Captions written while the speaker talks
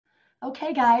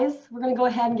Okay, guys, we're going to go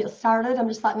ahead and get started. I'm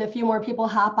just letting a few more people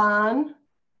hop on.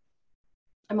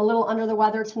 I'm a little under the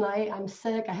weather tonight. I'm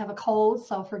sick. I have a cold,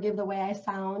 so forgive the way I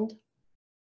sound.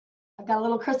 I've got a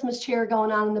little Christmas cheer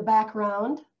going on in the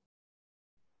background.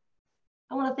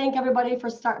 I want to thank everybody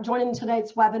for joining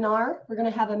today's webinar. We're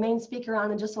going to have a main speaker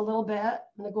on in just a little bit. I'm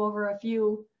going to go over a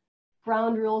few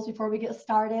ground rules before we get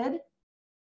started.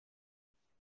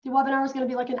 The webinar is going to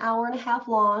be like an hour and a half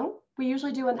long. We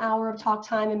usually do an hour of talk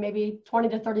time and maybe 20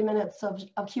 to 30 minutes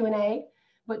of Q&A,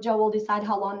 but Joe will decide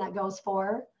how long that goes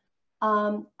for.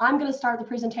 I'm going to start the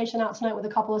presentation out tonight with a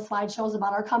couple of slideshows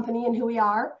about our company and who we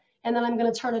are, and then I'm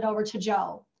going to turn it over to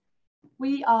Joe.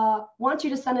 We want you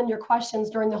to send in your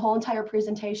questions during the whole entire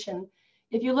presentation.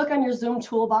 If you look on your Zoom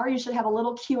toolbar, you should have a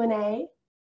little Q&A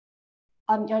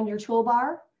on your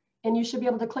toolbar, and you should be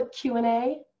able to click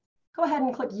Q&A. Go ahead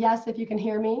and click yes if you can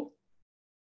hear me.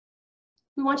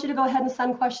 We want you to go ahead and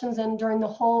send questions in during the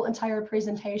whole entire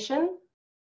presentation.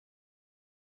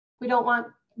 We don't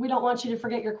want you to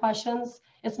forget your questions.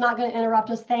 It's not going to interrupt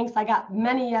us. Thanks. I got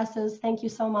many yeses. Thank you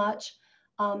so much.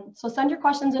 So send your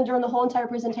questions in during the whole entire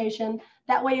presentation.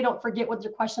 That way you don't forget what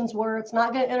your questions were. It's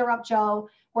not going to interrupt Joe.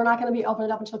 We're not going to be opening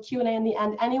it up until Q&A in the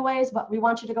end anyways, but we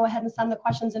want you to go ahead and send the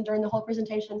questions in during the whole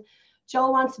presentation.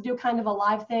 Joe wants to do kind of a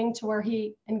live thing to where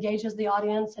he engages the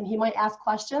audience, and he might ask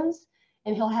questions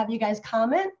and he'll have you guys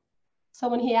comment. So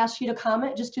when he asks you to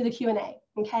comment, just do the Q&A,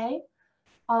 okay?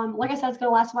 Like I said, it's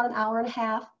gonna last about an hour and a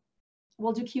half.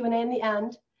 We'll do Q&A in the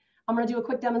end. I'm gonna do a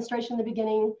quick demonstration in the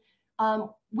beginning.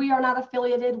 We are not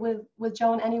affiliated with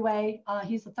Joe in any way.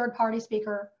 He's a third-party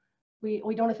speaker.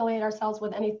 We don't affiliate ourselves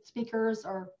with any speakers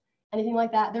or anything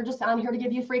like that. They're just on here to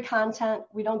give you free content.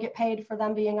 We don't get paid for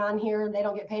them being on here. They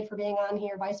don't get paid for being on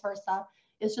here, vice versa.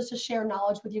 It's just to share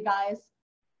knowledge with you guys.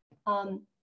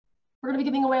 We're gonna be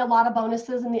giving away a lot of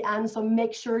bonuses in the end, so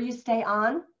make sure you stay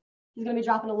on. He's gonna be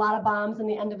dropping a lot of bombs in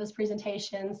the end of his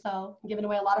presentation, so I'm giving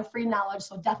away a lot of free knowledge,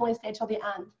 so definitely stay till the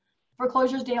end.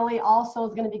 Foreclosures Daily also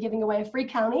is gonna be giving away a free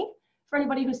county for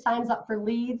anybody who signs up for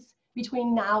leads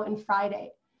between now and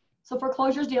Friday. So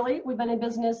Foreclosures Daily, we've been in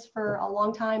business for a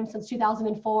long time, since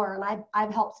 2004, and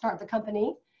I've helped start the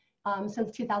company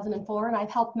since 2004, and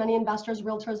I've helped many investors,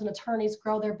 realtors, and attorneys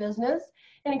grow their business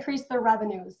and increase their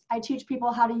revenues. I teach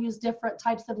people how to use different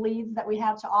types of leads that we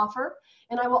have to offer,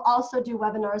 and I will also do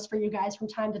webinars for you guys from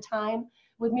time to time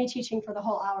with me teaching for the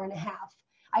whole hour and a half.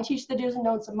 I teach the do's and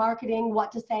don'ts of marketing,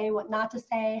 what to say, what not to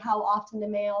say, how often to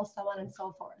mail, so on and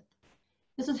so forth.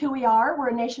 This is who we are. We're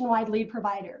a nationwide lead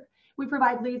provider. We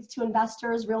provide leads to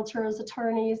investors, realtors,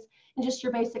 attorneys, and just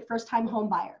your basic first-time home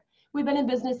buyer. We've been in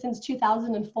business since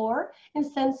 2004, and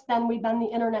since then we've been the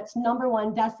internet's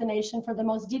 #1 destination for the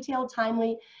most detailed,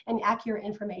 timely, and accurate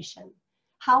information.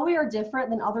 How we are different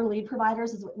than other lead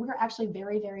providers is we're actually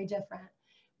very, very different.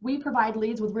 We provide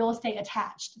leads with real estate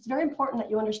attached. It's very important that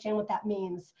you understand what that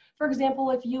means. For example,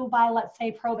 if you buy, let's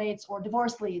say, probates or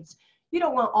divorce leads, you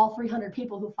don't want all 300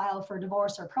 people who file for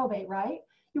divorce or probate, right?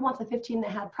 You want the 15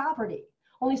 that had property.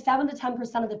 Only 7 to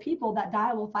 10% of the people that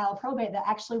die will file probate that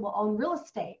actually will own real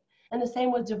estate. And the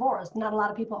same with divorce. Not a lot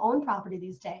of people own property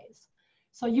these days.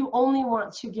 So you only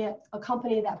want to get a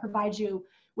company that provides you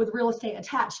with real estate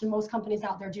attached, and most companies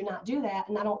out there do not do that,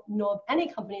 and I don't know of any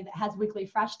company that has weekly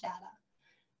fresh data.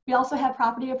 We also have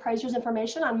property appraisers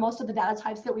information on most of the data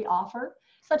types that we offer,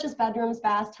 such as bedrooms,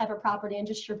 baths, type of property, and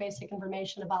just your basic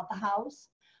information about the house.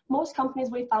 Most companies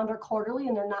we found are quarterly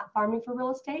and they're not farming for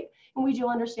real estate, and we do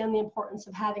understand the importance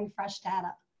of having fresh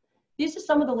data. These are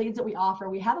some of the leads that we offer.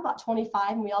 We have about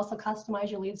 25, and we also customize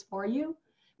your leads for you.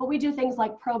 But we do things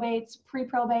like probates,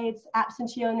 pre-probates,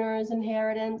 absentee owners,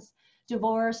 inheritance,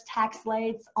 divorce, tax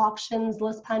lates, auctions,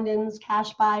 list pendants,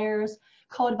 cash buyers,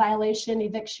 code violation,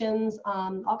 evictions,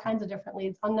 all kinds of different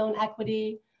leads, unknown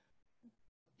equity.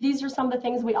 These are some of the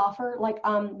things we offer. Like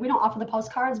we don't offer the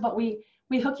postcards, but we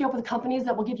hook you up with companies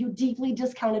that will give you deeply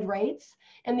discounted rates.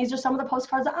 And these are some of the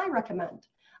postcards that I recommend.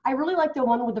 I really like the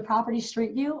one with the property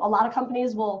street view. A lot of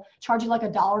companies will charge you like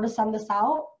 $1 to send this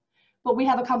out, but we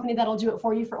have a company that'll do it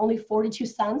for you for only 42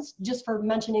 cents just for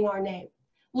mentioning our name.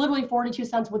 Literally 42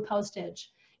 cents with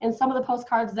postage. And some of the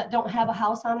postcards that don't have a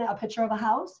house on it, a picture of a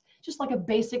house, just like a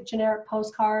basic generic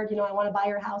postcard, you know, I want to buy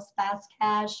your house fast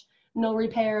cash, no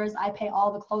repairs, I pay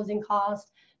all the closing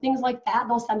costs, things like that,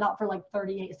 they'll send out for like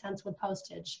 38 cents with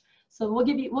postage. So we'll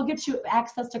get you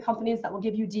access to companies that will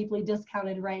give you deeply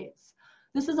discounted rates.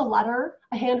 This is a letter,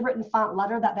 a handwritten font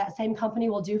letter that same company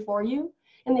will do for you.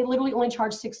 And they literally only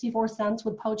charge 64 cents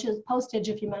with postage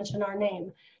if you mention our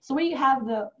name. So we have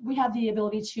the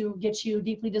ability to get you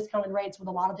deeply discounted rates with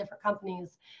a lot of different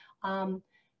companies.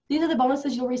 These are the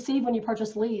bonuses you'll receive when you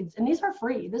purchase leads. And these are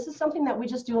free. This is something that we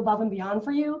just do above and beyond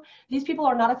for you. These people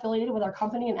are not affiliated with our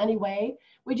company in any way.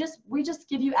 We just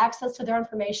give you access to their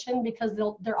information because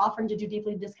they're offering to do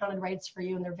deeply discounted rates for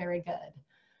you, and they're very good.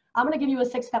 I'm going to give you a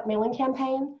 6-step mailing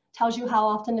campaign. Tells you how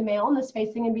often to mail and the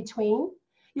spacing in between.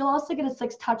 You'll also get a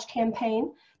 6-touch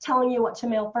campaign telling you what to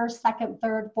mail first, second,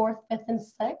 third, fourth, fifth, and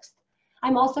sixth.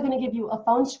 I'm also going to give you a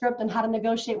phone script on how to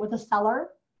negotiate with a seller.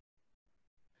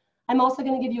 I'm also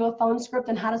going to give you a phone script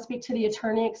on how to speak to the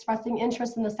attorney expressing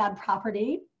interest in the said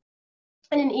property,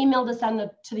 and an email to send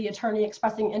to the attorney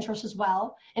expressing interest as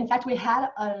well. In fact, we had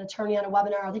an attorney on a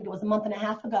webinar, I think it was a month and a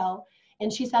half ago,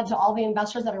 and she said to all the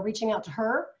investors that are reaching out to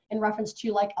her in reference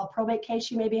to like a probate case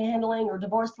she may be handling or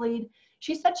divorce lead,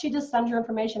 she said she just sends your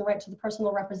information right to the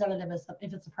personal representative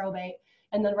if it's a probate,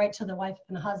 and then right to the wife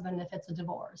and the husband if it's a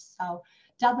divorce. So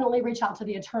definitely reach out to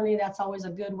the attorney. That's always a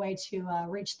good way to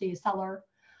reach the seller.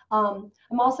 I'm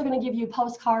also going to give you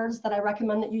postcards that I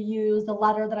recommend that you use, the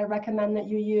letter that I recommend that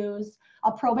you use.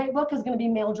 A probate book is going to be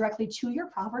mailed directly to your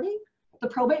property. The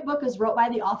probate book is wrote by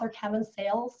the author Kevin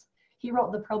Sales. He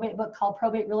wrote the probate book called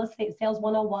Probate Real Estate Sales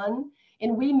 101,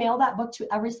 and we mail that book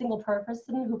to every single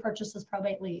person who purchases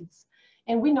probate leads.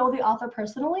 And we know the author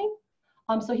personally,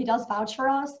 so he does vouch for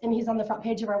us, and he's on the front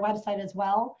page of our website as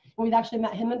well. And we've actually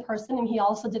met him in person, and he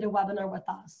also did a webinar with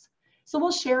us. So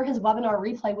we'll share his webinar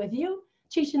replay with you,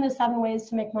 teaching the 7 ways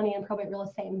to make money in probate real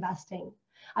estate investing.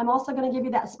 I'm also going to give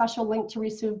you that special link to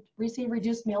receive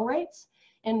reduced mail rates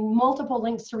and multiple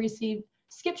links to receive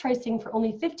skip tracing for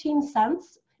only 15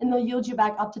 cents, and they'll yield you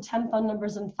back up to 10 phone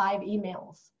numbers and 5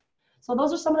 emails. So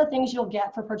those are some of the things you'll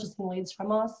get for purchasing leads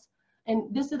from us.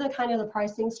 And this is the kind of the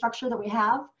pricing structure that we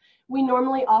have. We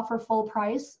normally offer full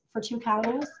price for 2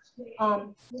 counties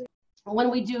when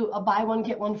we do a buy one,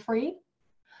 get one free.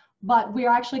 But we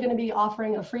are actually going to be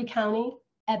offering a free county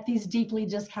at these deeply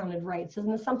discounted rates.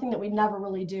 And it's something that we never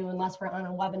really do unless we're on a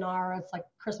webinar, or it's like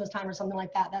Christmas time or something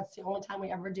like that. That's the only time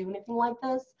we ever do anything like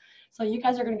this. So you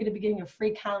guys are going to be getting a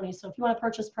free county. So if you want to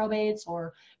purchase probates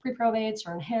or pre-probates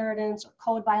or inheritance or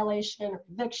code violation or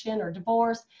eviction or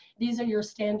divorce, these are your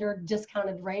standard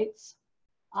discounted rates.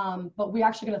 But we're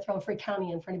actually going to throw a free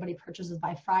county in for anybody who purchases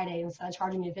by Friday instead of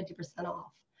charging you 50%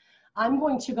 off. I'm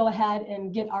going to go ahead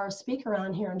and get our speaker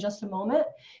on here in just a moment.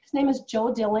 His name is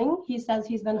Joe Dillon. He says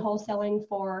he's been wholesaling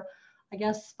for, I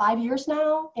guess, 5 years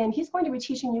now, and he's going to be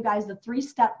teaching you guys the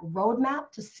 3-step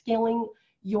roadmap to scaling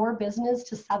your business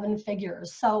to 7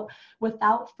 figures. So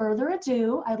without further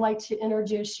ado, I'd like to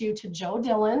introduce you to Joe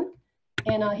Dillon,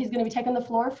 and he's going to be taking the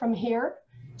floor from here.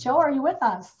 Joe, are you with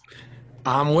us?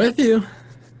 I'm with you.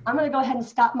 I'm going to go ahead and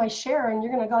stop my share, and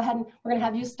you're going to go ahead and we're going to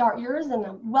have you start yours. And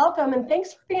welcome, and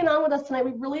thanks for being on with us tonight.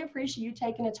 We really appreciate you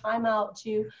taking the time out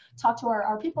to talk to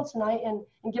our people tonight and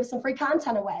give some free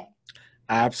content away.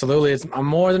 Absolutely. I'm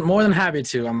more than happy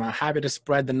to. I'm happy to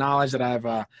spread the knowledge that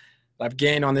I've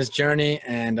gained on this journey.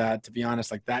 And to be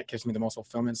honest, like that gives me the most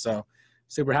fulfillment. So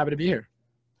super happy to be here.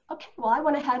 Okay, well, I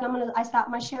went ahead and I stopped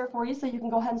my share for you so you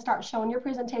can go ahead and start showing your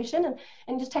presentation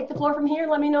and just take the floor from here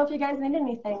and let me know if you guys need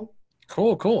anything.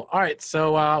 Cool. All right.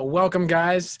 So welcome,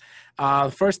 guys.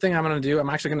 The first thing I'm going to do, I'm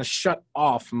actually going to shut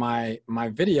off my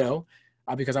video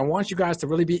because I want you guys to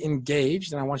really be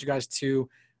engaged, and I want you guys to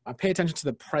pay attention to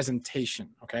the presentation,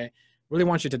 okay? Really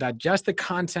want you to digest the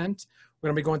content. We're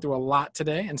going to be going through a lot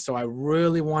today, and so I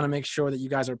really want to make sure that you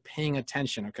guys are paying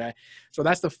attention, okay? So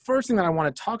that's the first thing that I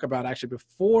want to talk about, actually,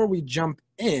 before we jump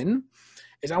in,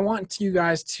 is I want you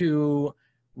guys to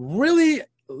really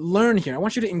learn here. I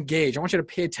want you to engage. I want you to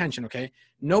pay attention, okay?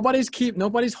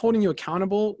 Nobody's holding you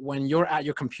accountable when you're at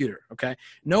your computer, okay?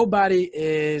 Nobody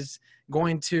is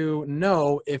going to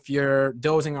know if you're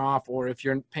dozing off or if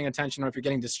you're paying attention or if you're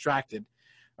getting distracted,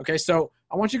 okay? So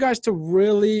I want you guys to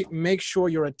really make sure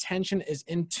your attention is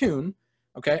in tune,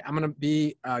 okay? I'm going to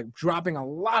be dropping a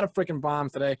lot of freaking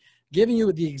bombs today, giving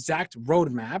you the exact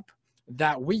roadmap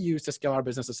that we use to scale our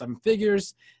business to 7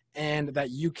 figures, and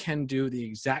that you can do the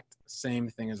exact same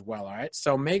thing as well, all right?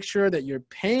 So make sure that you're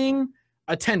paying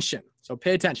attention. So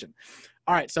pay attention.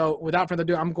 All right, so without further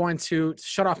ado, I'm going to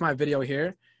shut off my video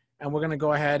here, and we're gonna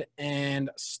go ahead and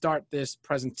start this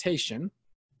presentation.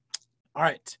 All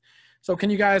right, so can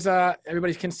you guys,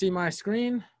 everybody can see my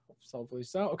screen? Hopefully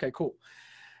so. Okay, cool.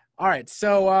 All right,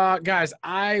 so guys,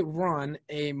 I run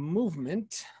a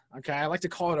movement, okay? I like to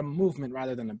call it a movement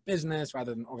rather than a business,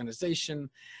 rather than an organization.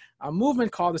 A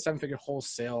movement called the 7-figure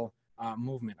wholesale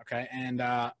movement, okay? And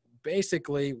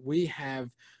basically, we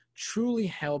have truly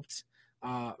helped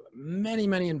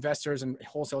many investors and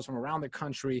wholesalers from around the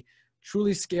country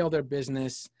truly scale their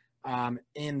business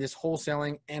in this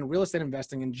wholesaling and real estate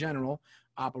investing in general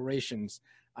operations.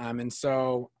 And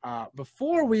so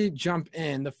before we jump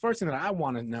in, the first thing that I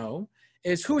want to know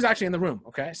is who's actually in the room,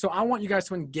 okay? So I want you guys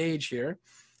to engage here.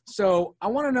 So I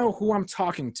want to know who I'm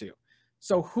talking to.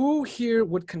 So who here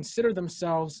would consider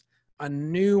themselves a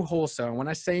new wholesaler? When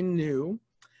I say new,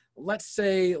 let's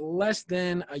say less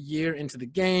than a year into the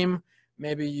game,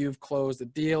 maybe you've closed a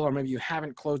deal, or maybe you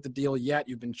haven't closed the deal yet,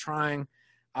 you've been trying.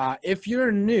 If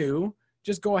you're new,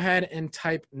 just go ahead and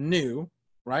type new,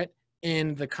 right,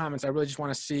 in the comments. I really just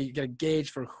want to get a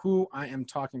gauge for who I am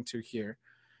talking to here.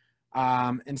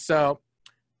 And so,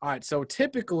 all right, so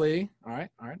typically, all right,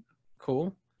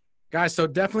 cool. Guys, so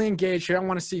definitely engage here. I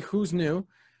want to see who's new.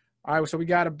 All right, so we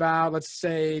got about, let's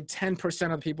say 10%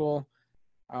 of the people,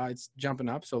 it's jumping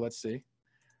up, so let's see.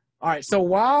 All right, so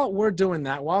while we're doing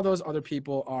that, while those other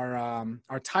people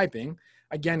are typing,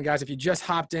 again, guys, if you just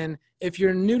hopped in, if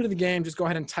you're new to the game, just go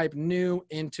ahead and type new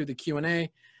into the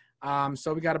Q&A.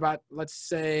 So we got about, let's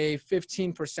say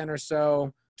 15% or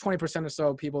so, 20% or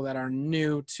so people that are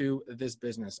new to this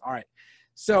business. All right,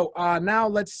 so now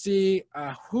let's see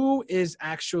who is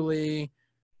actually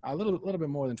a little bit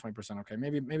more than 20%. Okay,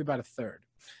 maybe about a third.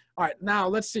 All right, now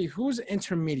let's see who's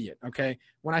intermediate. Okay,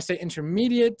 when I say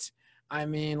intermediate, I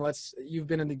mean you've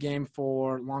been in the game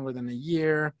for longer than a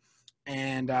year,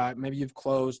 and maybe you've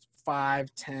closed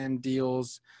 5, 10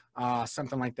 deals,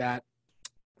 something like that,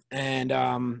 and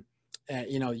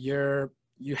you know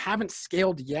you haven't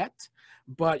scaled yet,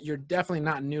 but you're definitely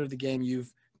not new to the game.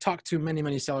 You've talked to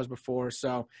many sellers before,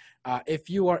 so if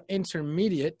you are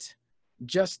intermediate,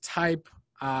 just type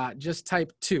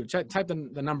 2. Type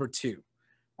the number 2.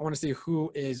 I want to see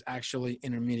who is actually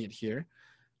intermediate here.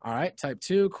 All right, type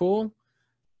 2, cool.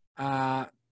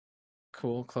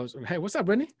 Cool, close. Hey, what's up,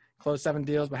 Brittany? Closed 7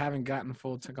 deals, but haven't gotten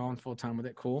gone full time with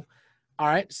it. Cool. All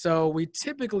right, so we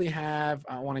typically have,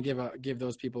 I want to give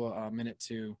those people a minute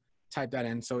to type that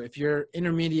in. So if you're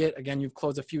intermediate, again, you've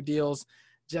closed a few deals,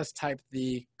 just type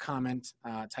the comment,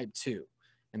 type 2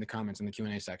 in the comments in the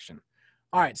Q&A section.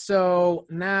 All right, so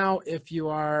now if you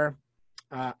are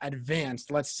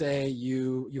advanced, let's say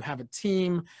you have a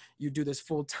team, you do this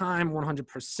full time,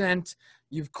 100%,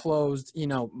 you've closed, you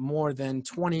know, more than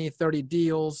 20, 30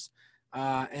 deals,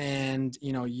 and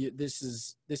you know, this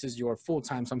is your full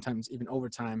time, sometimes even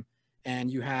overtime,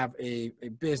 and you have a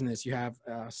business, you have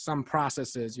some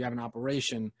processes, you have an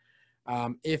operation.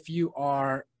 If you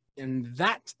are in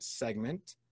that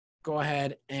segment, go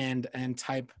ahead and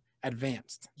type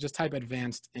advanced. Just type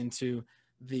advanced into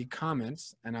the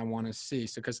comments, and I want to see.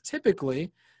 So because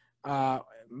typically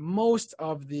most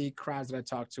of the crowds that I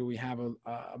talk to, we have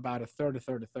about a third.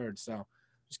 So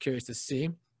just curious to see.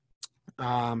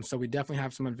 So we definitely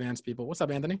have some advanced people. What's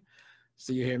up, Anthony?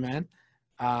 See you here, man.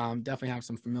 Definitely have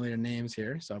some familiar names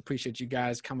here, so appreciate you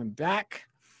guys coming back.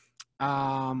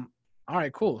 All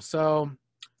right, cool. So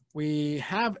we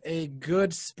have a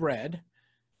good spread.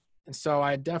 And so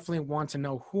I definitely want to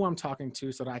know who I'm talking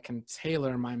to so that I can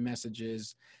tailor my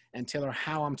messages and tailor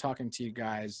how I'm talking to you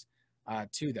guys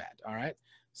to that. All right.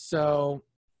 So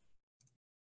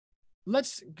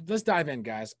let's dive in,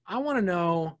 guys. I want to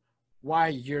know why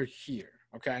you're here.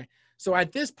 Okay. So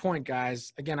at this point,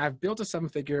 guys, again, I've built a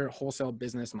 7-figure wholesale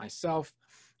business myself,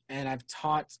 and I've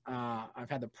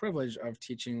had the privilege of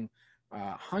teaching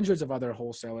hundreds of other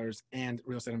wholesalers and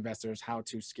real estate investors how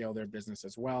to scale their business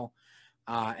as well.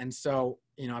 And so,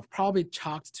 you know, I've probably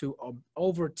talked to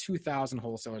over 2,000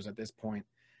 wholesalers at this point.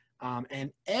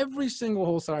 And every single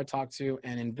wholesaler I talk to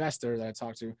and investor that I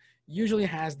talk to usually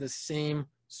has the same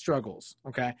struggles.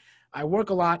 Okay. I work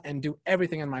a lot and do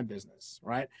everything in my business,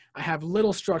 right? I have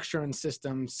little structure and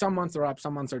systems. Some months are up,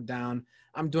 some months are down.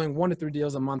 I'm doing 1 to 3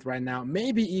 deals a month right now,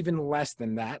 maybe even less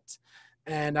than that.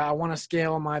 And I want to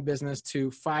scale my business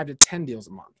to 5 to 10 deals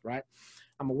a month, right?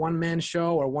 I'm a one-man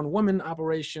show or one-woman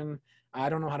operation. I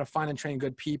don't know how to find and train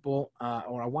good people,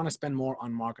 or I want to spend more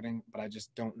on marketing, but I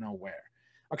just don't know where.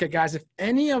 Okay, guys, if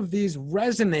any of these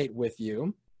resonate with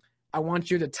you, I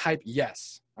want you to type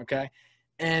yes, okay?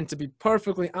 And to be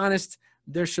perfectly honest,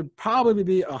 there should probably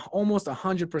be almost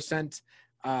 100%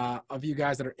 of you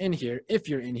guys that are in here, if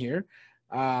you're in here,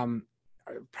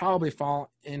 probably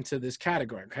fall into this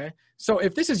category, okay? So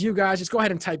if this is you guys, just go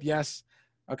ahead and type yes.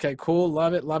 Okay, cool,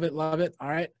 love it, love it, love it, all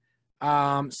right?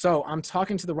 So I'm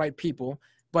talking to the right people,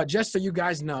 but just so you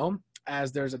guys know,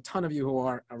 as there's a ton of you who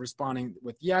are responding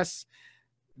with yes,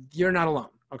 you're not alone,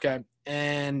 okay?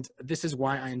 And this is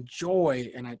why I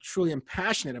enjoy and I truly am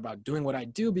passionate about doing what I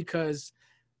do, because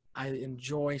I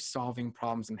enjoy solving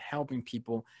problems and helping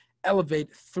people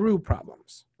elevate through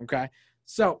problems, okay?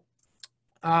 So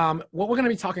what we're gonna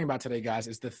be talking about today, guys,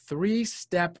 is the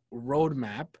 3-step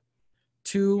roadmap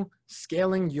to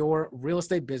scaling your real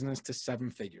estate business to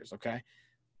 7 figures, okay?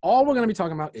 All we're gonna be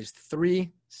talking about is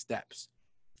 3 steps,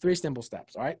 3 simple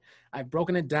steps, all right? I've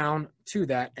broken it down to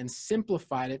that and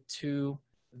simplified it to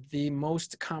the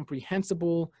most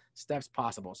comprehensible steps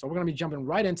possible. So we're gonna be jumping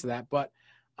right into that, but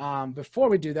before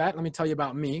we do that, let me tell you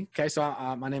about me, okay? So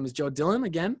my name is Dillon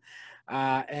again,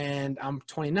 and I'm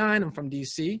 29, I'm from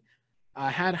DC. I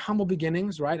had humble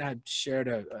beginnings, right? I shared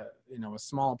a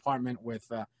small apartment with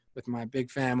my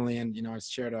big family, and I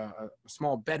shared a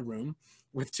small bedroom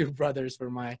with 2 brothers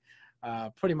for my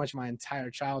pretty much my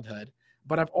entire childhood.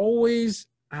 But I've always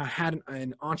had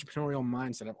an entrepreneurial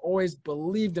mindset. I've always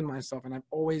believed in myself, and I've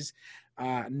always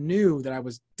knew that I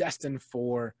was destined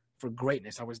for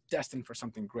greatness. I was destined for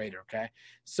something greater, okay?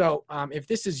 So if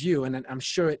this is you, and I'm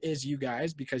sure it is you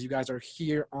guys, because you guys are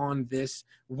here on this,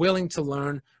 willing to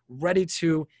learn, ready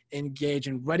to engage,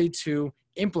 and ready to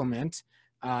implement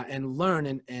and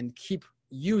learn and keep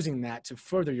using that to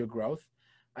further your growth.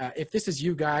 If this is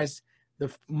you guys,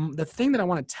 the thing that I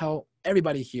want to tell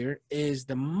everybody here is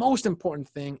the most important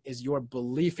thing is your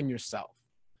belief in yourself,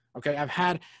 okay? I've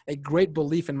had a great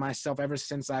belief in myself ever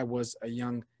since I was a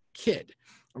young kid.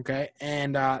 Okay.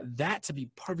 And that, to be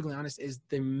perfectly honest, is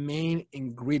the main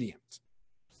ingredient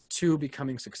to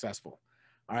becoming successful.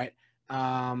 All right.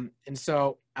 And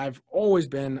so I've always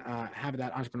been having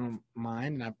that entrepreneurial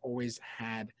mind, and I've always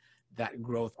had that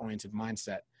growth oriented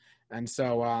mindset. And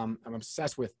so I'm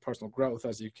obsessed with personal growth,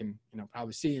 as you can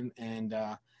probably see, and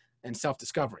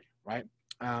self-discovery, right?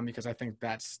 Because I think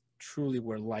that's truly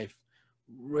where life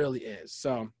really is.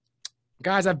 So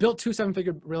guys, I've built 2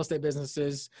 7-figure real estate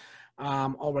businesses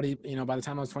already, by the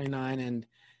time I was 29,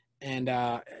 and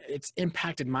it's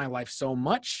impacted my life so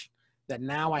much that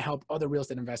now I help other real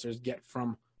estate investors get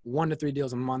from 1 to 3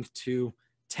 deals a month to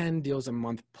 10 deals a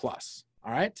month plus.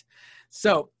 All right.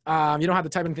 So you don't have to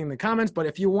type anything in the comments, but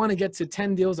if you want to get to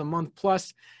 10 deals a month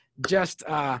plus, just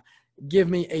give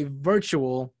me a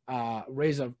virtual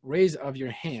raise of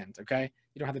your hand. Okay.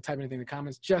 You don't have to type anything in the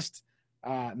comments, just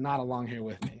nod along here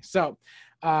with me. So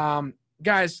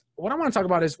guys, what I want to talk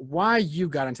about is why you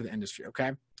got into the industry,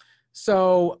 okay?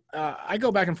 So I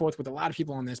go back and forth with a lot of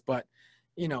people on this, but,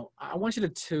 I want you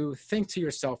to think to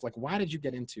yourself, like, why did you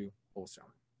get into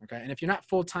wholesaling, okay? And if you're not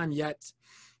full-time yet,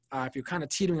 if you're kind of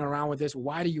teetering around with this,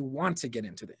 why do you want to get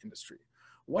into the industry?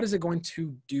 What is it going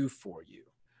to do for you,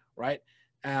 right?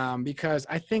 Because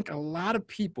I think a lot of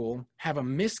people have a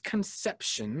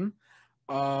misconception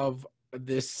of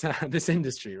this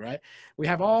industry, right? We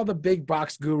have all the big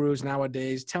box gurus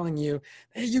nowadays telling you,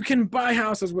 hey, you can buy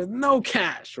houses with no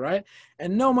cash, right?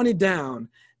 And no money down.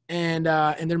 And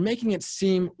they're making it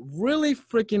seem really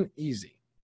freaking easy.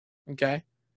 Okay.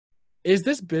 Is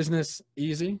this business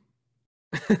easy?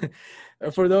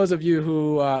 For those of you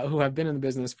who have been in the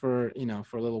business for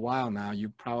a little while now, you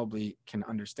probably can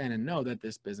understand and know that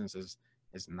this business is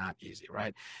not easy,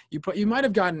 right? You might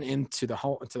have gotten into the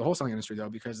wholesaling industry though,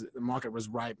 because the market was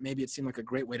ripe. Maybe it seemed like a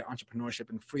great way to entrepreneurship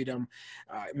and freedom.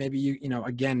 Maybe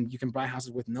again, you can buy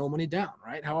houses with no money down,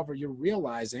 right? However, you're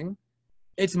realizing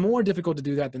it's more difficult to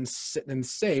do that than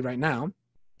say right now,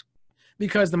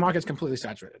 because the market's completely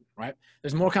saturated, right?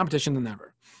 There's more competition than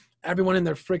ever. Everyone and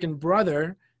their freaking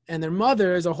brother and their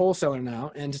mother is a wholesaler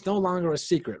now, and it's no longer a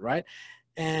secret, right?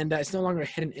 And it's no longer a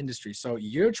hidden industry. So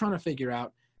you're trying to figure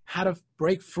out how to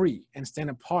break free and stand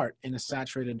apart in a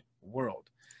saturated world.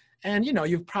 And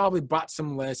you've probably bought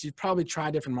some lists, you've probably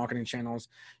tried different marketing channels,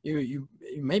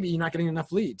 maybe you're not getting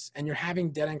enough leads, and you're having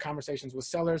dead-end conversations with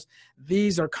sellers.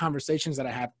 These are conversations that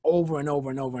I have over and over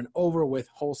and over and over with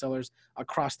wholesalers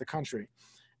across the country.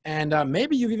 And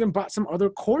maybe you've even bought some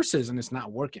other courses and it's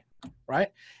not working,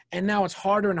 right? And now it's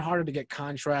harder and harder to get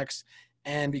contracts.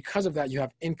 And because of that, you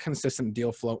have inconsistent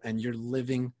deal flow, and you're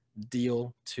living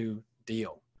deal to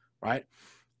deal, right?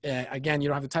 Again, you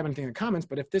don't have to type anything in the comments,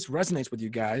 but if this resonates with you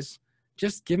guys,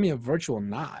 just give me a virtual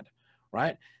nod,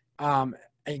 right?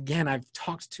 Again, I've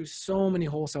talked to so many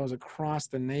wholesalers across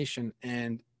the nation,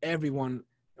 and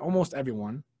almost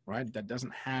everyone, right, that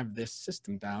doesn't have this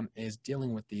system down is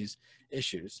dealing with these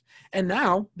issues. And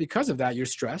now, because of that, you're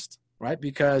stressed, right?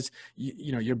 Because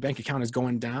your bank account is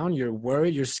going down. You're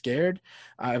worried. You're scared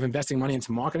of investing money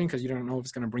into marketing because you don't know if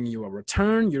it's going to bring you a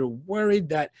return. You're worried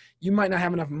that you might not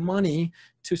have enough money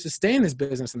to sustain this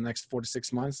business in the next 4 to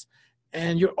 6 months.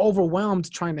 And you're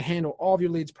overwhelmed trying to handle all of your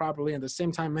leads properly, and at the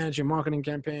same time manage your marketing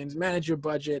campaigns, manage your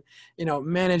budget,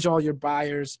 manage all your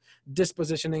buyers,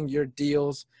 dispositioning your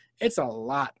deals. It's a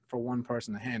lot for one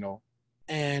person to handle.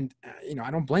 And, I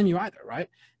don't blame you either, right?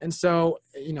 And so,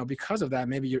 because of that,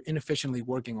 maybe you're inefficiently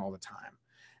working all the time.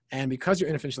 And because you're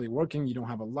inefficiently working, you don't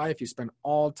have a life. You spend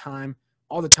all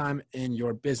all the time in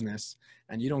your business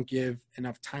and you don't give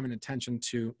enough time and attention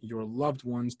to your loved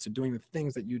ones, to doing the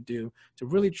things that you do, to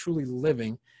really truly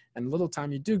living, and little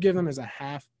time you do give them is a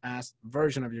half-assed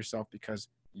version of yourself because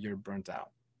you're burnt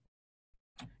out.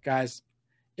 Guys,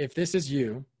 if this is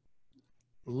you,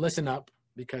 listen up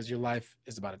because your life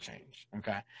is about to change,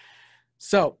 okay?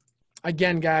 So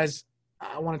again, guys,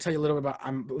 I want to tell you a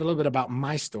little bit about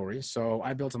my story. So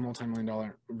I built a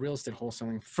multi-million-dollar real estate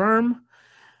wholesaling firm,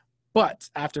 but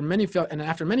after many failed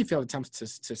attempts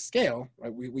to scale,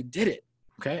 right, we did it,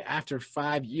 okay, after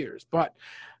 5 years. But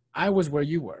I was where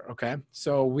you were, okay?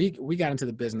 So we got into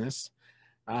the business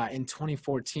in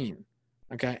 2014,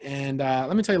 okay? And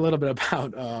let me tell you a little bit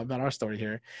about our story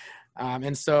here.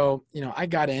 And so, you know, I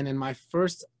got in, and my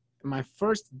first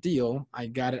deal, I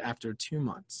got it after 2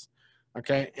 months.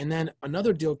 Okay. And then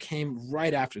another deal came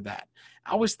right after that.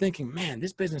 I was thinking, man,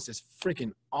 this business is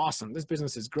freaking awesome. This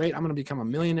business is great. I'm going to become a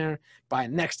millionaire by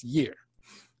next year.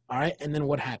 All right. And then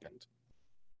what happened?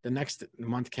 The next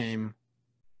month came,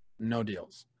 no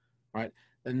deals. All right.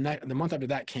 The month after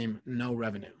that came, no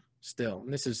revenue still.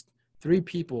 And this is 3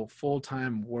 people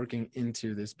full-time working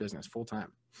into this business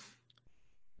full-time.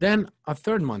 Then a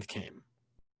third month came,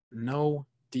 no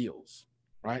deals.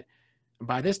 Right.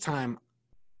 By this time,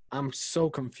 I'm so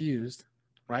confused,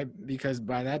 right? Because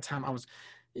by that time I was,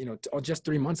 you know, just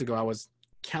 3 months ago, I was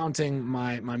counting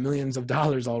my millions of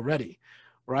dollars already,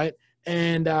 right?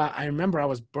 And I remember I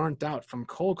was burnt out from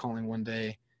cold calling one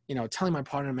day, you know, telling my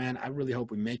partner, man, I really hope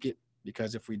we make it,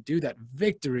 because if we do, that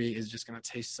victory is just going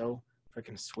to taste so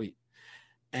freaking sweet.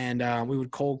 And we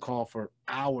would cold call for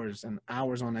hours and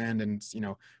hours on end. And, you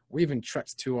know, we even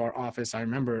trekked to our office. I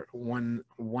remember one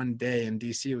day in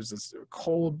DC, it was this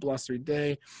cold, blustery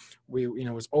day. You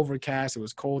know, it was overcast, it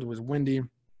was cold, it was windy.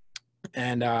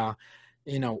 And,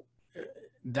 you know,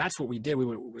 that's what we did. We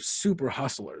were super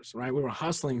hustlers, right? We were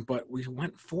hustling, but we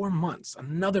went 4 months.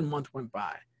 Another month went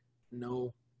by,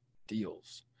 no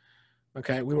deals.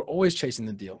 Okay. We were always chasing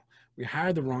the deal. We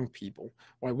hired the wrong people,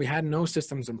 right? We had no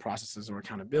systems and processes or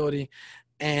accountability,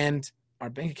 and our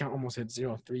bank account almost hit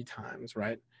 0 3 times,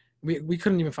 right? We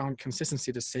couldn't even find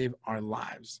consistency to save our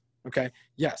lives, okay?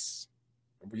 Yes,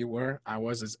 I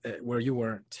was where you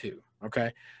were too,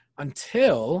 okay?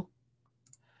 Until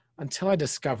I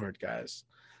discovered, guys,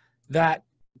 that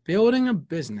building a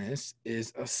business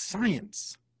is a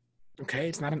science, okay?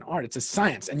 It's not an art, it's a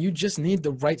science, and you just need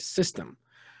the right system,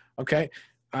 okay?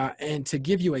 And to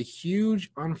give you a huge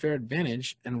unfair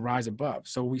advantage and rise above.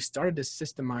 So we started to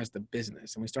systemize the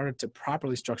business, and we started to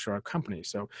properly structure our company.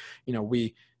 So, you know,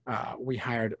 we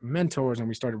hired mentors, and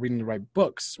we started reading the right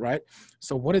books, right?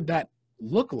 So what did that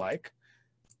look like?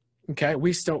 Okay,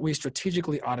 we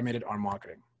strategically automated our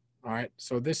marketing. All right,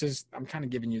 so I'm kind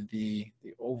of giving you the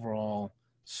overall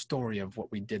story of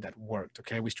what we did that worked.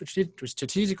 Okay, we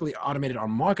strategically automated our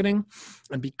marketing,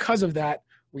 and because of that,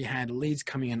 we had leads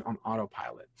coming in on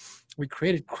autopilot. We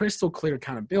created crystal clear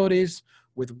accountabilities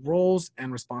with roles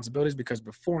and responsibilities, because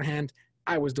beforehand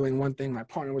I was doing one thing, my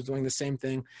partner was doing the same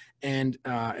thing, and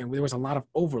there was a lot of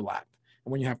overlap.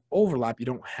 And when you have overlap, you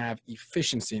don't have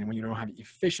efficiency, and when you don't have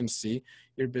efficiency,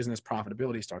 your business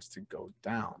profitability starts to go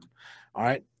down. All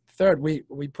right. Third,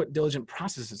 we put diligent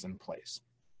processes in place.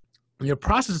 And your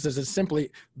processes is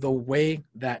simply the way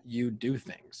that you do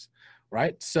things,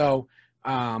 right? So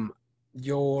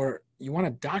you want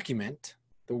to document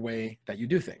the way that you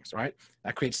do things, right?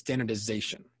 That creates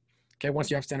standardization. Okay, once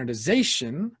you have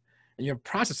standardization and you have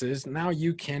processes, now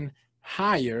you can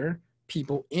hire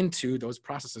people into those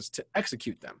processes to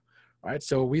execute them, right?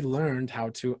 So we learned how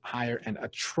to hire and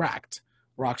attract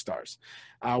rock stars.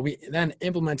 We then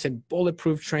implemented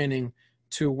bulletproof training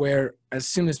to where, as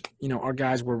soon as, you know, our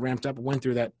guys were ramped up, went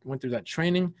through that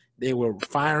training, they were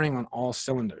firing on all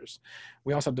cylinders.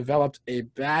 We also developed a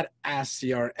badass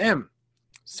CRM,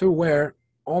 so where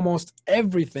almost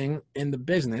everything in the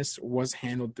business was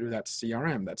handled through that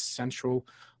CRM, that central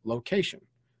location.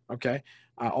 Okay,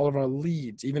 all of our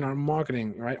leads, even our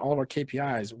marketing, right? All of our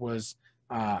KPIs was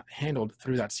handled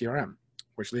through that CRM,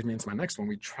 which leads me into my next one.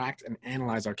 We tracked and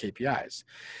analyzed our KPIs.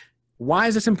 Why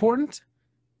is this important?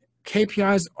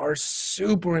 KPIs are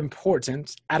super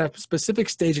important at a specific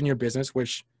stage in your business,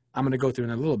 which I'm going to go through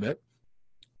in a little bit.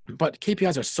 But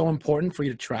KPIs are so important for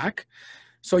you to track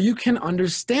so you can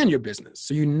understand your business.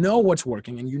 So you know what's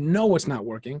working and you know what's not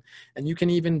working, and you can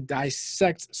even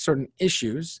dissect certain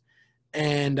issues,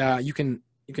 and you can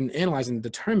analyze and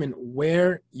determine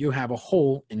where you have a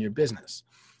hole in your business.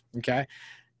 Okay.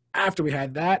 After we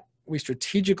had that, we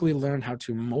strategically learned how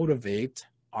to motivate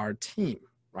our team,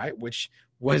 right? Which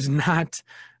was not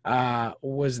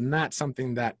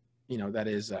something that, you know, that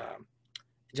is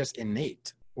just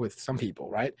innate with some people,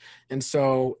 right? And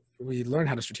so we learned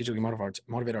how to strategically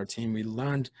motivate our team. We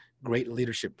learned great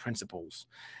leadership principles.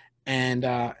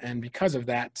 And because of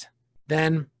that,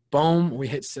 then boom, we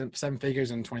hit seven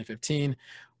figures in 2015.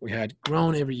 We had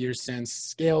grown every year since,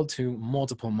 scaled to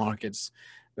multiple markets.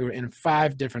 We were in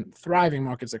 5 different thriving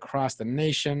markets across the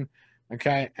nation,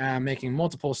 okay, making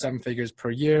multiple 7 figures per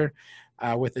year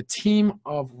with a team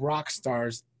of rock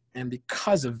stars. And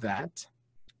because of that,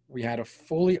 we had a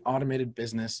fully automated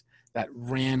business that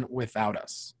ran without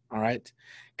us, all right?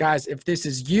 Guys, if this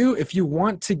is you, if you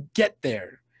want to get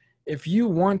there, if you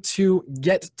want to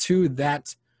get to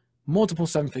that multiple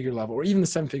 7-figure level or even the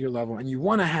 7-figure level, and you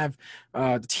want to have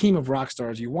a team of rock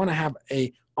stars, you want to have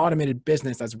a automated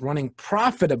business that's running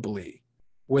profitably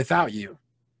without you,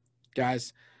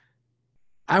 guys,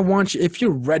 I want you, if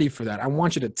you're ready for that, I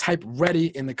want you to type ready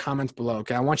in the comments below,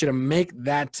 okay? I want you to make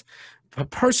that a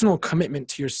personal commitment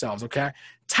to yourselves, okay?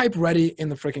 Type ready in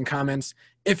the freaking comments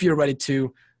if you're ready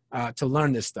to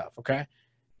learn this stuff, okay?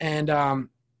 And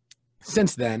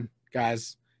since then,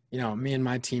 guys, you know, me and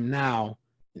my team now,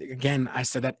 again, I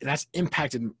said that that's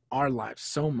impacted our lives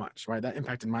so much, right? That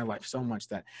impacted my life so much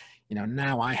that, you know,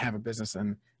 now I have a business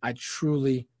and I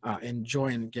truly enjoy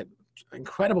and get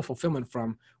incredible fulfillment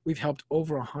from. We've helped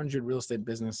over 100 real estate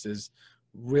businesses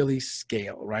really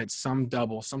scale, right? Some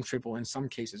double, some triple, in some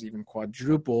cases even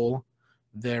quadruple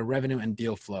their revenue and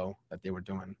deal flow that they were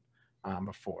doing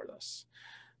before this.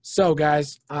 So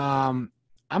guys, I'm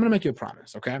going to make you a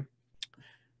promise, okay?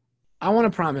 I want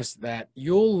to promise that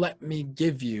you'll let me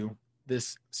give you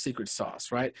this secret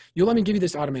sauce, right? You'll let me give you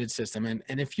this automated system. And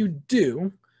if you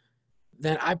do,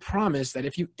 then I promise that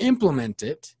if you implement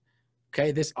it,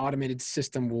 okay, this automated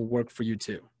system will work for you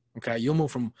too. Okay, you'll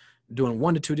move from doing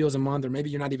 1 to 2 deals a month, or maybe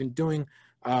you're not even doing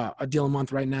a deal a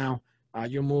month right now.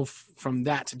 You'll move from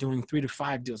that to doing 3 to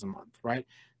 5 deals a month, right?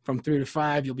 From 3 to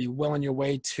 5, you'll be well on your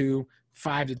way to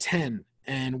 5 to 10,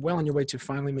 and well on your way to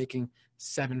finally making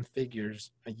 7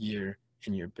 figures a year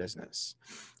in your business.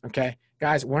 Okay,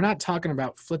 guys, we're not talking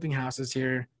about flipping houses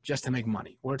here just to make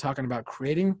money. We're talking about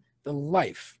creating the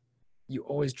life you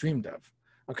always dreamed of.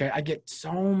 Okay, I get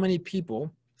so many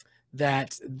people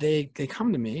that they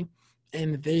come to me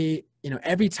and they, you know,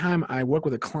 every time I work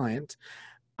with a client,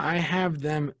 I have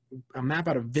them map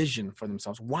out a vision for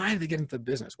themselves. Why did they get into the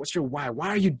business? What's your why? Why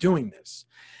are you doing this?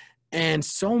 And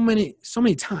so many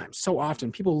times, so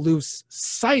often, people lose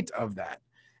sight of that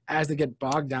as they get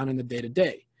bogged down in the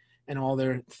day-to-day, and all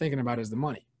they're thinking about is the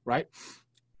money, right?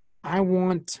 I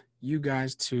want you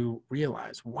guys to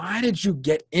realize, why did you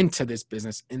get into this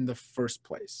business in the first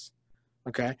place?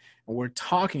 Okay, and we're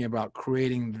talking about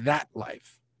creating that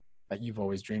life that you've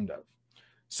always dreamed of.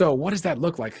 So what does that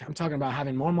look like? I'm talking about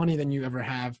having more money than you ever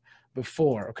have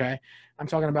before, okay? I'm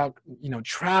talking about, you know,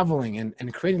 traveling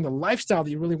and creating the lifestyle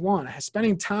that you really want,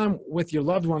 spending time with your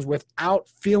loved ones without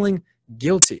feeling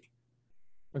guilty,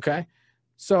 okay?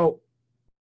 So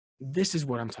this is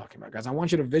what I'm talking about, guys. I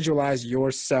want you to visualize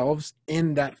yourselves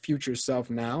in that future self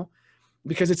now,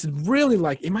 because it's really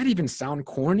like, it might even sound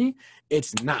corny.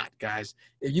 It's not, guys.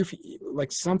 If you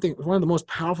like something, one of the most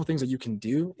powerful things that you can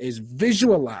do is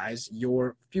visualize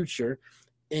your future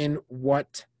in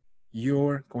what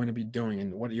you're going to be doing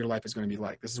and what your life is going to be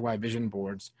like. This is why vision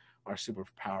boards are super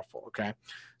powerful, okay?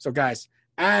 So guys,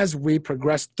 as we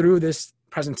progress through this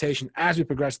presentation, as we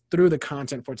progress through the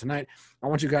content for tonight, I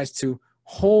want you guys to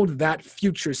hold that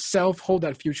future self, hold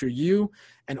that future you,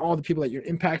 and all the people that you're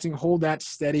impacting, hold that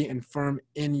steady and firm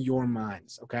in your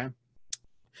minds, okay?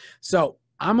 So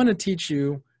I'm going to teach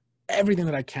you everything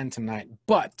that I can tonight,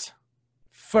 but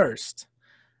first,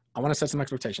 I want to set some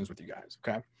expectations with you guys,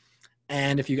 okay?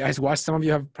 And if you guys watch, some of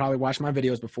you have probably watched my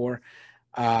videos before,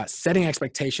 setting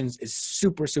expectations is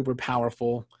super, super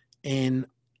powerful in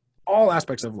all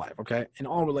aspects of life, okay? In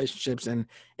all relationships and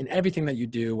in everything that you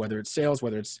do, whether it's sales,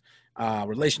 whether it's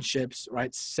relationships,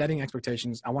 right? Setting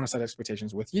expectations. I want to set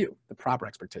expectations with you, the proper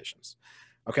expectations,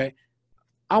 okay?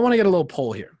 I want to get a little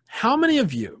poll here. How many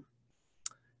of you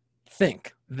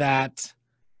think that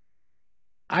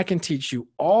I can teach you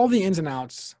all the ins and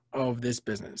outs of this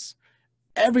business?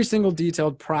 Every single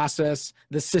detailed process,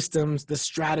 the systems, the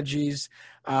strategies,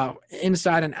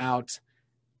 inside and out,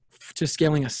 to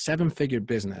scaling a 7-figure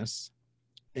business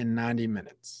in 90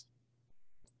 minutes.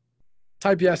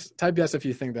 Type yes if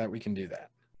you think that we can do that.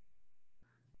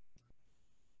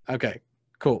 Okay,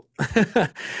 cool.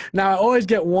 Now I always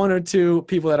get 1 or 2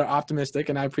 people that are optimistic,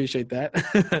 and I appreciate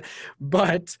that.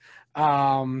 but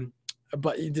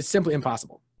it's simply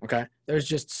impossible, okay? There's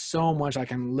just so much. I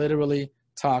can literally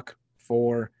talk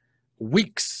for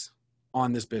weeks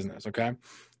on this business, okay?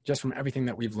 Just from everything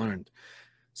that we've learned.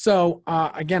 So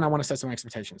again, I want to set some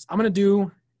expectations. I'm going to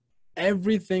do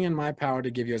everything in my power to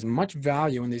give you as much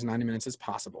value in these 90 minutes as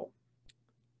possible.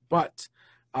 But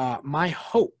my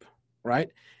hope, right,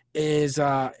 is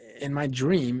in my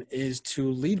dream is to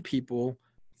lead people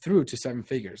through to 7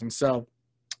 figures. And so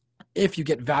if you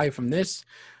get value from this,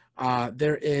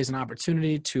 there is an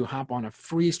opportunity to hop on a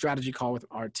free strategy call with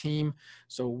our team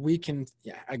so we can,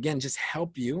 again, just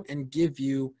help you and give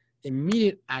you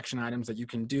immediate action items that you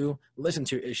can do, listen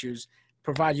to your issues,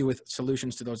 provide you with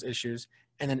solutions to those issues.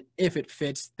 And then if it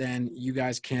fits, then you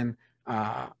guys can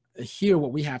hear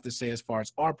what we have to say as far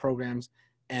as our programs.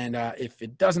 And if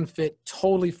it doesn't fit,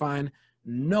 totally fine.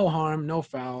 No harm, no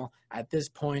foul. At this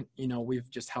point, you know, we've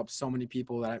just helped so many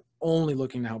people that I'm only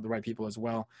looking to help the right people as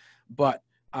well. But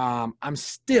I'm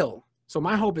still, so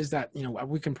my hope is that, you know,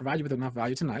 we can provide you with enough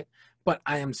value tonight, but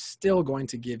I am still going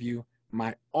to give you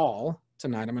my all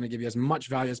tonight. I'm going to give you as much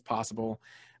value as possible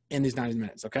in these 90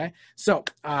 minutes. Okay. So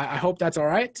I hope that's all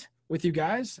right with you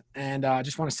guys. And I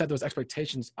just want to set those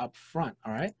expectations up front.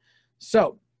 All right.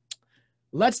 So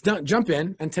let's jump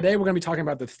in. And today we're going to be talking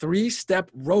about the 3-step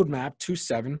roadmap to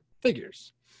 7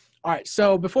 figures. All right.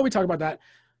 So before we talk about that,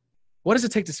 what does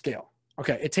it take to scale?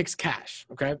 Okay. It takes cash.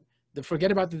 Okay.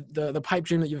 Forget about the pipe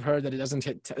dream that you've heard that it doesn't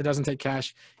take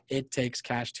cash. It takes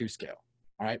cash to scale.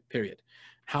 All right. Period.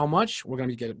 How much? We're going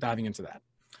to be diving into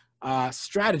that.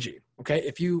 Strategy. Okay.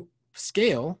 If you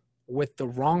scale with the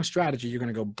wrong strategy, you're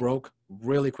going to go broke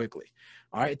really quickly.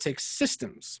 All right. It takes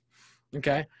systems.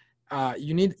 Okay.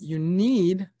 You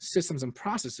need systems and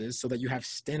processes so that you have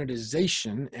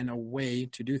standardization and a way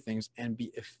to do things and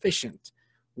be efficient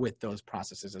with those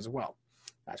processes as well.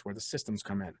 That's where the systems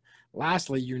come in.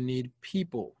 Lastly, you need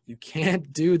people. You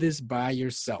can't do this by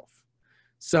yourself.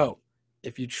 So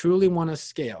if you truly want to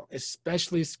scale,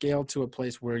 especially scale to a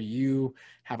place where you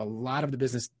have a lot of the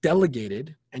business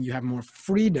delegated and you have more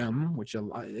freedom, which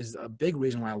is a big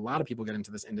reason why a lot of people get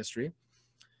into this industry, you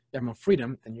have more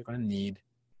freedom, then you're going to need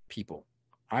people.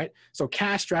 All right. So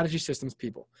cash, strategy, systems,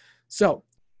 people. So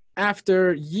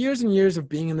after years and years of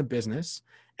being in the business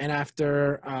and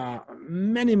after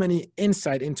many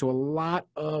insight into a lot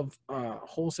of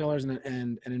wholesalers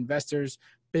and investors,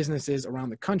 businesses around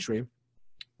the country,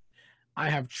 I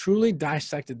have truly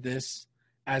dissected this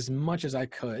as much as I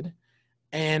could.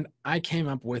 And I came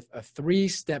up with a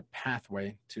 3-step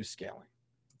pathway to scaling.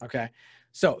 Okay.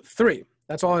 So 3,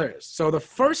 that's all there is. So the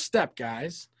first step,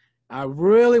 guys, I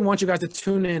really want you guys to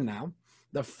tune in now.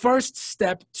 The first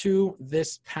step to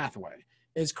this pathway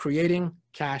is creating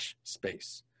cash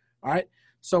space. All right.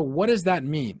 So what does that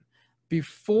mean?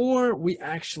 Before we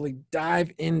actually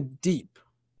dive in deep,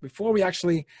 before we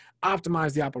actually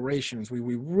optimize the operations, we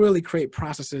really create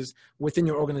processes within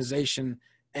your organization,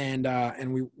 and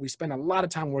we spend a lot of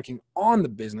time working on the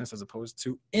business as opposed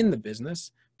to in the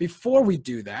business. Before we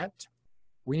do that,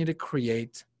 we need to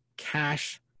create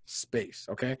cash space.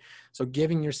 Okay. So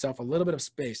giving yourself a little bit of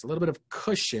space, a little bit of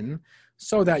cushion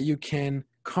so that you can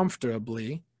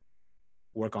comfortably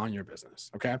work on your business.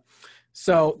 Okay.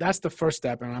 So that's the first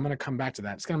step. And I'm going to come back to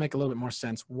that. It's going to make a little bit more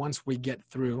sense once we get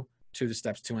through to the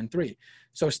steps 2 and 3.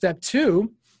 So step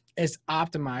 2 is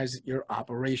optimize your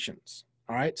operations.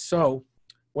 All right. So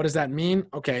what does that mean?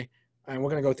 Okay. And we're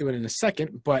going to go through it in a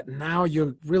second, but now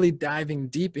you're really diving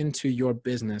deep into your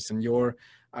business and you're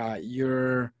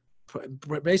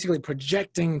basically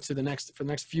projecting to for the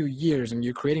next few years, and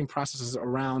you're creating processes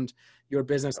around your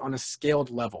business on a scaled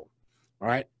level. All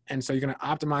right. And so you're going to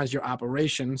optimize your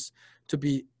operations to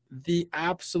be the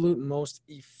absolute most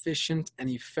efficient and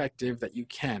effective that you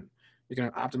can. You're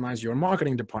going to optimize your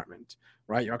marketing department,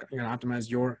 right? You're going to optimize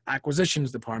your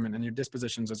acquisitions department and your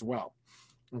dispositions as well.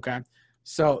 Okay.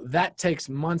 So that takes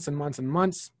months and months and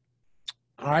months.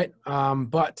 All right.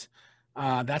 But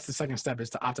that's the second step, is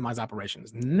to optimize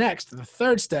operations. Next, the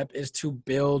third step is to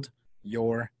build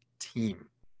your team.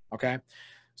 Okay.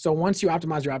 So once you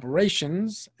optimize your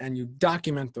operations and you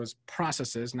document those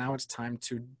processes, now it's time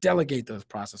to delegate those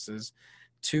processes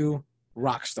to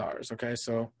rock stars. Okay.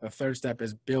 So the third step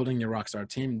is building your rock star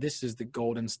team. This is the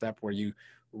golden step where you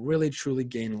really truly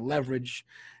gain leverage,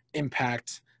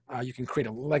 impact. You can create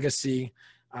a legacy.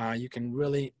 You can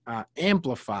really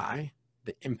amplify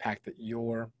the impact that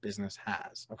your business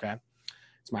has. Okay.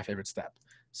 It's my favorite step.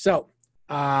 So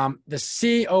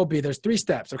the COB, there's 3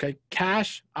 steps. Okay.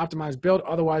 Cash, optimize, build,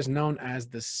 otherwise known as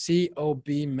the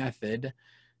COB method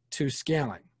to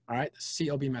scaling. All right. The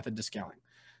COB method to scaling.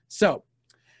 So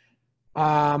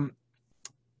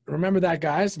remember that,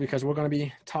 guys, because we're going to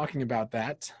be talking about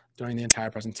that during the entire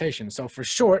presentation. So for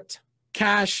short,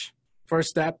 cash, first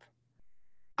step,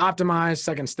 optimize,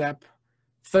 second step,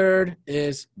 Third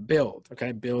is build,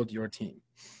 okay? Build your team.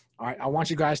 All right, I want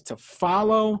you guys to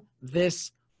follow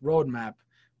this roadmap.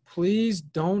 Please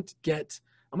don't get,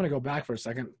 I'm gonna go back for a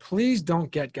second. Please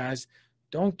don't get, guys,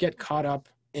 don't get caught up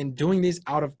in doing these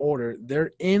out of order.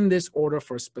 They're in this order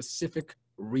for a specific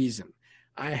reason.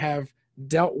 I have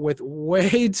dealt with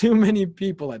way too many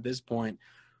people at this point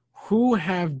who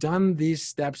have done these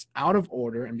steps out of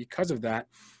order, and because of that,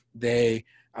 they,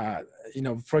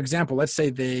 for example, let's say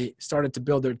they started to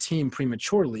build their team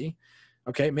prematurely.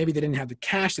 Okay, maybe they didn't have the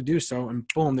cash to do so, and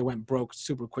boom, they went broke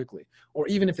super quickly. Or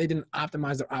even if they didn't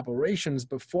optimize their operations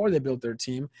before they built their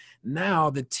team, now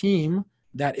the team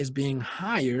that is being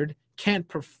hired can't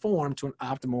perform to an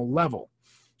optimal level.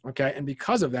 Okay, and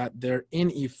because of that, they're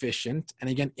inefficient. And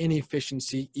again,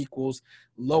 inefficiency equals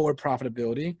lower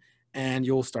profitability, and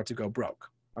you'll start to go broke.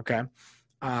 Okay.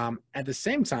 At the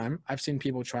same time, I've seen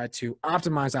people try to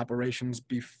optimize operations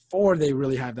before they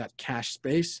really have that cash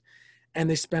space, and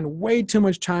they spend way too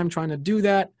much time trying to do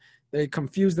that. They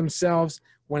confuse themselves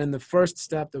when in the first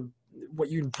step, what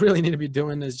you really need to be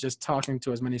doing is just talking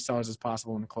to as many sellers as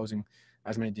possible and closing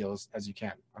as many deals as you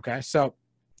can. Okay, so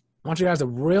I want you guys to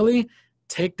really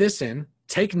take this in,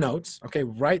 take notes, okay,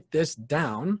 write this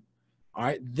down. All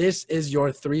right, this is your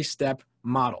 3-step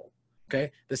model.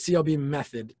 Okay, the CLB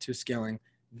method to scaling.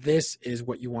 This is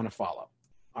what you want to follow.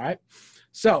 All right.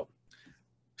 So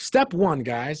step 1,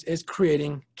 guys, is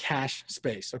creating cash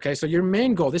space. Okay. So your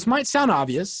main goal, this might sound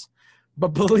obvious,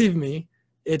 but believe me,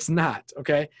 it's not.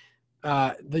 Okay.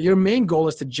 Your main goal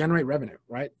is to generate revenue,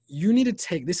 right? You need to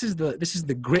take, this is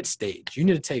the grit stage. You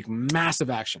need to take massive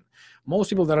action. Most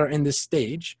people that are in this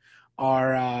stage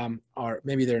are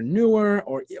maybe they're newer,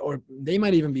 or they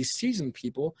might even be seasoned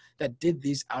people that did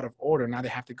these out of order. Now they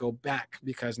have to go back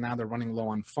because now they're running low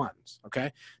on funds.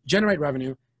 Okay, generate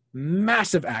revenue,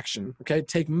 massive action. Okay,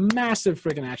 take massive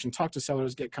freaking action. Talk to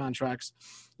sellers, get contracts.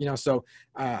 So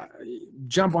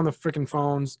jump on the freaking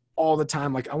phones all the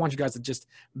time. Like, I want you guys to just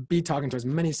be talking to as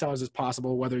many sellers as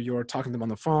possible, whether you're talking to them on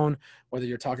the phone, whether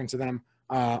you're talking to them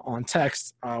on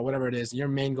text, whatever it is. Your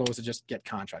main goal is to just get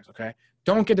contracts. Okay.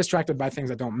 Don't get distracted by things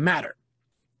that don't matter.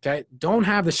 Okay. Don't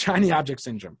have the shiny object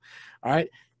syndrome. All right.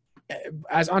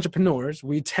 As entrepreneurs,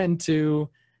 we tend to,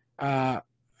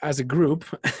 as a group,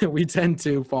 we tend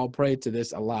to fall prey to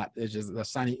this a lot. It's just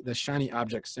the shiny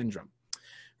object syndrome.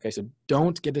 Okay. So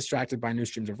don't get distracted by new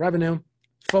streams of revenue.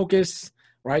 Focus,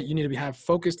 right? You need to have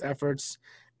focused efforts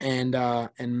and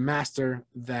master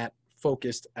that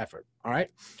focused effort. All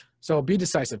right. So be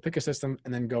decisive, pick a system,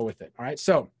 and then go with it. All right.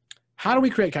 So how do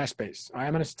we create cash space? All right,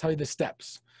 I'm going to tell you the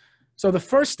steps. So the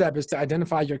first step is to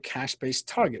identify your cash space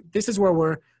target. This is where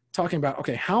we're talking about,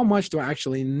 okay, how much do I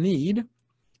actually need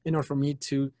in order for me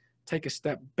to take a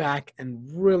step back and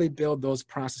really build those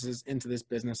processes into this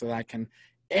business so that I can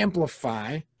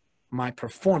amplify my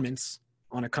performance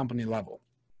on a company level.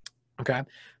 Okay.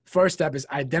 First step is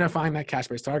identifying that cash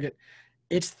space target.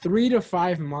 It's 3 to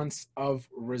 5 months of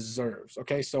reserves.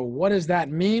 Okay. So what does that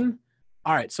mean?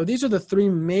 All right, so these are the 3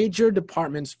 major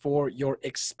departments for your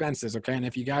expenses, okay? And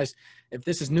if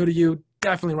this is new to you,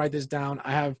 definitely write this down.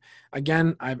 I've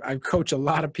coached a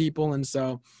lot of people, and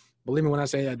so believe me when I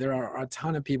say that there are a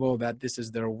ton of people that this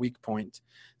is their weak point.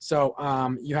 So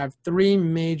you have 3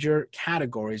 major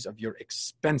categories of your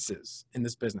expenses in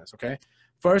this business, okay?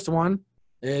 First one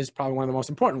is probably one of the most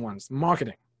important ones,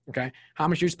 marketing, okay? How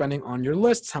much you're spending on your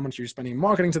lists, how much you're spending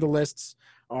marketing to the lists,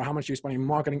 or how much you're spending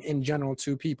marketing in general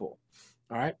to people.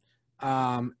 All right.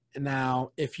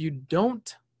 Now, if you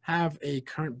don't have a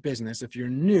current business, if you're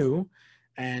new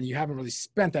and you haven't really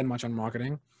spent that much on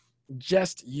marketing,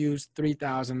 just use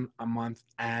 $3,000 a month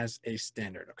as a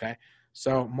standard. Okay.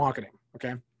 So marketing.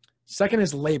 Okay. Second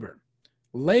is labor.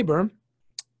 Labor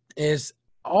is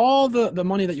all the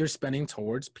money that you're spending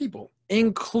towards people,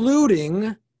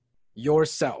 including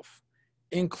yourself.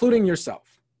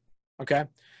 Okay.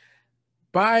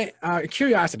 By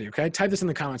curiosity, okay? Type this in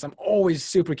the comments. I'm always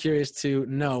super curious to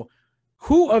know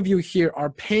who of you here are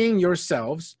paying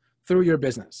yourselves through your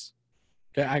business.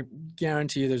 Okay, I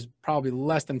guarantee you there's probably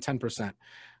less than 10%.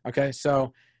 Okay,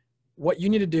 so what you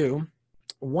need to do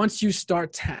once you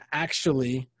start to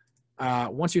actually get,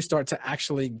 once you start to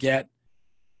actually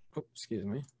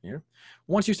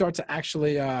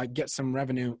get some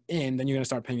revenue in, then you're gonna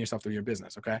start paying yourself through your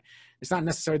business. Okay, it's not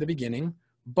necessarily the beginning,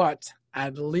 but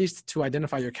at least to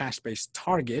identify your cash space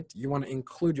target, you want to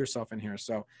include yourself in here.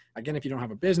 So again, if you don't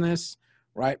have a business,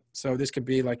 right? So this could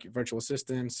be like virtual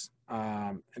assistants,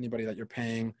 anybody that you're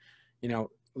paying,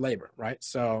 labor, right?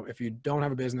 So if you don't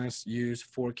have a business, use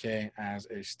 $4K as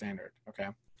a standard, okay?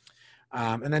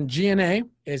 And then G&A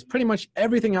is pretty much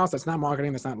everything else that's not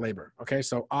marketing, that's not labor. Okay,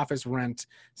 so office rent,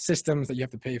 systems that you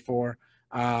have to pay for.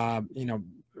 You know,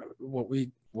 what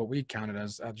we counted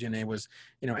as G&A was,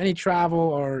 you know, any travel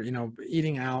or, you know,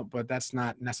 eating out, but that's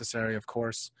not necessary, of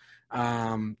course.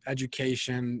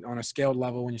 Education on a scaled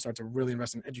level, when you start to really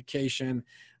invest in education,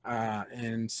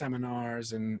 in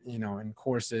seminars and, you know, in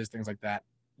courses, things like that,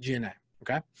 G&A.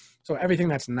 Okay, so everything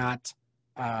that's not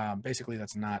basically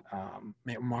that's not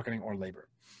marketing or labor.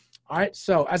 All right,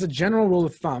 so as a general rule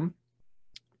of thumb,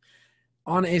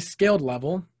 on a scaled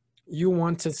level, you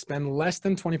want to spend less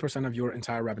than 20% of your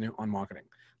entire revenue on marketing,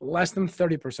 less than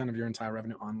 30% of your entire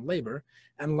revenue on labor,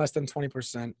 and less than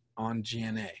 20% on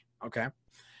G&A, okay?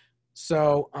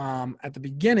 So at the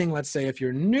beginning, let's say if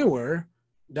you're newer,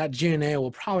 that G&A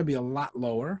will probably be a lot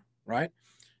lower, right?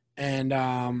 And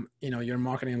you know, your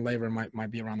marketing and labor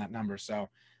might be around that number. So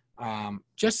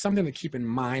just something to keep in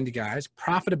mind, guys.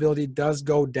 Profitability does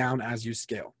go down as you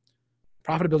scale.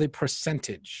 Profitability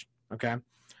percentage, okay?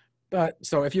 But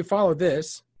so if you follow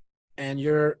this and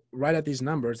you're right at these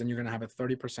numbers, then you're going to have a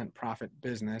 30% profit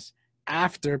business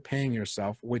after paying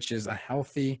yourself, which is a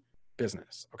healthy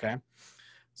business, okay?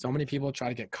 So many people try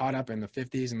to get caught up in the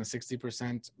 50s and the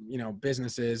 60%, you know,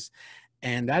 businesses,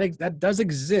 and that does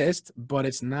exist, but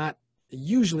it's not,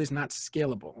 usually it's not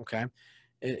scalable, okay?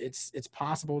 It's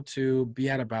possible to be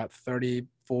at about 30,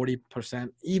 40%,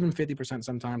 even 50%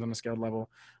 sometimes on the scaled level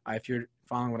if you're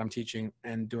following what I'm teaching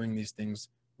and doing these things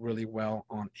really well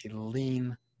on a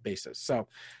lean basis. So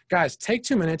guys, take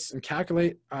 2 minutes and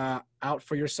calculate out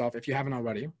for yourself if you haven't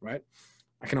already, right?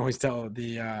 I can always tell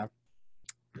the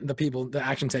people, the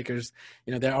action takers,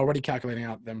 you know, they're already calculating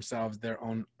out themselves their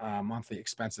own monthly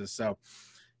expenses. So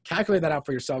calculate that out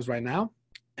for yourselves right now,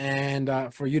 and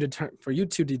for you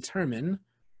to determine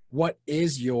what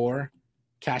is your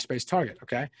cash-based target.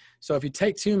 Okay, so if you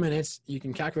take 2 minutes, you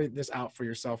can calculate this out for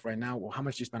yourself right now. Well, how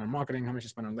much you spend on marketing, how much you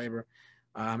spend on labor,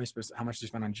 how much you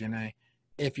spend on G&A.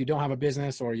 If you don't have a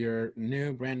business or you're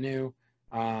new, brand new,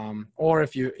 or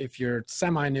if you're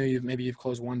semi-new, maybe you've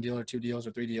closed 1 deal or 2 deals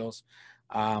or 3 deals,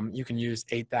 you can use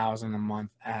 $8,000 a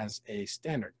month as a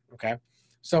standard. Okay,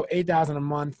 so $8,000 a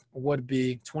month would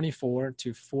be 24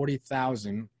 to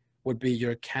 40,000 would be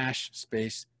your cash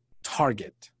space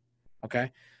target.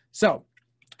 Okay, so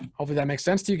hopefully that makes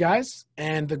sense to you guys.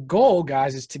 And the goal,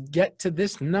 guys, is to get to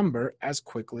this number as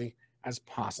quickly as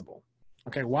possible.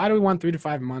 Okay, why do we want 3 to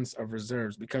 5 months of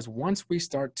reserves? Because once we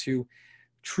start to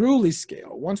truly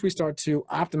scale, once we start to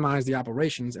optimize the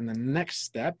operations in the next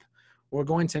step, we're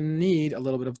going to need a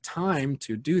little bit of time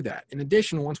to do that. In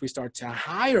addition, once we start to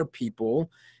hire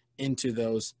people into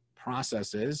those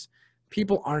processes,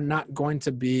 people are not going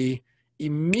to be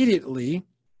immediately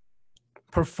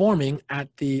performing at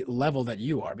the level that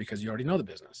you are because you already know the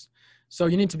business. So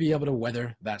you need to be able to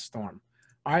weather that storm.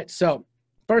 All right, so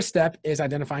first step is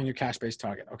identifying your cash-based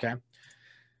target, okay?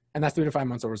 And that's 3 to 5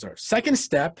 months of reserve. Second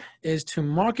step is to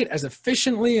market as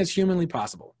efficiently as humanly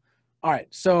possible. All right,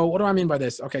 so what do I mean by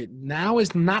this? Okay, now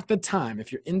is not the time,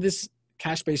 if you're in this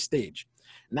cash-based stage,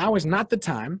 now is not the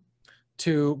time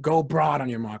to go broad on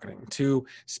your marketing, to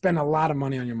spend a lot of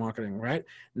money on your marketing, right?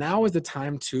 Now is the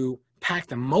time to pack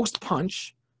the most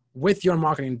punch with your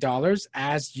marketing dollars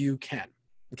as you can,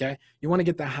 okay? You wanna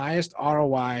get the highest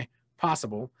ROI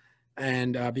possible,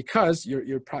 and because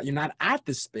you're not at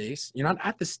this space, you're not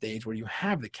at the stage where you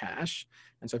have the cash,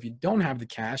 and so if you don't have the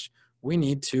cash, we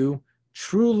need to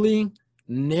truly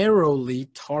narrowly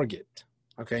target,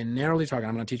 okay? Narrowly target.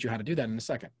 I'm going to teach you how to do that in a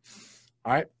second.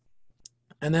 All right.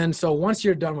 And then, so once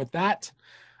you're done with that,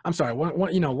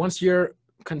 once you're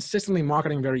consistently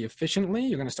marketing very efficiently,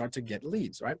 you're going to start to get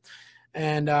leads, right?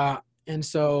 And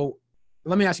so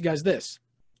let me ask you guys this,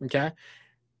 okay?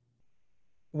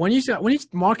 When you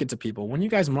market to people, when you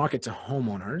guys market to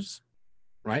homeowners,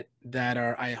 right, that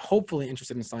are hopefully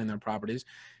interested in selling their properties,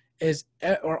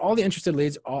 are all the interested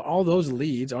leads, all those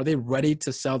leads, are they ready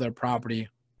to sell their property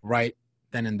right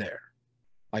then and there?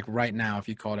 Like right now, if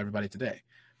you called everybody today?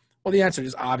 Well, the answer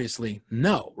is obviously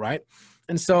no, right?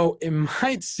 And so it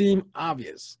might seem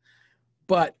obvious,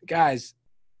 but guys,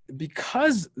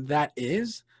 because it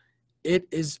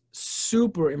is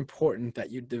super important that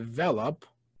you develop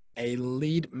a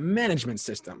lead management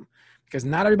system, because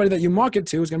not everybody that you market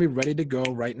to is going to be ready to go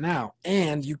right now.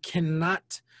 And you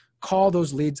cannot call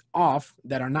those leads off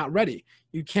that are not ready.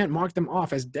 You can't mark them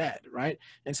off as dead, right?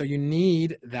 And so you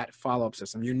need that follow-up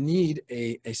system. You need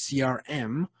a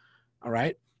CRM, all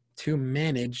right, to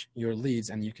manage your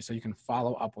leads, and so you can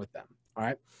follow up with them, all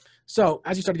right? So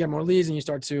as you start to get more leads and you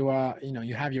start to,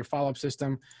 you have your follow-up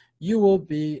system, you will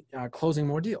be closing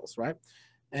more deals, right?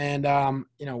 And,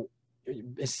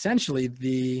 essentially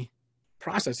the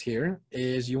process here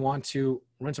is you want to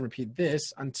rinse and repeat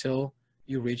this until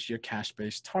you reach your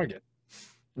cash-based target.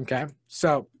 Okay,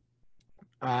 so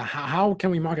how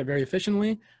can we market very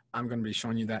efficiently? I'm going to be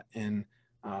showing you that in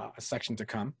a section to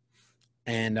come,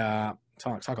 and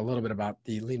talk a little bit about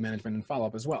the lead management and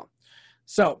follow-up as well.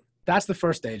 So that's the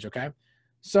first stage, okay?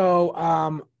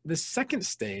 So the second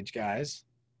stage, guys,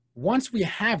 once we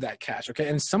have that cash, okay,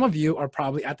 and some of you are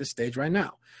probably at this stage right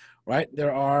now, right?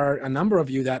 There are a number of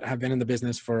you that have been in the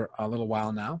business for a little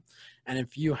while now. And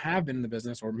if you have been in the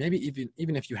business, or maybe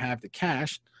even if you have the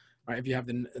cash, right, if you have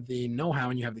the know-how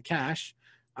and you have the cash,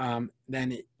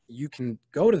 then you can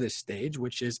go to this stage,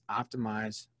 which is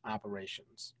optimize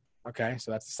operations. Okay,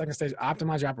 so that's the second stage,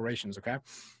 optimize your operations, okay?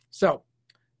 So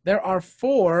there are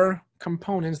 4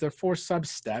 components, there are 4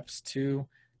 sub-steps to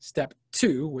step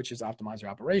 2, which is optimize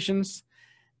your operations.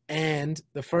 And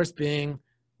the first being,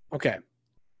 okay,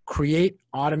 create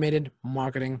automated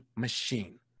marketing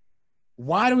machine.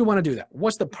 Why do we want to do that?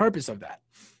 What's the purpose of that?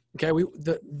 Okay,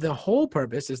 the whole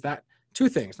purpose is that 2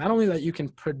 things. Not only that you can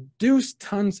produce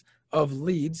tons of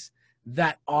leads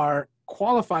that are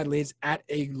qualified leads at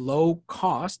a low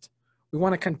cost. We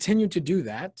want to continue to do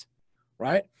that,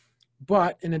 right?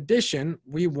 But in addition,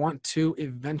 we want to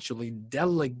eventually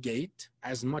delegate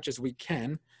as much as we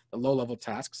can the low-level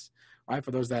tasks, right?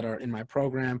 For those that are in my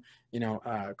program,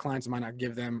 clients might not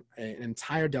give them an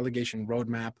entire delegation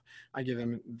roadmap. I give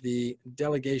them the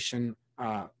delegation,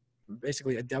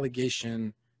 basically a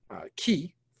delegation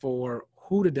key for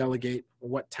who to delegate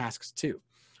what tasks to,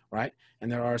 right?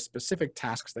 And there are specific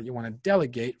tasks that you want to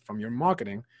delegate from your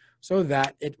marketing so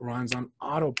that it runs on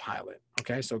autopilot,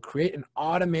 okay? So create an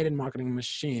automated marketing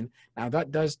machine. Now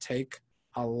that does take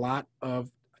a lot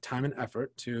of time and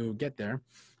effort to get there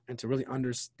and to really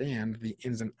understand the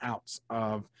ins and outs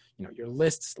of your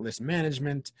lists, list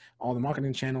management, all the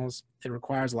marketing channels. It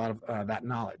requires a lot of that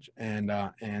knowledge and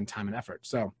time and effort.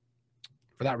 So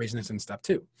for that reason, it's in step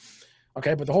 2.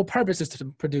 Okay, but the whole purpose is to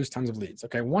produce tons of leads.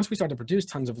 Okay, once we start to produce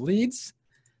tons of leads,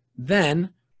 then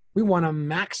we want to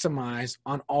maximize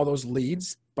on all those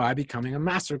leads by becoming a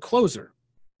master closer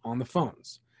on the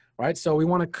phones, right? So we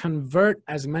want to convert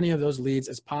as many of those leads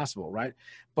as possible, right?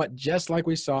 But just like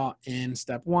we saw in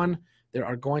step 1, there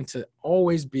are going to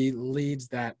always be leads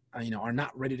that are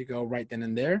not ready to go right then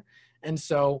and there. And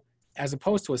so as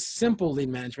opposed to a simple lead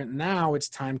management, now it's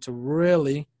time to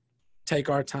really take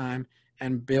our time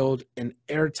and build an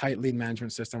airtight lead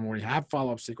management system where we have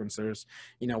follow-up sequencers.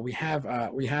 We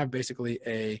have basically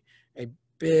a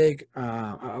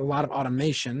lot of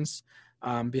automations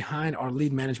behind our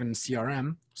lead management and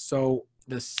CRM. So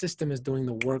the system is doing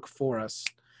the work for us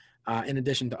in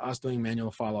addition to us doing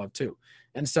manual follow-up too.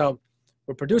 And so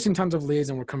we're producing tons of leads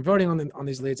and we're converting on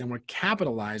these leads and we're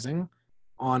capitalizing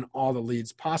on all the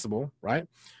leads possible, right?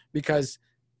 Because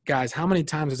guys, how many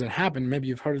times has it happened? Maybe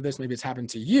you've heard of this, maybe it's happened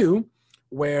to you,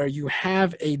 where you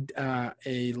have a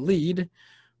lead,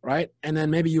 right? And then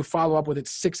maybe you follow up with it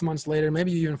 6 months later,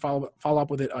 maybe you even follow up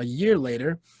with it a year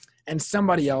later, and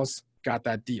somebody else got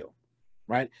that deal,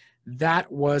 right?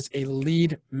 That was a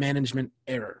lead management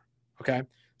error, okay?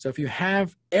 So if you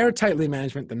have airtight lead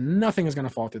management, then nothing is gonna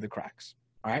fall through the cracks,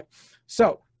 all right?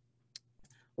 So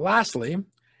lastly,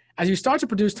 as you start to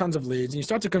produce tons of leads and you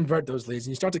start to convert those leads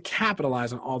and you start to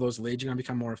capitalize on all those leads, you're going to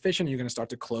become more efficient and you're going to start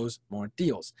to close more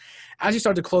deals. As you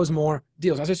start to close more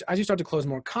deals, as you start to close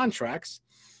more contracts,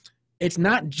 it's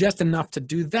not just enough to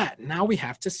do that. Now we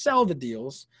have to sell the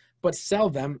deals, but sell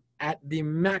them at the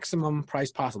maximum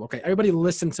price possible. Okay, everybody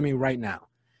listen to me right now,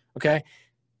 okay?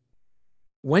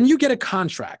 When you get a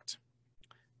contract,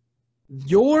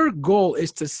 your goal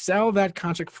is to sell that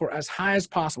contract for as high as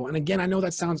possible. And again, I know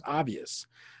that sounds obvious,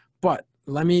 but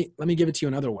let me give it to you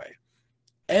another way.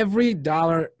 Every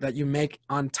dollar that you make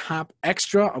on top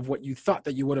extra of what you thought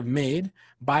that you would have made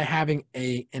by having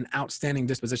an outstanding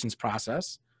dispositions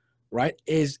process, right,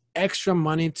 is extra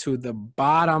money to the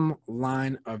bottom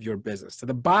line of your business, to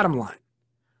the bottom line,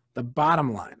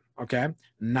 okay?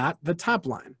 Not the top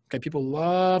line, okay? People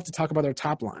love to talk about their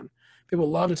top line. People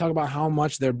love to talk about how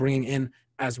much they're bringing in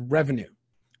as revenue,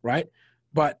 right?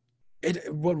 But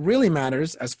what really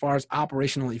matters as far as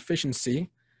operational efficiency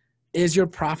is your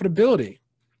profitability,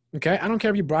 okay? I don't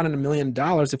care if you brought in $1 million.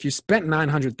 If you spent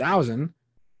 $900,000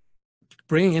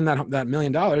 bringing in that $1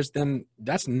 million, then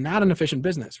that's not an efficient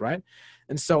business, right?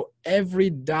 And so every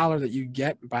dollar that you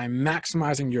get by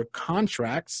maximizing your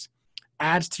contracts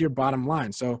adds to your bottom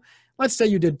line. So let's say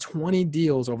you did 20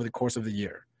 deals over the course of the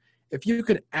year. If you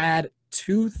could add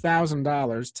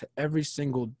 $2,000 to every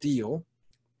single deal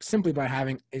simply by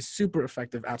having a super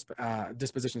effective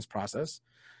dispositions process,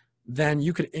 then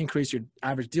you could increase your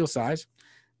average deal size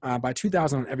by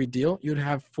 $2,000 on every deal. You'd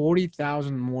have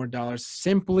 $40,000 more dollars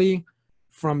simply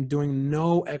from doing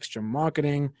no extra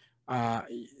marketing,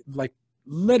 like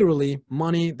literally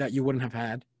money that you wouldn't have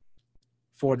had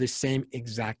for the same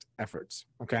exact efforts.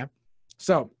 Okay.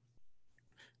 So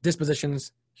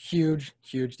dispositions, huge,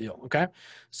 huge deal. Okay.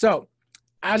 So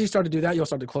as you start to do that, you'll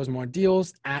start to close more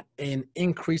deals at an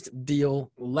increased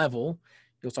deal level.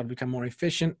 You'll start to become more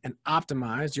efficient and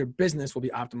optimized. Your business will be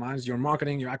optimized. Your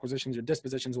marketing, your acquisitions, your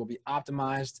dispositions will be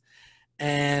optimized.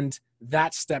 And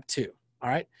that's step 2. All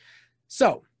right.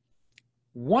 So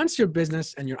once your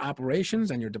business and your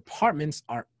operations and your departments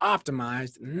are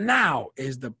optimized, now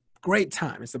is the great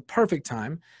time. It's the perfect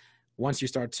time once you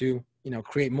start to,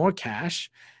 create more cash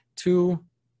to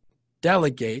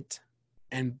delegate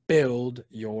and build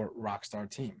your rockstar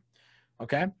team.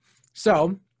 Okay.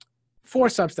 So 4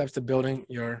 sub-steps to building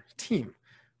your team.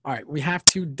 All right. We have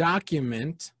to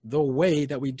document the way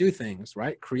that we do things,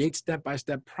 right? Create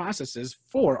step-by-step processes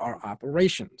for our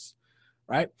operations,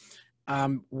 right?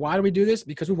 Why do we do this?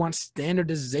 Because we want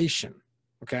standardization.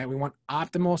 Okay. We want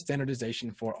optimal standardization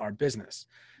for our business.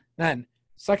 Then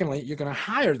secondly, you're going to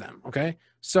hire them. Okay.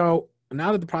 So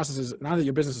now that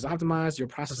your business is optimized, your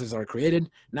processes are created,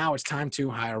 now it's time to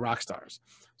hire rock stars.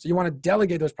 So you want to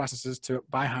delegate those processes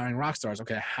by hiring rock stars.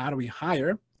 Okay. How do we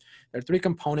hire? There are 3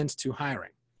 components to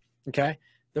hiring. Okay.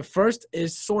 The first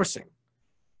is sourcing.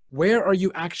 Where are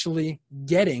you actually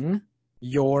getting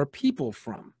your people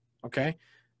from? Okay.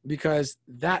 Because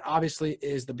that obviously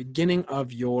is the beginning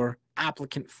of your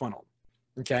applicant funnel.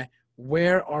 Okay.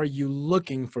 Where are you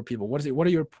looking for people? What are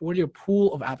your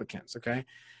pool of applicants? Okay.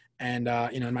 And,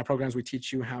 in my programs, we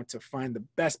teach you how to find the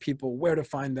best people, where to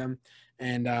find them,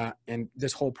 and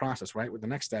this whole process, right? With the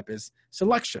next step is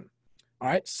selection. All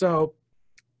right. So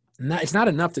it's not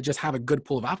enough to just have a good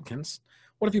pool of applicants.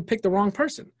 What if you pick the wrong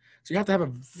person? So you have to have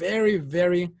a very,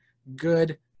 very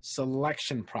good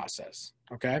selection process.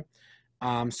 Okay.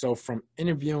 So from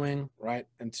interviewing, right,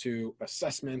 into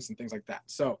assessments and things like that.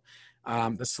 So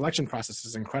the selection process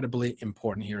is incredibly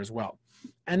important here as well.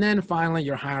 And then finally,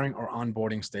 your hiring or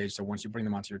onboarding stage. So once you bring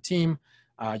them onto your team,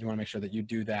 you want to make sure that you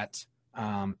do that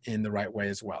in the right way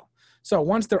as well. So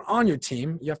once they're on your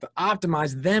team, you have to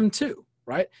optimize them too,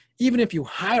 right? Even if you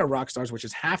hire rock stars, which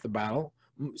is half the battle,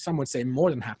 some would say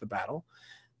more than half the battle,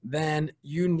 then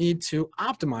you need to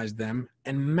optimize them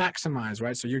and maximize,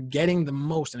 right? So you're getting the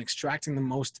most and extracting the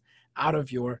most out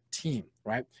of your team,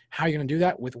 right? How are you going to do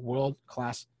that? With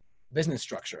world-class business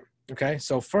structure. Okay.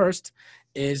 So first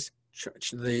is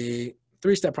the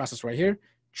 3-step process right here.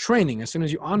 Training. As soon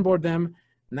as you onboard them,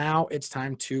 now it's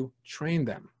time to train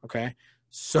them. Okay.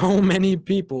 So many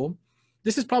people,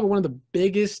 this is probably one of the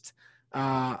biggest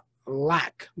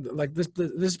lack, like this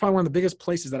is probably one of the biggest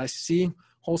places that I see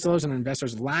wholesalers and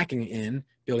investors lacking in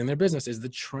building their business is the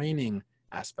training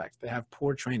aspect. They have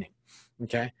poor training.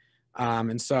 Okay.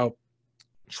 And so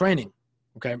training.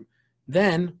 Okay.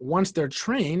 Then once they're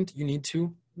trained, you need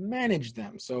to manage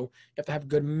them. So you have to have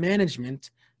good management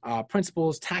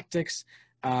principles, tactics,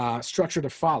 structure to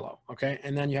follow. Okay.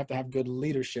 And then you have to have good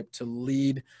leadership to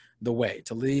lead the way,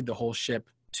 to lead the whole ship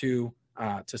to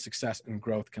success and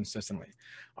growth consistently.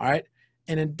 All right.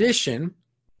 In addition,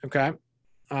 okay,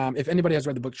 if anybody has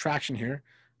read the book Traction here,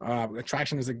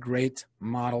 Traction is a great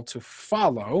model to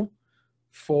follow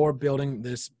for building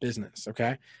this business.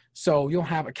 Okay. So you'll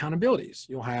have accountabilities.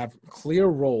 You'll have clear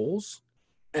roles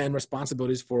and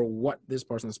responsibilities for what this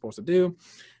person is supposed to do.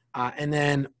 And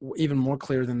then even more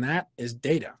clear than that is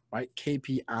data, right?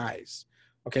 KPIs.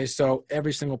 Okay. So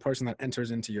every single person that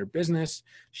enters into your business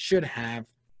should have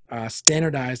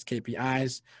standardized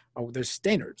KPIs. There's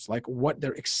standards, like what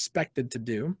they're expected to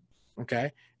do.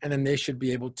 Okay. And then they should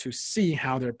be able to see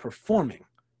how they're performing,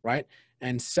 right?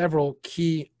 And several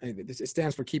key, it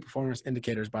stands for key performance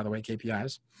indicators, by the way,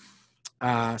 KPIs.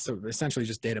 So essentially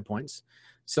just data points.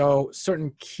 So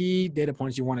certain key data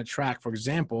points you want to track, for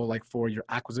example, like for your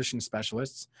acquisition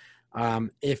specialists,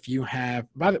 if you have,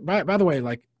 by the way,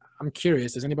 like I'm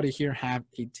curious, does anybody here have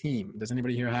a team? Does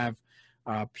anybody here have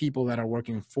people that are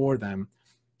working for them,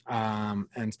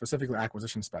 and specifically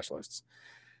acquisition specialists?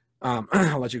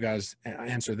 I'll let you guys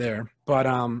answer there. But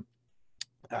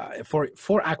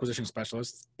for acquisition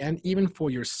specialists and even for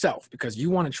yourself, because you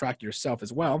want to track yourself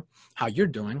as well, how you're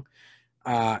doing.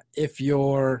 If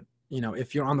you're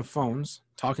on the phones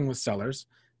talking with sellers,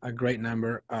 a great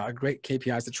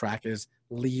KPIs to track is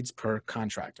leads per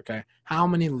contract. Okay. How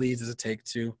many leads does it take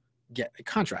to get a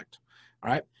contract?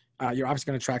 All right. You're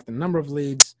obviously going to track the number of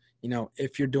leads. you know,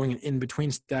 if you're doing an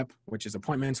in-between step, which is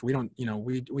appointments, we don't, you know,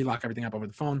 we lock everything up over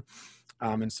the phone.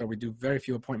 And so we do very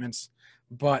few appointments,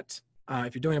 but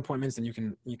if you're doing appointments, then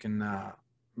you can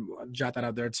jot that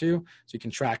out there too. So you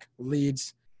can track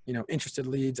leads, you know, interested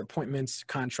leads, appointments,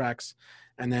 contracts,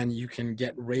 and then you can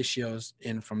get ratios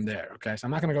in from there. Okay. So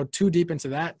I'm not going to go too deep into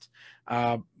that,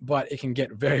 but it can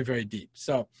get very, very deep.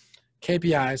 So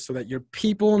KPIs, so that your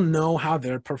people know how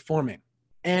they're performing,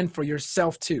 and for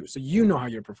yourself too. So you know how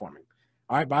you're performing.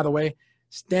 All right. By the way,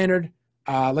 standard,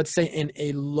 let's say in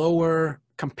a lower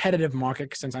competitive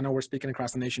market, since I know we're speaking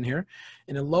across the nation here,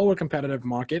 in a lower competitive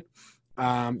market,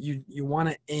 you want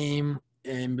to aim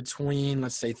in between,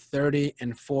 let's say 30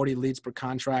 and 40 leads per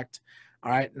contract.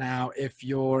 All right. Now, if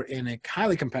you're in a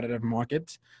highly competitive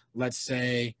market, let's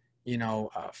say, you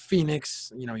know,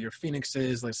 Phoenix, you know, your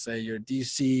Phoenixes, let's say your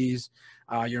DCs,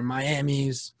 your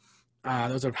Miamis,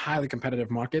 those are highly competitive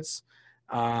markets.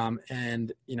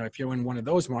 And, you know, if you're in one of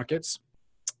those markets,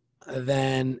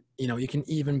 then, you know, you can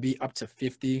even be up to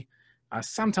 50,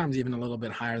 sometimes even a little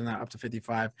bit higher than that, up to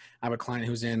 55. I have a client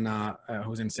who's in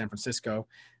San Francisco,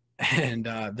 and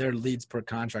their leads per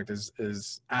contract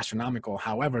is astronomical.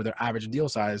 However, their average deal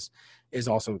size is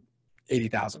also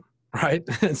 80,000, right?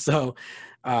 And so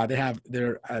they have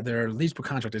their leads per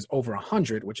contract is over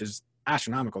 100, which is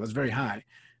astronomical. That's very high.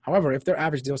 However, if their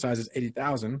average deal size is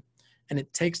 80,000, and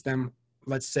it takes them,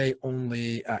 let's say,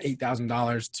 only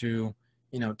 $8,000 to,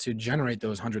 you know, to generate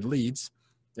those 100 leads,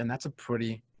 then that's a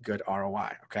pretty good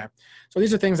ROI. Okay. So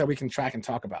these are things that we can track and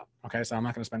talk about. Okay. So I'm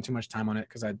not going to spend too much time on it,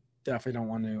 because I definitely don't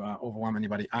want to overwhelm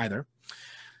anybody either.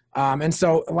 And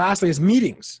so lastly is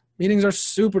meetings. Meetings are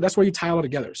super, that's where you tie it all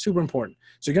together. Super important.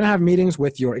 So you're going to have meetings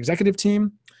with your executive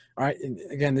team. All right. And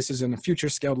again, this is in a future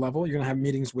scaled level. You're going to have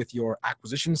meetings with your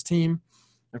acquisitions team.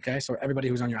 Okay. So everybody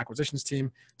who's on your acquisitions team,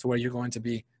 to where you're going to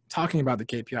be talking about the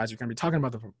KPIs. You're going to be talking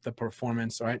about the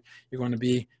performance. All right. You're going to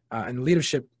be, and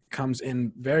leadership comes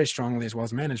in very strongly, as well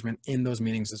as management, in those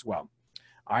meetings as well.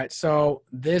 All right. So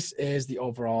this is the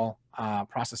overall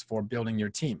process for building your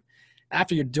team.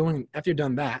 After you're done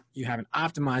that, you have an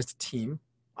optimized team,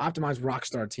 optimized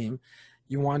rockstar team.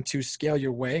 You want to scale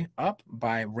your way up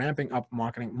by ramping up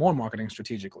more marketing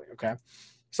strategically. Okay.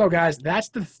 So guys, that's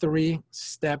the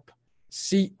 3-step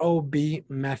COB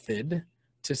method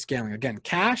to scaling. Again,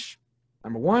 cash,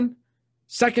 number 1.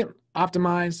 Second,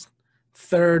 optimize.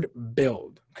 Third,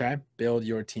 build. Okay. Build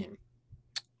your team.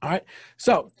 All right.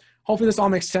 So hopefully this all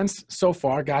makes sense so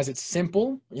far, guys. It's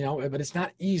simple, you know, but it's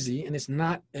not easy, and it's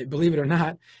not, believe it or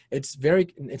not, it's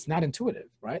not intuitive,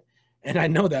 right? And I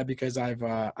know that because I've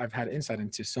had insight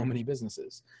into so many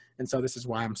businesses. And so this is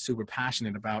why I'm super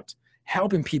passionate about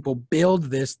helping people build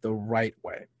this the right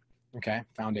way. Okay.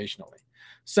 Foundationally.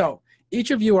 So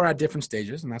each of you are at different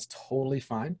stages, and that's totally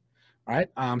fine. All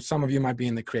right. Some of you might be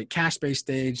in the create cash base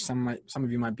stage. Some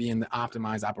of you might be in the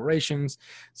optimize operations.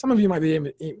 Some of you might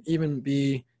even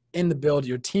be in the build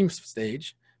your team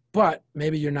stage, but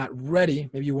maybe you're not ready.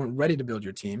 Maybe you weren't ready to build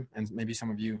your team. And maybe some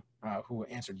of you who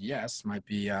answered yes might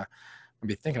be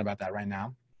thinking about that right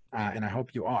now. And I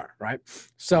hope you are, right?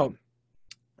 So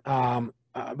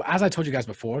as I told you guys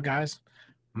before, guys,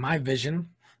 my vision,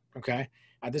 okay,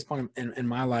 at this point in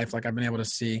my life, like, I've been able to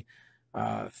see,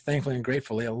 thankfully and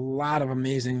gratefully, a lot of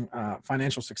amazing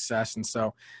financial success. And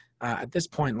so at this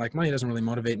point, like, money doesn't really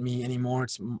motivate me anymore.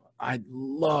 I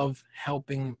love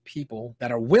helping people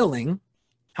that are willing,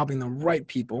 helping the right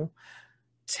people,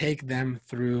 take them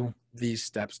through these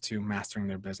steps to mastering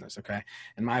their business. Okay.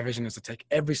 And my vision is to take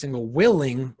every single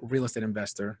willing real estate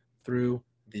investor through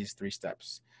these 3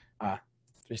 steps,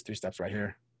 these 3 steps right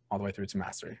here, all the way through to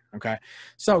mastery. Okay.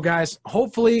 So guys,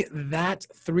 hopefully that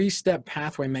 3-step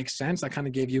pathway makes sense. I kind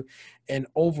of gave you an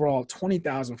overall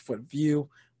 20,000 foot view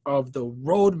of the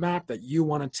roadmap that you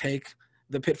want to take,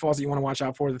 the pitfalls that you want to watch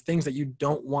out for, the things that you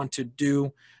don't want to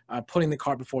do, putting the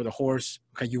cart before the horse.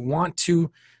 Okay. You want to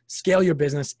scale your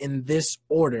business in this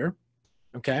order.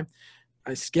 Okay.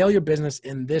 Scale your business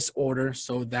in this order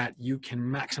so that you can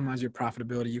maximize your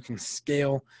profitability. You can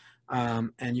scale,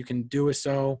 and you can do it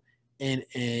so in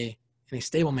a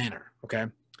stable manner. Okay.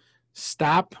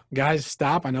 Stop, guys,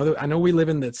 stop. I know we live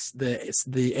in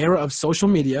the era of social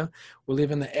media. We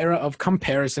live in the era of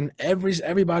comparison.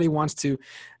 Everybody wants to,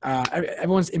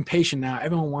 everyone's impatient now.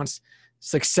 Everyone wants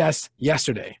success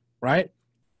yesterday, right?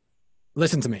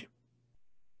 Listen to me,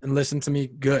 and listen to me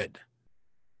good.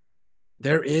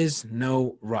 There is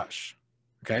no rush.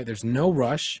 Okay. There's no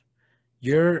rush.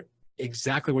 You're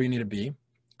exactly where you need to be,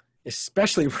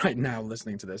 especially right now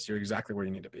listening to this. You're exactly where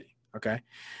you need to be. Okay.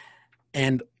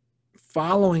 And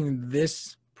following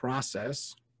this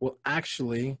process will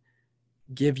actually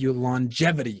give you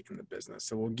longevity in the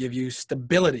business. It will give you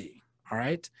stability, all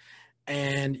right?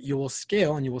 And you will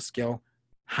scale, and you will scale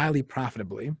highly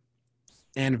profitably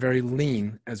and very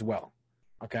lean as well,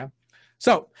 okay?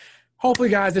 So hopefully,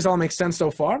 guys, this all makes sense so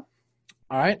far,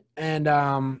 all right? And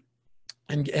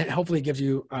hopefully it gives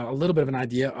you a little bit of an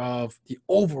idea of the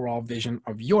overall vision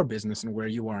of your business and where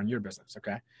you are in your business,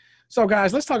 okay? So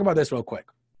guys, let's talk about this real quick.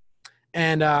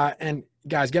 And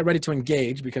guys, get ready to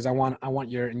engage, because I want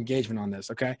your engagement on this,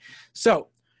 okay? So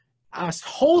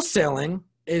wholesaling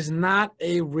is not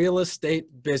a real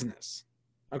estate business,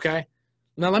 okay?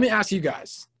 Now let me ask you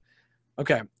guys,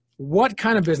 okay, what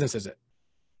kind of business is it?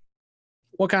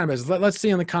 What kind of business? Let's see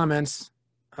in the comments.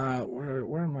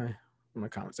 Where am I? In the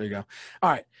comments. There you go. All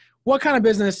right. What kind of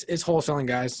business is wholesaling,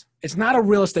 guys? It's not a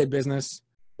real estate business.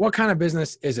 What kind of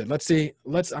business is it? Let's see.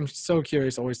 I'm so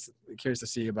curious, always curious to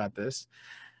see about this.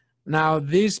 Now,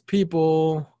 these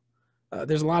people,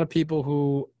 there's a lot of people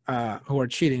who are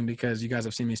cheating, because you guys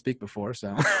have seen me speak before.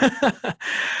 So,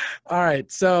 all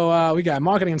right. So we got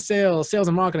marketing and sales, sales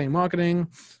and marketing,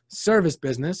 service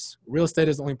business. Real estate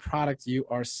is the only product you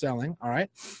are selling. All right.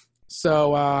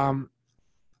 So,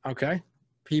 okay.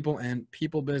 People and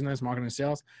people business, marketing and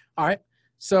sales. All right.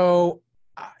 So,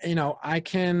 I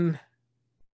can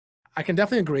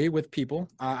definitely agree with people.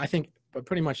 I think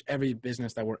pretty much every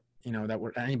business that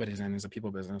anybody's in is a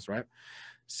people business, right?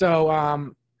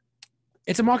 So,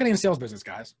 it's a marketing and sales business,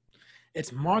 guys.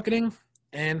 It's marketing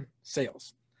and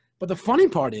sales. But the funny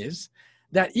part is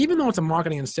that even though it's a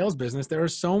marketing and sales business, there are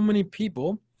so many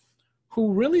people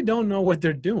who really don't know what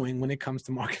they're doing when it comes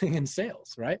to marketing and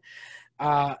sales, right?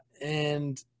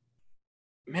 And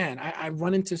man, I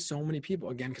run into so many people,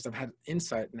 again, because I've had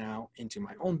insight now into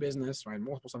my own business, right?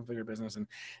 Multiple seven-figure business. And,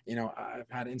 I've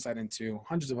had insight into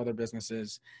hundreds of other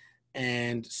businesses.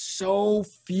 And so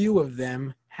few of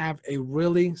them have a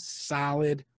really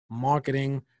solid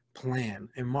marketing plan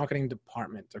and marketing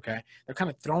department, okay? They're kind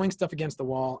of throwing stuff against the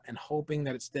wall and hoping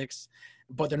that it sticks,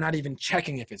 but they're not even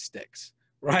checking if it sticks,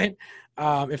 right?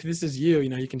 If this is you,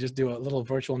 you can just do a little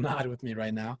virtual nod with me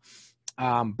right now.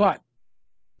 But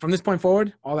from this point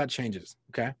forward, all that changes,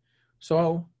 okay?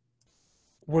 So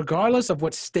regardless of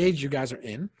what stage you guys are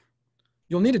in,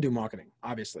 you'll need to do marketing,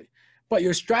 obviously. But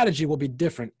your strategy will be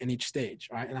different in each stage,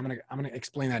 right? And I'm gonna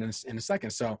explain that in a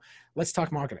second. So let's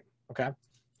talk marketing, okay?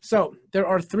 So there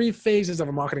are 3 phases of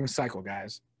a marketing cycle,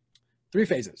 guys. 3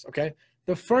 phases, okay?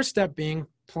 The first step being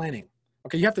planning.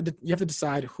 Okay, you have to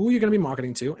decide who you're gonna be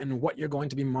marketing to and what you're going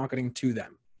to be marketing to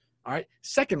them. All right.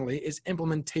 Secondly is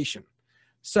implementation.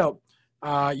 So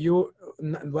now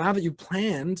that you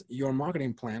planned your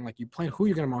marketing plan, like you plan who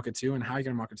you're gonna market to and how you're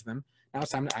gonna market to them, now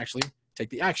it's time to actually take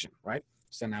the action, right?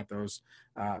 Send out those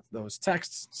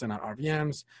texts, send out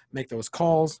RVMs, make those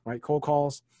calls, right? Cold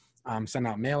calls, send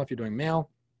out mail if you're doing mail,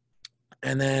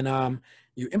 and then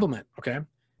you implement. Okay.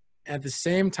 At the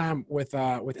same time with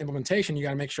implementation, you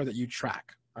got to make sure that you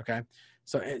track. Okay.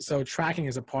 So tracking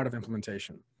is a part of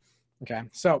implementation. Okay.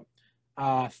 So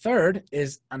third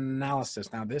is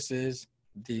analysis. Now this is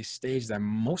the stage that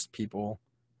most people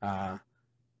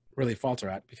really falter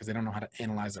at because they don't know how to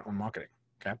analyze their own marketing.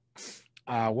 Okay.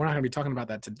 We're not going to be talking about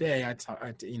that today.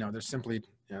 There's simply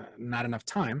not enough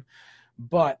time,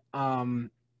 but, and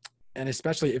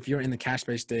especially if you're in the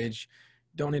cash-based stage,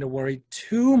 don't need to worry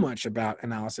too much about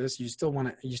analysis. You still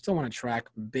want to track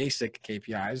basic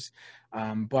KPIs,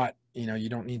 but you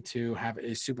don't need to have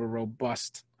a super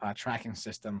robust tracking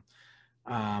system.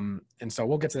 And so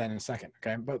we'll get to that in a second.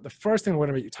 Okay. But the first thing we're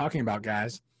going to be talking about,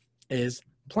 guys, is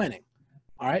planning.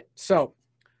 All right. So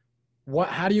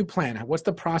how do you plan? What's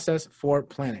the process for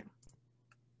planning?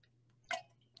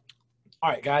 All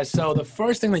right, guys. So the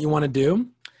first thing that you want to do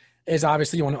is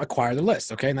obviously you want to acquire the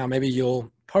list. Okay. Now maybe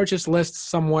you'll purchase lists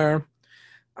somewhere.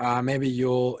 Maybe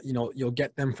you'll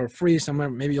get them for free somewhere.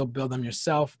 Maybe you'll build them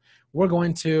yourself. We're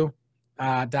going to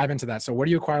dive into that. So where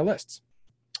do you acquire lists?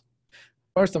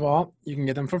 First of all, you can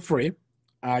get them for free.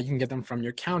 You can get them from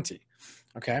your county.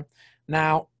 Okay.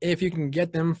 Now, if you can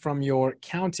get them from your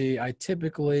county, I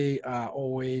typically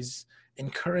always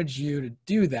encourage you to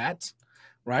do that,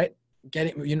 right?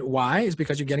 Why? Is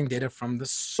because you're getting data from the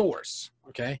source,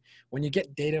 okay? When you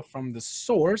get data from the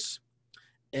source,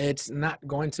 it's not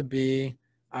going to be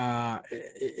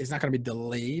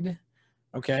delayed,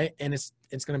 okay? And it's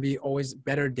going to be always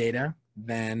better data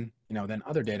than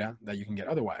other data that you can get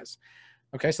otherwise.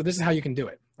 Okay, so this is how you can do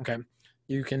it, okay?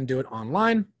 You can do it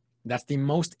online. That's the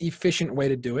most efficient way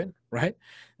to do it, right?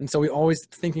 And so we're always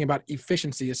thinking about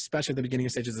efficiency, especially at the beginning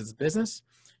stages of this business.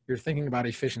 You're thinking about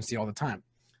efficiency all the time.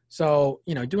 So,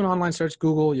 do an online search,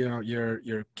 Google,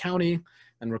 your county,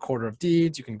 and recorder of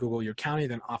deeds. You can Google your county,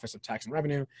 then Office of Tax and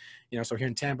Revenue. So here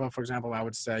in Tampa, for example, I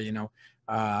would say,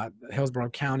 Hillsborough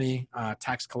County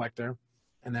tax collector,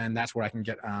 and then that's where I can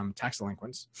get tax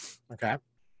delinquents. Okay.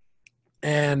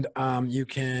 And you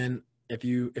can, if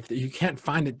you can't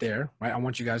find it there, right? I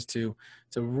want you guys to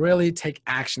really take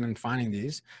action in finding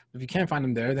these. If you can't find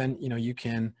them there, then you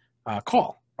can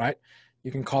call, right?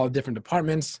 You can call different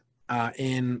departments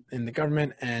in the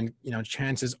government, and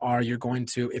chances are you're going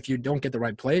to, if you don't get the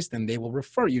right place, then they will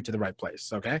refer you to the right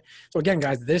place. Okay. So again,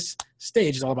 guys, this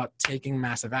stage is all about taking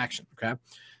massive action. Okay.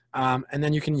 And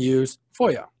then you can use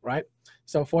FOIA, right?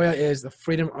 So FOIA is the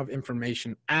Freedom of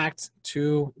Information Act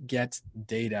to get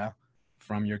data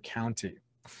from your county.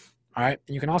 All right.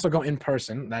 And you can also go in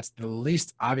person. That's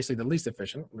obviously the least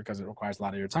efficient because it requires a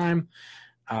lot of your time.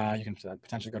 You can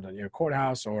potentially go to your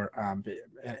courthouse or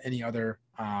any other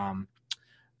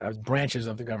branches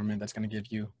of the government that's going to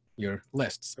give you your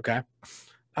lists. Okay.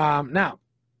 Now,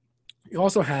 you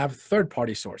also have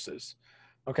third-party sources.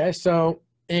 Okay. So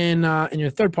in your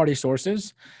third-party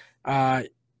sources,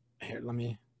 here, let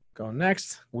me go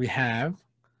next. We have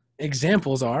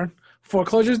examples are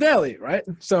Foreclosures Daily, right?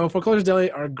 So Foreclosures Daily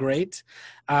are great.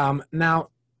 Now,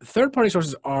 third-party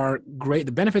sources are great.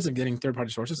 The benefits of getting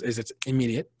third-party sources is it's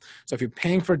immediate. So if you're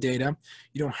paying for data,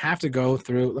 you don't have to go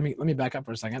through, let me back up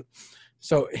for a second.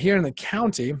 So here in the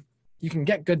county, you can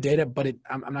get good data, but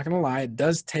I'm not going to lie, it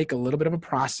does take a little bit of a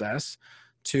process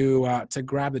to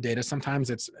grab the data.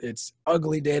 Sometimes it's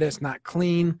ugly data, it's not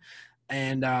clean.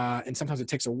 And sometimes it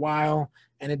takes a while,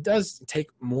 and it does take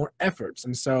more efforts.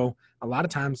 And so a lot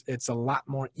of times it's a lot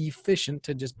more efficient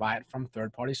to just buy it from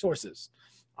third-party sources.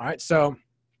 All right. So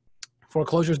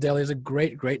Foreclosures Daily is a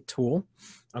great, great tool.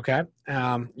 Okay.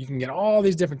 You can get all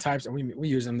these different types, and we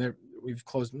use them there. We've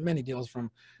closed many deals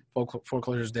from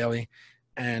Foreclosures Daily.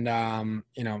 And, I'm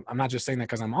not just saying that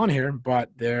because I'm on here, but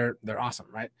they're awesome.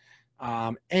 Right.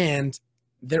 And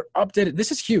they're updated.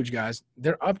 This is huge, guys.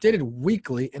 They're updated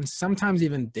weekly and sometimes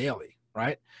even daily,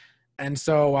 right? And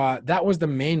so that was the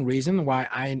main reason why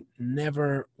I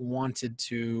never wanted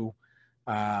to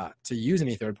use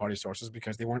any third-party sources,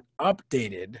 because they weren't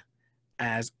updated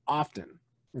as often.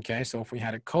 Okay, so if we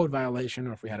had a code violation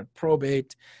or if we had a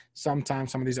probate,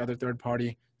 sometimes some of these other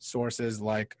third-party sources,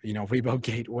 like Rebo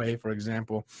Gateway, for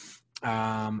example,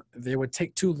 they would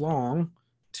take too long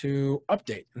to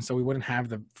update, and so we wouldn't have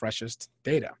the freshest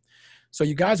data. So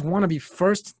you guys want to be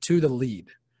first to the lead.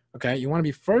 Okay, you want to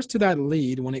be first to that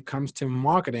lead when it comes to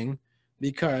marketing,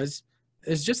 because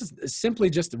it's simply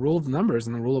just the rule of numbers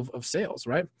and the rule of sales,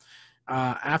 right?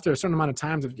 After a certain amount of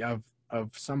times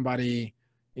of somebody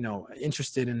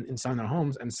interested in selling their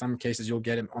homes, in some cases you'll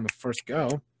get it on the first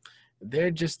go,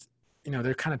 they're just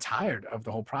they're kind of tired of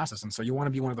the whole process, and so you want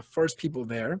to be one of the first people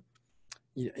there.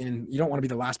 And you don't want to be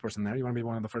the last person there. You want to be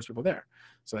one of the first people there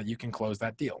so that you can close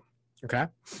that deal. Okay.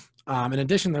 In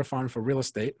addition, they're farmed for real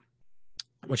estate,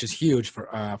 which is huge for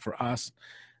us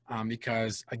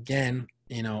because again,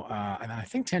 and I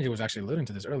think Tanji was actually alluding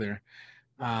to this earlier.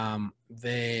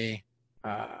 They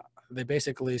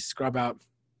basically scrub out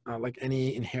like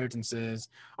any inheritances.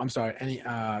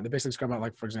 They basically scrub out,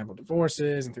 like, for example,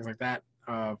 divorces and things like that.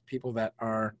 People that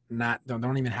are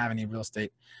don't even have any real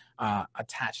estate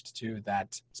attached to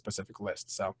that specific list.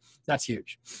 So that's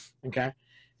huge. Okay.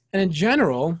 And in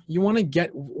general, you want to get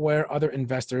where other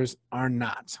investors are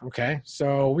not. Okay.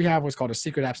 So we have what's called a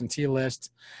secret absentee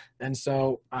list. And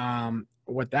so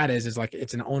what that is like,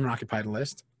 it's an owner occupied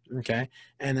list. Okay.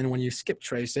 And then when you skip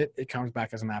trace it, it comes back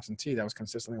as an absentee. That was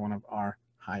consistently one of our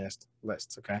highest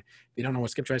lists. Okay. If you don't know what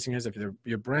skip tracing is, if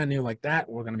you're brand new like that,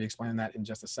 we're going to be explaining that in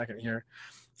just a second here.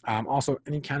 Also,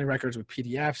 any county records with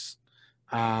PDFs.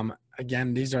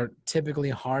 Again, these are typically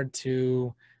hard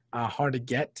to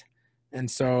get. And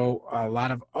so a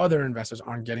lot of other investors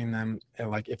aren't getting them.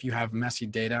 Like, if you have messy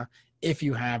data, if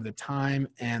you have the time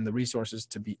and the resources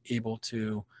to be able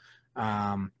to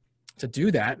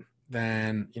do that,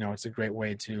 then, it's a great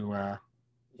way to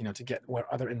get where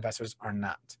other investors are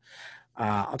not.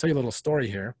 I'll tell you a little story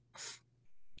here.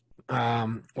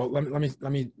 Well,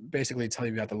 let me basically tell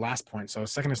you about the last point. So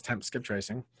second attempt skip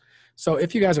tracing. So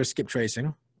if you guys are skip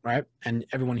tracing, right, and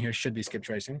everyone here should be skip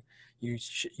tracing, you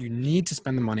need to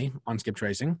spend the money on skip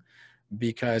tracing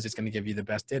because it's going to give you the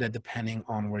best data depending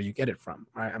on where you get it from.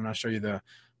 Right, I'm going to show you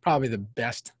probably the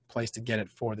best place to get it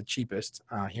for the cheapest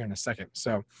here in a second.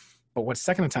 So, but what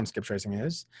second attempt skip tracing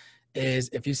is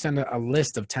if you send a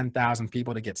list of 10,000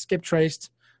 people to get skip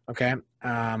traced. Okay.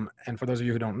 And for those of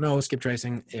you who don't know, skip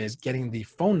tracing is getting the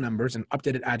phone numbers and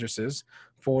updated addresses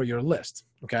for your list.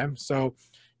 Okay. So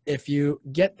if you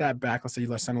get that back, let's say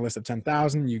you send a list of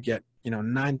 10,000, you get,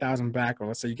 9,000 back, or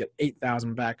let's say you get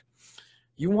 8,000 back,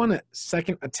 you want to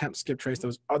second attempt skip trace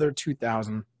those other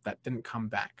 2,000 that didn't come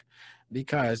back,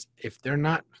 because if they're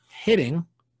not hitting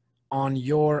on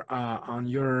your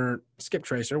skip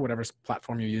tracer, whatever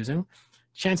platform you're using,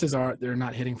 chances are they're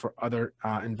not hitting for other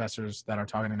investors that are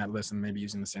targeting that list and maybe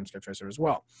using the same skip tracer as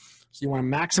well. So you want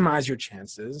to maximize your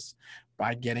chances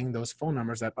by getting those phone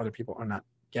numbers that other people are not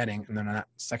getting and they're not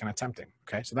second attempting.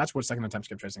 Okay, so that's what second attempt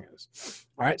skip tracing is.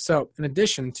 All right, so in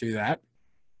addition to that,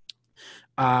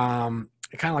 kind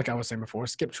of like I was saying before,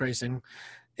 skip tracing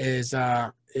is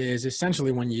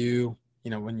essentially when you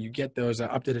get those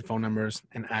updated phone numbers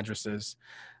and addresses.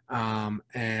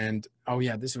 And oh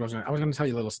yeah, this is what I was going to tell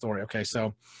you a little story. Okay,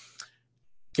 so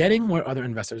getting where other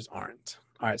investors aren't.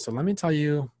 All right, so let me tell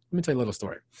you a little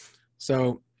story.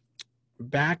 So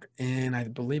back in, I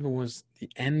believe it was the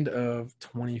end of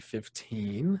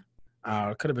 2015,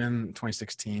 it could have been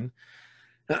 2016.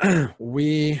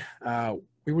 We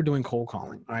were doing cold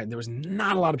calling. All right, there was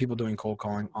not a lot of people doing cold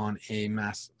calling on a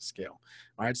mass scale.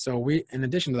 All right, so in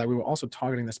addition to that, we were also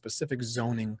targeting the specific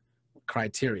zoning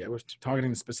criteria. We were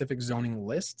targeting the specific zoning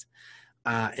list,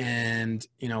 and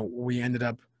we ended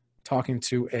up talking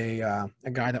to a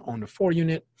guy that owned a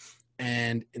 4-unit,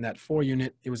 and in that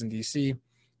 4-unit, it was in DC,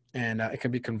 and it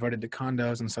could be converted to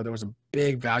condos, and so there was a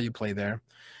big value play there,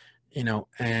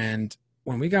 and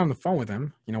when we got on the phone with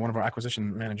him, one of our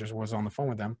acquisition managers was on the phone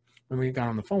with them. When we got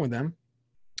on the phone with them,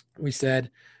 we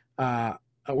said,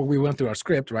 we went through our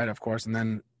script, right, of course, and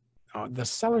then the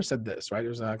seller said this, right? It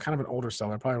was kind of an older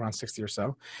seller, probably around 60 or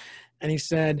so. And he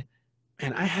said,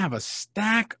 man, I have a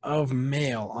stack of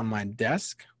mail on my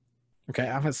desk. Okay,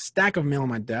 I have a stack of mail on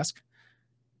my desk.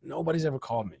 Nobody's ever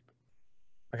called me.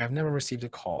 Like, I've never received a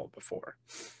call before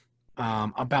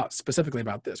specifically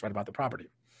about this, right, about the property.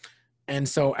 And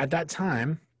so at that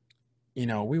time,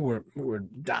 we were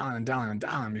dialing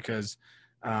because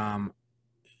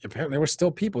apparently there were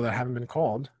still people that haven't been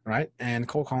called, right? And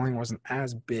cold calling wasn't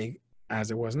as big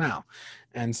as it was now.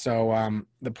 And so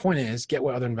the point is, get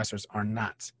what other investors are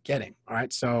not getting. All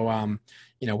right. So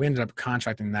we ended up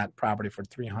contracting that property for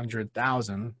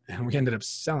 $300,000, and we ended up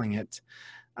selling it.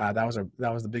 That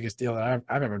was the biggest deal that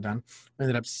I've ever done. We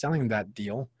ended up selling that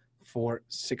deal for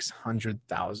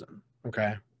 $600,000.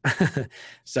 Okay.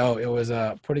 So it was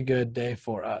a pretty good day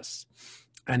for us.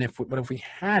 And if we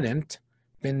hadn't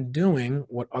been doing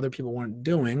what other people weren't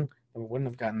doing, we wouldn't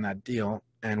have gotten that deal,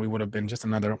 and we would have been just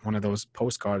another one of those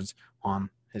postcards on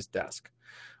his desk.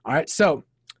 All right, so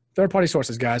third-party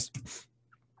sources, guys.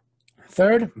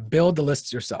 Third, build the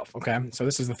lists yourself. Okay, so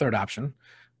this is the third option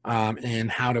in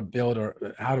how to build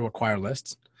or how to acquire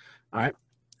lists. All right,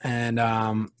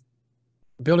 and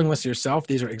building lists yourself.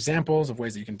 These are examples of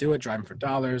ways that you can do it. Driving for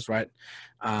dollars, right?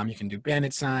 You can do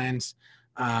bandit signs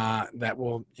that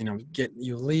will, get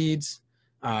you leads.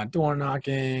 Door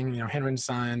knocking, handwritten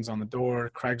signs on the door,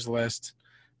 Craigslist,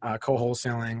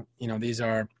 co-wholesaling. These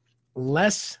are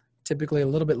typically a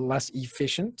little bit less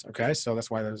efficient. Okay, so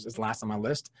that's why it's last on my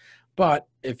list. But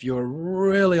if you're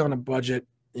really on a budget,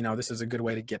 this is a good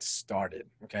way to get started.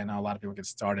 Okay, now a lot of people get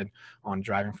started on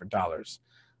driving for dollars.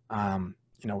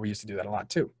 We used to do that a lot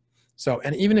too. So,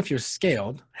 and even if you're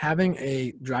scaled, having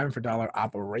a driving for dollar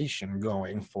operation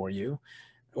going for you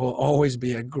will always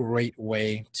be a great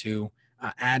way to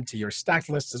add to your stacked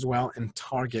lists as well and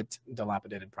target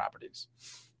dilapidated properties.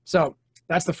 So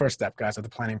that's the first step, guys, of the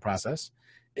planning process,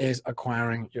 is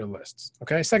acquiring your lists.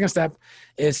 Okay. Second step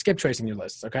is skip tracing your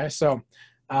lists. Okay. So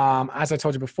as I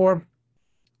told you before,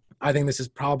 I think this is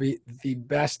probably the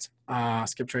best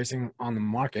skip tracing on the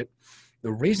market.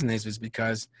 The reason is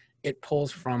because it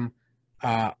pulls from,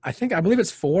 I believe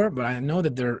it's 4, but I know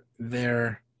that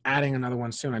they're adding another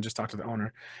one soon. I just talked to the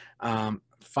owner.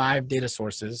 5 data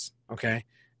sources, okay?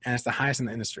 And it's the highest in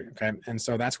the industry, okay? And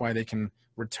so that's why they can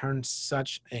return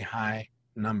such a high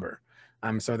number.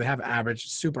 So they have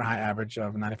super high average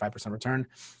of 95% return.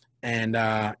 And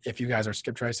if you guys are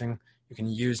skip tracing, you can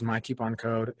use my coupon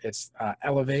code. It's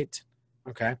Elevate,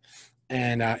 okay?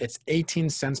 And it's 18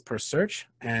 cents per search,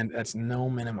 and that's no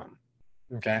minimum,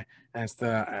 okay? And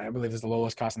I believe it's the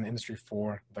lowest cost in the industry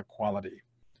for the quality,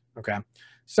 okay?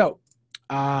 So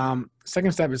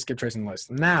second step is skip tracing lists.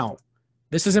 Now,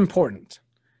 this is important.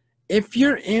 If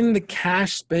you're in the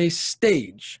cash space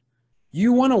stage,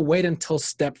 you want to wait until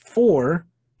step 4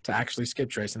 to actually skip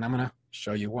trace, and I'm going to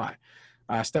show you why.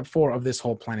 Step 4 of this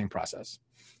whole planning process.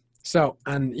 So,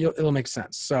 and it'll make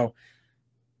sense. So,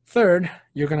 third,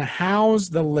 you're going to house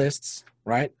the lists,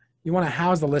 right? You want to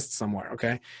house the lists somewhere,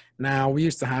 okay? Now, we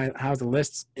used to house the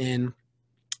lists in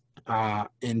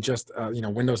in just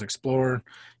Windows Explorer,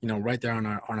 right there on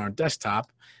our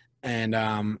desktop,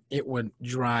 and it would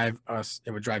drive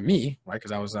me, right,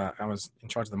 because I was in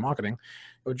charge of the marketing.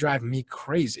 It would drive me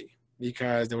crazy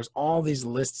because there was all these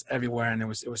lists everywhere, and it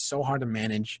was so hard to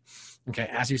manage. Okay,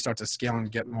 as you start to scale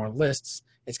and get more lists,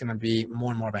 it's going to be more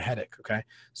and more of a headache. Okay,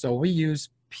 so we use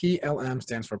PLM,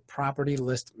 stands for Property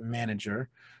List Manager.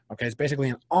 Okay, it's basically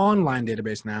an online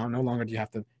database now. No longer do you have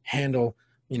to handle,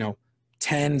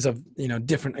 tens of,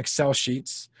 different Excel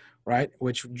sheets, right?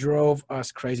 Which drove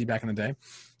us crazy back in the day.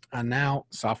 And now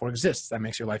software exists that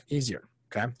makes your life easier.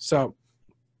 Okay, so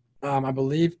I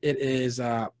believe it is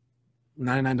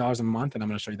 $99 a month, and I'm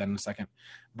going to show you that in a second.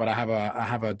 But I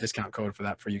have a discount code for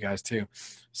that for you guys too.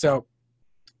 So,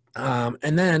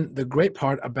 and then the great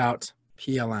part about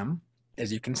PLM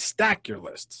is you can stack your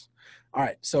lists. All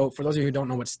right, so for those of you who don't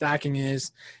know what stacking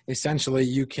is, essentially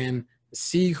you can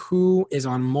see who is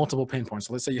on multiple pain points.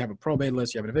 So let's say you have a probate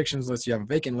list, you have an evictions list, you have a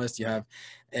vacant list, you have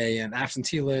an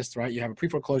absentee list, right? You have a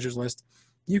pre-foreclosures list.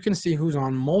 You can see who's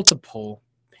on multiple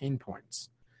pain points.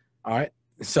 All right,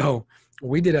 so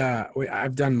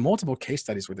I've done multiple case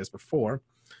studies with this before,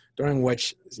 during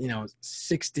which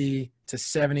 60 to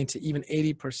 70 to even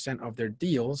 80% of their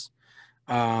deals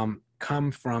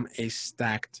come from a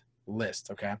stacked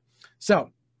list. Okay, so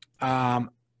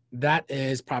that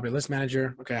is Property List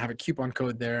Manager. Okay, I have a coupon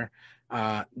code there.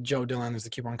 Joe Dillon is the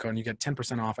coupon code, and you get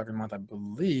 10% off every month. I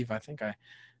believe. I think I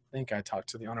talked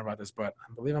to the owner about this, but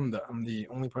I believe I'm the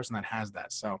only person that has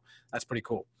that. So that's pretty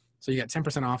cool. So you get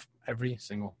 10% off every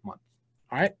single month.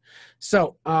 All right.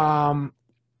 So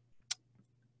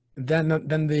then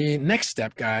the next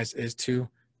step, guys, is to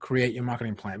create your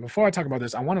marketing plan. Before I talk about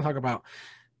this, I want to talk about,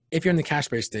 if you're in the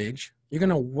cash-based stage, you're going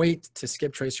to wait to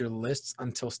skip trace your lists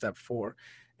until step 4.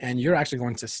 And you're actually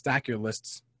going to stack your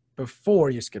lists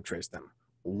before you skip trace them.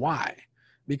 Why?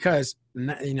 Because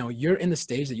you're in the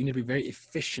stage that you need to be very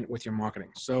efficient with your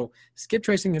marketing. So skip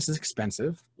tracing is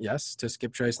expensive. Yes, to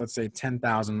skip trace, let's say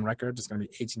 10,000 records, it's going to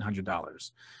be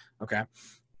 $1,800. Okay.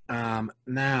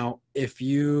 Now, if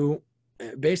you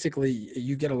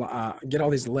you get all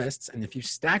these lists, and if you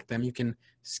stack them, you can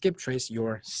skip trace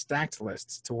your stacked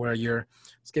lists to where you're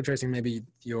skip tracing maybe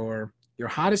your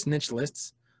hottest niche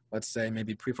lists. Let's say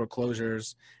maybe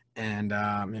pre-foreclosures, and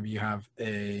maybe you have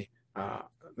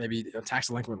maybe a tax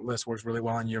delinquent list works really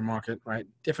well in your market, right?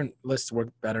 Different lists work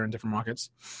better in different markets.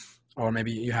 Or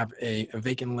maybe you have a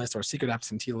vacant list or a secret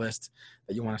absentee list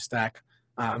that you want to stack.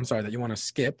 That you want to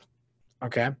skip.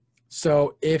 Okay.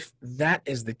 So if that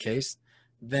is the case,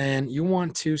 then you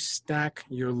want to stack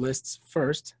your lists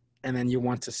first, and then you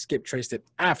want to skip trace it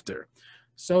after,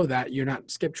 so that you're not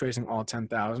skip tracing all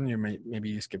 10,000. Maybe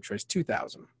you skip trace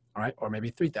 2,000. All right, or maybe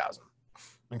 3,000.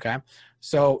 Okay,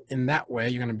 so in that way,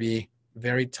 you're going to be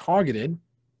very targeted,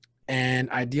 and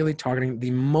ideally targeting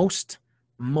the most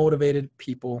motivated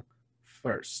people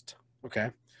first.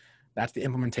 Okay, that's the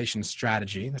implementation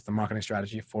strategy. That's the marketing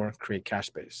strategy for Create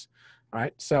Cashbase. All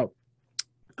right, so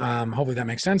hopefully that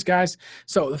makes sense, guys.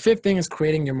 So the 5th thing is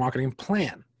creating your marketing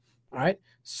plan. All right,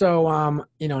 so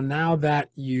now that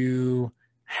you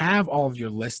have all of your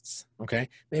lists, okay,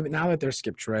 maybe now that they're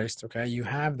skip traced, okay, you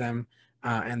have them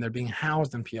and they're being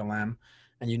housed in PLM,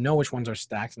 and you know which ones are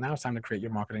stacked. Now it's time to create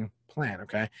your marketing plan.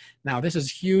 Okay, now this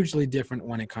is hugely different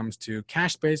when it comes to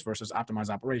cash-based versus optimized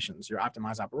operations. Your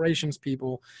optimized operations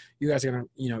people, you guys are gonna,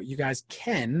 you guys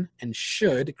can and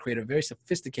should create a very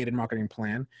sophisticated marketing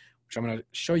plan, which I'm going to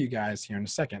show you guys here in a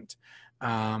second.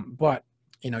 But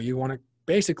you want to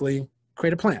basically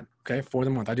create a plan, okay, for the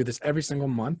month. I do this every single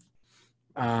month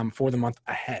for the month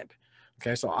ahead.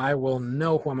 Okay, so I will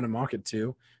know who I'm going to market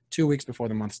to 2 weeks before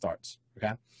the month starts.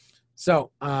 Okay,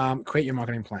 so create your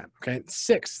marketing plan. Okay,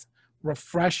 6th,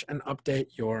 refresh and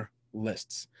update your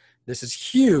lists. This is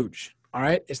huge. All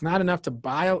right, it's not enough to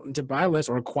buy lists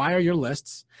or acquire your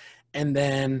lists and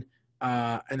then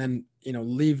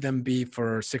leave them be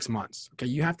for 6 months. Okay,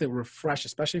 you have to refresh,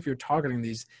 especially if you're targeting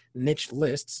these niche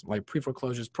lists like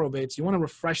pre-foreclosures, probates. You want to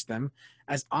refresh them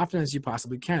as often as you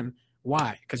possibly can.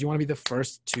 Why? Because you want to be the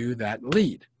first to that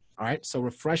lead. All right, so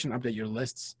refresh and update your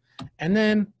lists, and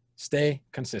then stay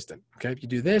consistent. Okay, if you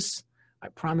do this, I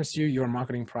promise you your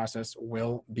marketing process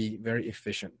will be very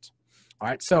efficient. All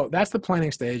right, so that's the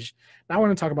planning stage. Now we're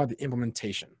going to talk about the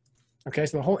implementation. Okay,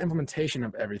 so the whole implementation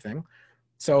of everything.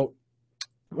 So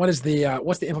what's the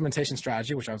implementation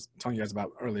strategy, which I was telling you guys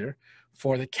about earlier,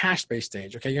 for the cash-based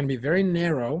stage? Okay, you're going to be very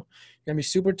narrow. You're going to be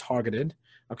super targeted.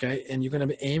 Okay, and you're going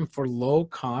to aim for low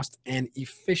cost and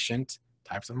efficient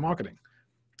types of marketing.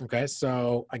 Okay,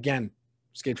 so again,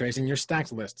 skip tracing your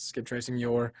stacked lists, skip tracing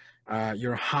your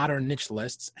hotter niche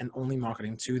lists, and only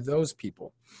marketing to those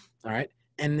people. All right.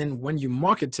 And then when you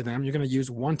market to them, you're going to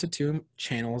use 1 to 2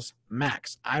 channels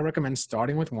max. I recommend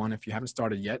starting with 1 if you haven't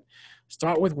started yet.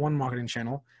 Start with 1 marketing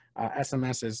channel.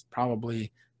 SMS is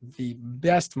probably the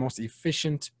best, most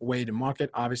efficient way to market.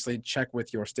 Obviously, check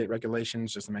with your state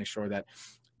regulations just to make sure that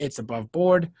it's above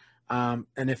board. And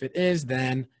if it is,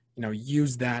 then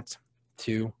use that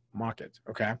to market.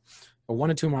 Okay, but 1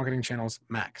 to 2 marketing channels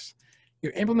max.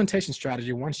 Your implementation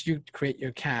strategy, once you create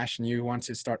your cash and you want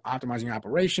to start optimizing your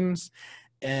operations,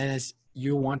 is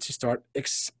you want to start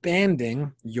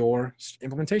expanding your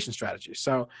implementation strategy.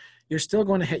 So you're still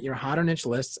going to hit your hotter niche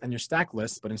lists and your stack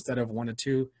lists, but instead of 1 to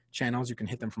 2 channels, you can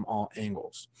hit them from all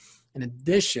angles. In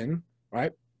addition,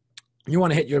 right, you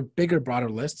want to hit your bigger, broader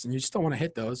lists, and you still want to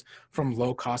hit those from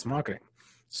low-cost marketing.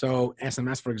 So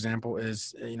SMS, for example,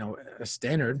 is a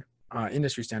standard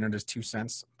industry standard is 2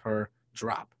 cents per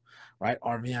drop. Right?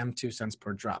 RVM, 2 cents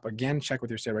per drop. Again, check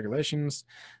with your state regulations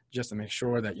just to make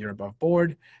sure that you're above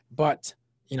board. But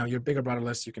your bigger, broader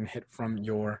lists, you can hit from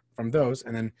those.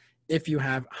 And then if you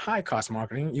have high cost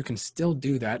marketing, you can still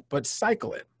do that, but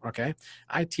cycle it. Okay.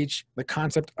 I teach the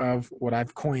concept of what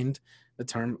I've coined the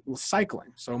term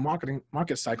cycling. So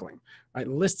market cycling, right?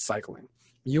 List cycling.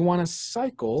 You want to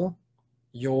cycle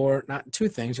not 2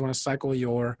 things. You want to cycle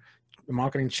your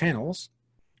marketing channels.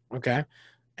 Okay.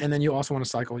 And then you also want to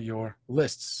cycle your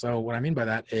lists. So what I mean by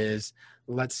that is,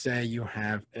 let's say you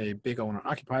have a big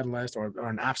owner-occupied list or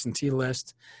an absentee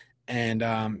list, and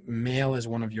mail is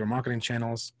one of your marketing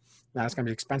channels. Now it's going to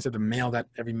be expensive to mail that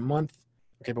every month.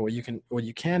 Okay, but what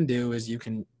you can do is you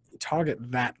can target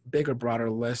that bigger, broader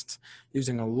list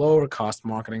using a lower cost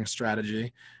marketing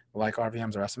strategy like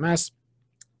RVMs or SMS,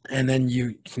 and then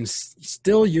you can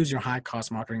still use your high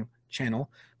cost marketing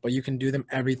channel, but you can do them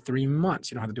every 3 months.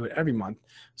 You don't have to do it every month,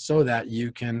 so that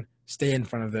you can stay in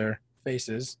front of their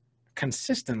faces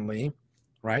consistently,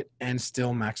 right? And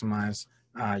still maximize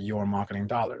your marketing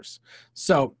dollars.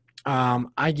 So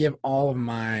I give all of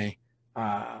my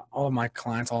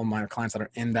clients that are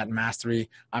in that mastery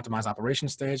optimized operation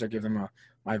stage, I give them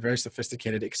my very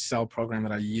sophisticated Excel program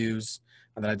that I use,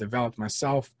 that I developed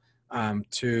myself,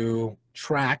 to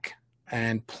track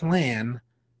and plan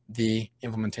the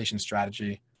implementation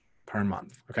strategy per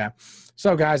month. Okay.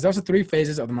 So guys, those are 3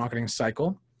 phases of the marketing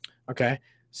cycle. Okay.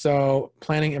 So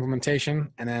planning,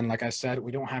 implementation, and then, like I said,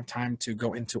 we don't have time to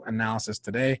go into analysis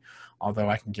today, although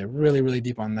I can get really, really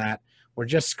deep on that. We're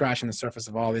just scratching the surface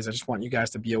of all these. I just want you guys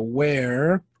to be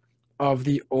aware of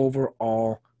the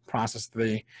overall process,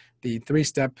 the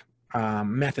 3-step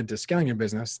method to scaling your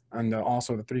business, and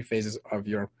also the 3 phases of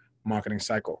your marketing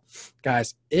cycle.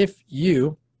 Guys, if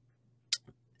you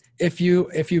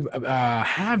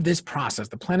have this process,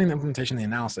 the planning, the implementation, the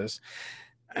analysis,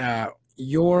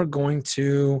 you're going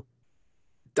to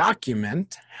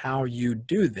document how you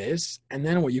do this. And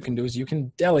then what you can do is you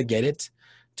can delegate it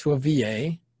to a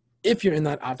VA if you're in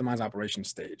that optimized operation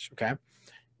stage. Okay.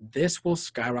 This will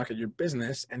skyrocket your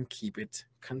business and keep it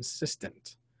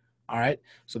consistent. All right.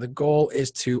 So the goal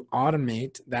is to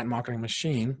automate that marketing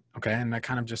machine. Okay. And I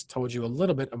kind of just told you a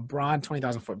little bit, a broad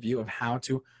 20,000 foot view of how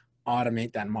to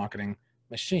automate that marketing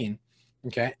machine.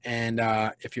 Okay. And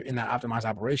if you're in that optimized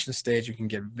operation stage, you can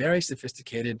get very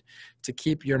sophisticated to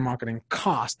keep your marketing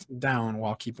cost down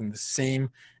while keeping the same,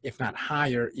 if not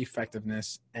higher,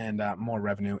 effectiveness and more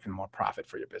revenue and more profit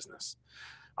for your business.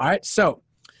 All right. So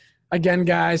again,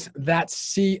 guys, that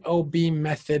COB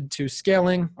method to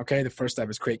scaling. Okay. The first step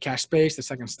is create cash space. The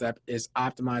second step is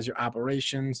optimize your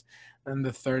operations. And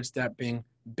the third step being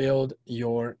build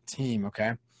your team.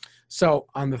 Okay. So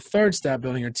on the third step,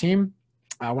 building your team,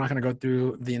 we're not going to go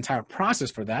through the entire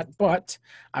process for that, but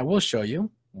I will show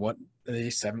you what the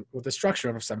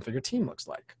structure of a 7-figure team looks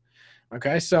like.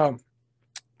 Okay, so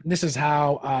this is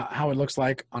how it looks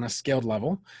like on a scaled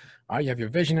level. All right, you have your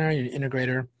visionary, your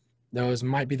integrator. Those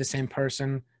might be the same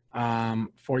person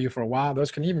for you for a while.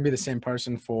 Those can even be the same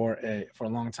person for a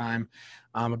long time.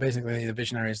 But basically, the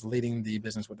visionary is leading the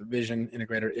business with the vision.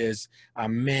 Integrator is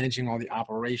managing all the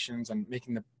operations and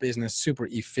making the business super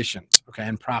efficient, okay,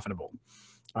 and profitable.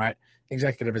 All right.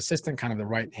 Executive assistant, kind of the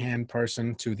right-hand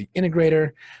person to the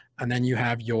integrator. And then you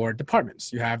have your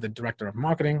departments. You have the director of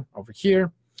marketing over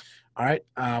here. All right.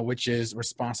 Which is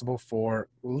responsible for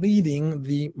leading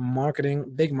the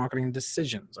big marketing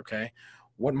decisions. Okay.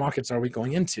 What markets are we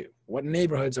going into? What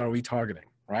neighborhoods are we targeting?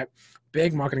 Right.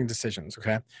 Big marketing decisions.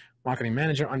 Okay. Marketing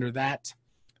manager under that,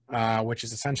 which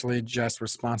is essentially just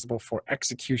responsible for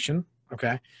execution.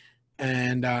 Okay.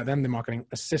 And then the marketing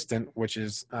assistant, which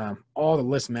is all the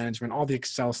list management, all the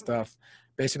Excel stuff,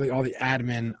 basically all the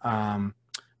admin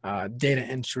data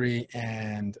entry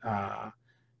and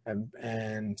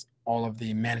all of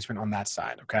the management on that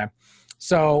side. Okay.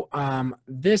 So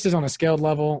this is on a scaled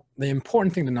level. The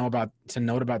important thing to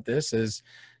note about this is,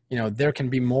 there can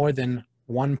be more than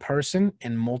one person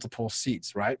in multiple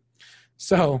seats, right?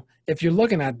 So if you're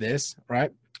looking at this, right,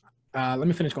 let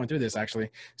me finish going through this actually.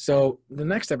 So the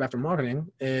next step after marketing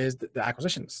is the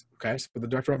acquisitions. Okay. So the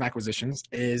director of acquisitions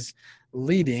is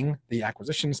leading the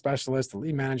acquisition specialists, the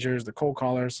lead managers, the cold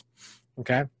callers.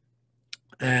 Okay.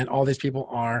 And all these people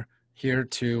are here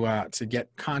to get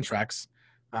contracts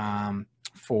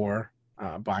for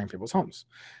buying people's homes.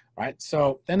 Right.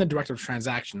 So then the director of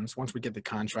transactions, once we get the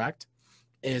contract,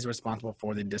 is responsible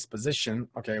for the disposition.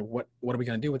 Okay, what are we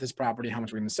going to do with this property? How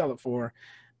much are we going to sell it for?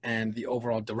 And the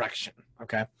overall direction.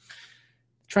 Okay.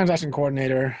 Transaction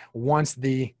coordinator, once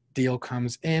the deal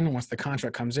comes in, once the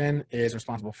contract comes in, is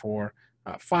responsible for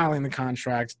filing the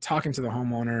contract, talking to the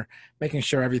homeowner, making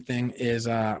sure everything is,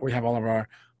 we have all of our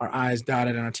I's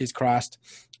dotted and our T's crossed,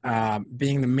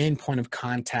 being the main point of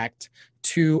contact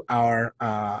to our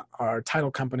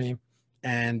title company,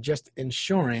 and just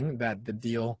ensuring that the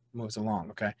deal moves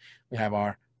along. Okay. We have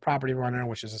our property runner,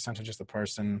 which is essentially just the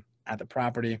person at the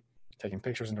property taking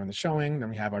pictures and doing the showing.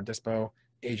 Then we have our dispo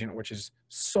agent, which is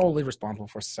solely responsible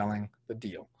for selling the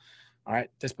deal. All right.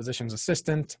 Dispositions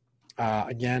assistant,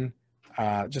 again,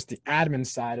 just the admin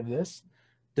side of this.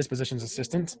 Dispositions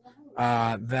assistant,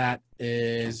 that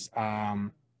is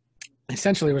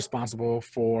essentially responsible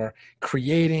for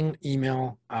creating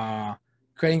email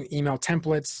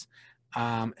templates,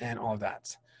 and all of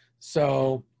that.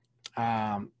 So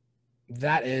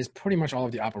that is pretty much all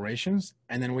of the operations.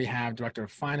 And then we have director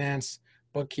of finance,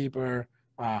 bookkeeper,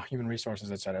 human resources,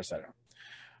 et cetera, et cetera.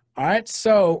 All right.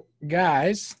 So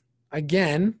guys,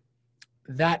 again,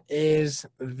 that is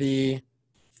the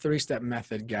 3-step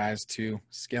method, guys, to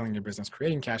scaling your business,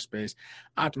 creating cash space,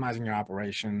 optimizing your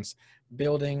operations,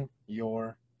 building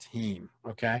your team.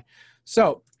 Okay.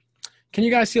 So can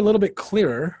you guys see a little bit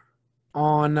clearer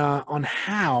on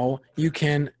how you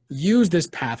can use this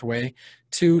pathway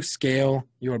to scale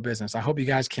your business? I hope you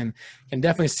guys can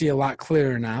definitely see a lot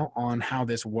clearer now on how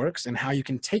this works and how you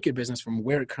can take your business from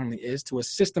where it currently is to a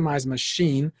systemized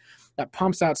machine that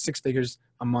pumps out 6 figures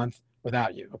a month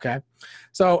without you. Okay.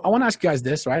 So I want to ask you guys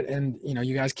this, right? And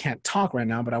you guys can't talk right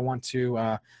now, but I want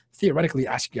to theoretically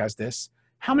ask you guys this.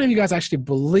 How many of you guys actually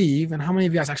believe, and how many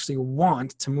of you guys actually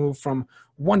want to move from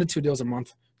 1 to 2 deals a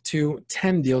month to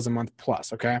 10 deals a month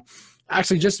plus? Okay.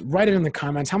 Actually, just write it in the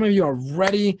comments. How many of you are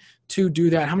ready to do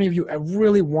that? How many of you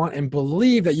really want and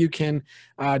believe that you can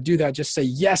do that? Just say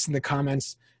yes in the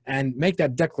comments and make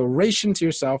that declaration to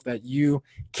yourself that you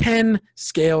can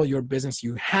scale your business.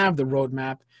 You have the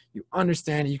roadmap. You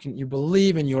understand. You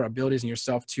believe in your abilities and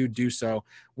yourself to do so.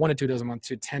 1 to 2 deals a month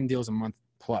to 10 deals a month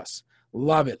plus.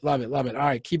 Love it, love it, love it. All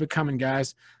right, keep it coming,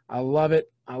 guys. I love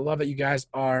it. I love that you guys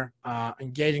are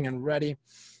engaging and ready.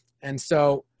 And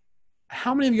so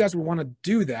how many of you guys would want to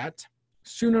do that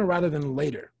sooner rather than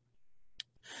later?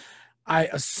 I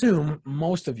assume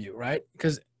most of you, right?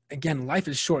 Because again, life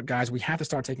is short, guys. We have to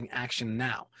start taking action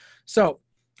now. So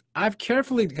I've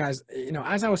carefully, guys,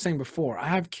 as I was saying before, I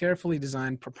have carefully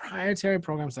designed proprietary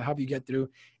programs to help you get through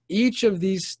each of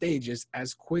these stages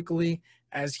as quickly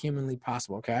as humanly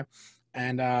possible. Okay.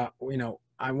 And,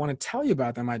 I want to tell you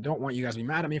about them. I don't want you guys to be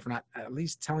mad at me for not at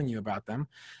least telling you about them.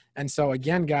 And so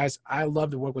again, guys, I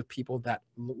love to work with people that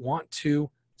want to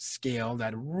scale,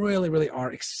 that really, really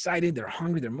are excited. They're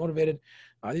hungry. They're motivated.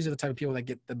 These are the type of people that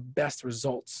get the best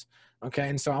results. Okay.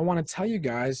 And so I want to tell you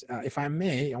guys, if I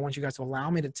may, I want you guys to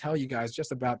allow me to tell you guys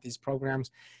just about these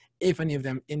programs. If any of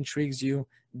them intrigues you,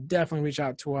 definitely reach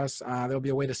out to us. There'll be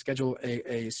a way to schedule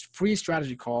a free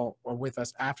strategy call with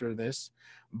us after this.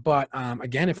 But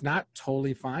again, if not,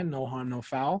 totally fine. No harm, no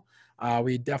foul.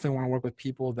 We definitely want to work with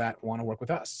people that want to work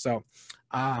with us. So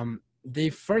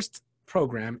the first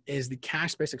program is the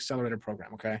Cash Space Accelerator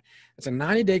program. Okay. It's a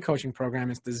 90-day coaching program.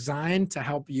 It's designed to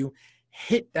help you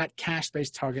hit that cash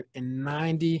space target in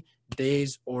 90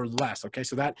 days or less. Okay.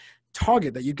 So that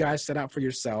target that you guys set out for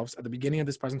yourselves at the beginning of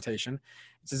this presentation,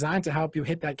 it's designed to help you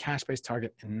hit that cash space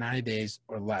target in 90 days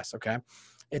or less. Okay.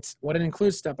 It's what it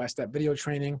includes: step-by-step video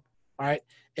training. All right.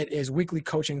 It is weekly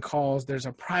coaching calls. There's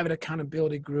a private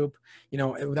accountability group.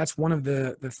 That's one of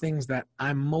the things that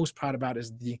I'm most proud about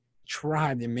is the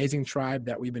tribe, the amazing tribe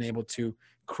that we've been able to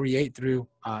create through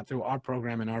our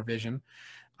program and our vision.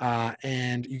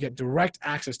 And you get direct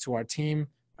access to our team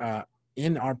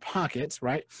in our pockets,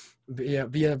 right? Via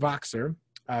Voxer.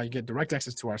 You get direct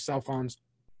access to our cell phones.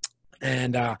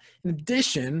 And in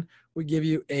addition, we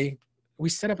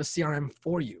set up a CRM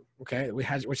for you, okay,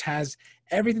 which has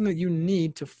everything that you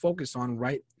need to focus on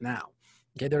right now.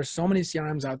 Okay, there are so many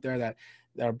CRMs out there that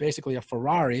are basically a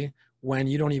Ferrari when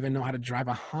you don't even know how to drive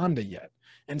a Honda yet.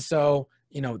 And so,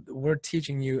 you know, we're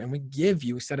teaching you, and we give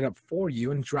you, set it up for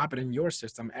you and drop it in your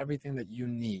system, everything that you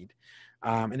need.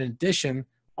 In addition,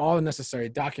 all the necessary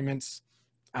documents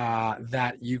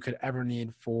that you could ever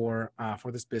need for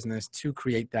this business to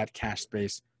create that cash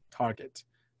space target,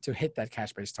 to hit that cash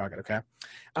space target, okay?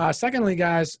 Secondly,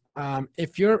 guys,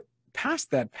 if you're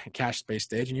past that cash space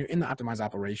stage and you're in the optimized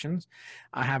operations,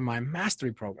 I have my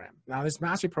mastery program. Now, this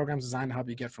mastery program is designed to help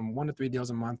you get from 1 to 3 deals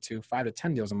a month to 5 to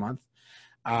 10 deals a month.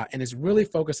 And it's really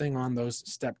focusing on those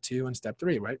step 2 and step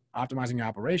 3, right? Optimizing your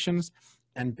operations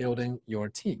and building your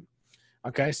team.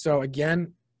 Okay, so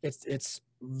again, it's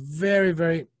very,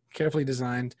 very carefully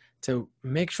designed to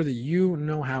make sure that you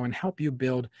know how and help you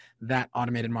build that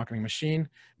automated marketing machine,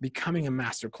 becoming a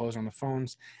master closer on the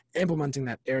phones, implementing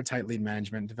that airtight lead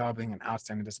management, developing an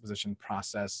outstanding disposition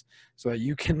process so that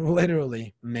you can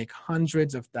literally make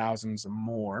hundreds of thousands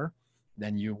more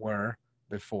than you were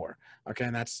before. Okay,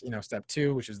 and that's, you know, step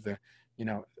 2, which is the, you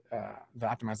know, the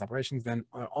optimized operations. Then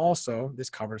also this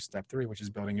covers step 3, which is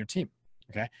building your team.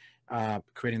 Okay,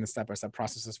 creating the step-by-step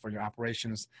processes for your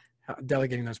operations,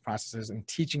 delegating those processes, and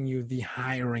teaching you the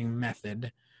hiring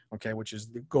method, okay, which is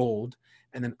the gold,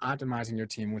 and then optimizing your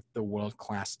team with the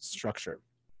world-class structure.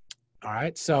 All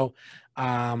right, so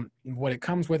what it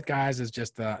comes with, guys, is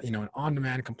just you know, an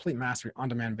on-demand, complete mastery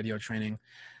on-demand video training.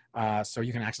 So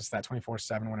you can access that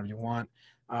 24/7 whenever you want.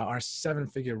 Our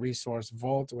 7-figure resource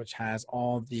vault, which has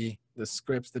all the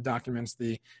scripts, the documents,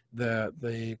 the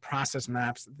process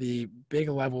maps, the big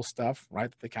level stuff,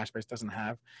 right, that the cash base doesn't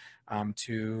have,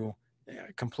 to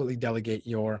completely delegate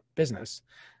your business.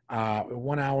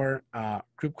 1 hour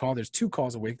group call. There's 2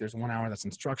 calls a week. There's 1 hour that's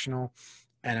instructional,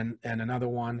 and another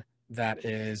one that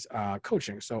is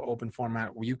coaching. So open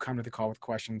format, where you come to the call with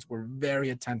questions. We're very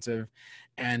attentive,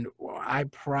 and I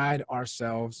pride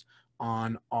ourselves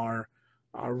on our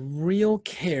real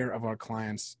care of our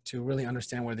clients to really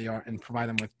understand where they are and provide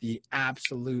them with the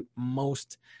absolute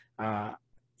most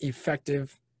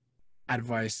effective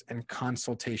advice and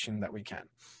consultation that we can.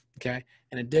 Okay.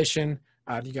 In addition,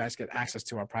 you guys get access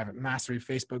to our private mastery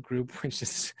Facebook group, which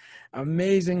is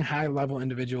amazing high-level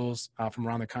individuals from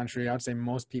around the country. I would say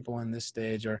most people in this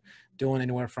stage are doing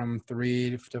anywhere from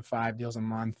 3 to 5 deals a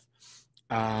month.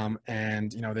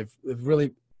 And, you know, they've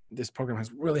really, this program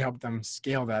has really helped them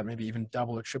scale that, maybe even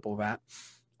double or triple that.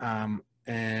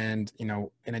 And, you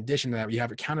know, in addition to that, we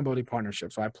have accountability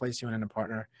partnerships. So I place you in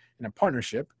a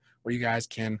partnership where you guys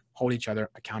can hold each other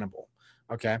accountable.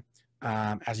 Okay.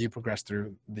 As you progress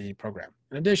through the program.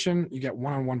 In addition, you get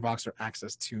one-on-one Voxer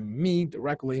access to me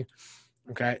directly.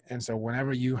 Okay. And so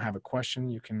whenever you have a question,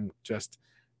 you can just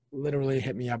literally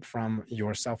hit me up from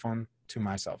your cell phone to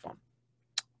my cell phone.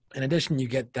 In addition, you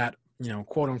get that, you know,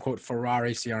 quote unquote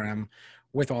Ferrari CRM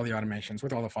with all the automations,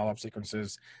 with all the follow-up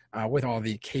sequences, with all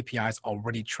the KPIs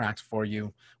already tracked for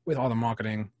you, with all the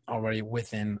marketing already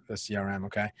within the CRM.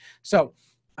 Okay. So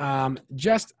I'm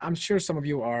sure some of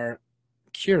you are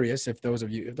curious, if those of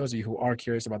you who are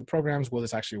curious about the programs, will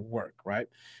this actually work, right?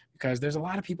 Because there's a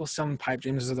lot of people selling pipe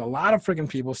dreams. There's a lot of freaking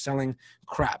people selling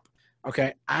crap.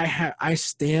 Okay. I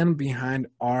stand behind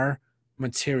our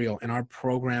material and our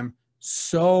program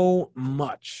so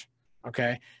much,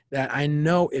 okay, that I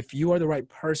know if you are the right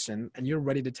person and you're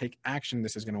ready to take action,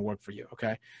 this is going to work for you.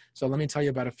 Okay. So let me tell you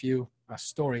about a few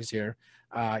stories here.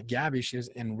 Gabby, she's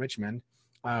in Richmond.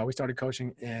 We started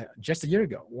coaching just a year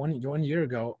ago, one year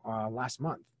ago, last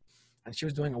month. And she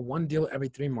was doing a 1 deal every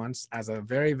 3 months as a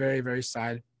very, very, very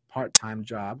side part-time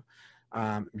job,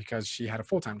 because she had a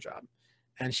full-time job.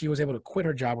 And she was able to quit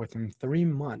her job within 3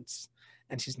 months.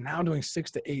 And she's now doing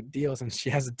 6 to 8 deals. And she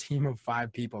has a team of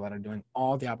 5 people that are doing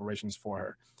all the operations for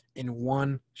her in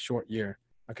 1 short year.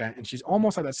 Okay. And she's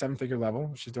almost at that 7-figure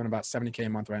level. She's doing about 70K a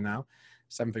month right now.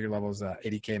 7-figure level is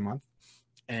 80K a month.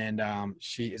 And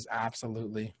she is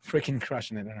absolutely freaking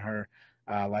crushing it, and her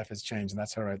life has changed. And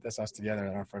that's her, that's us together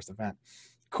at our first event.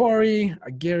 Corey,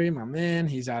 Gary, my man,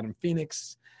 he's out in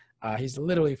Phoenix. He's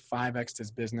literally 5x'd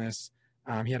his business.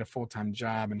 He had a full-time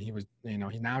job, and he was, you know,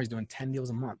 now he's doing 10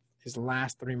 deals a month. His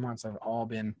last 3 months have all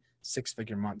been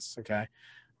 6-figure months. Okay.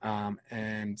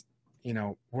 And, you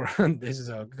know, this is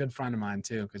a good friend of mine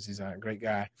too, because he's a great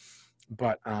guy.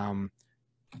 But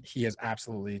he has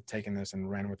absolutely taken this and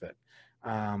ran with it.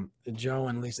 Joe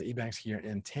and Lisa Ebanks here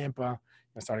in Tampa,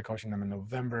 I started coaching them in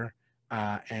November,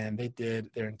 and they did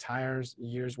their entire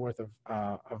year's worth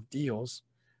of deals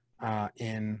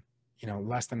in, you know,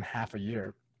 less than half a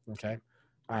year. Okay.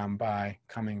 By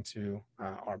coming to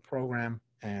our program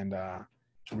and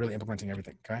really implementing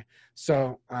everything. Okay.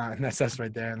 So and that's us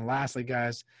right there. And lastly,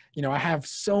 guys, you know, I have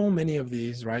so many of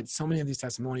these, right? So many of these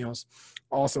testimonials.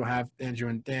 Also have Andrew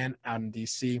and Dan out in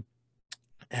DC.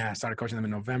 And I started coaching them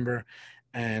in November,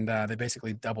 and they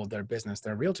basically doubled their business.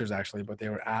 They're realtors actually, but they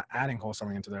were adding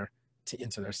wholesaling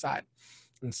into their side.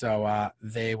 And so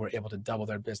they were able to double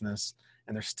their business,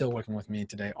 and they're still working with me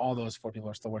today. All those 4 people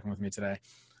are still working with me today.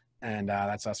 And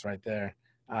that's us right there.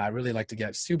 I really like to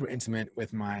get super intimate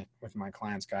with my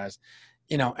clients, guys.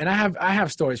 You know, and I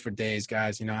have stories for days,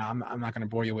 guys. You know, I'm not going to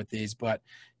bore you with these, but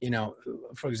you know,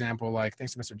 for example, like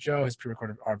thanks to Mr. Joe, his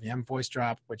pre-recorded RVM voice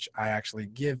drop, which I actually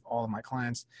give all of my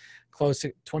clients, closed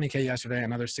 20K yesterday,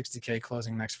 another 60K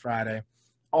closing next Friday,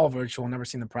 all virtual, never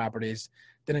seen the properties.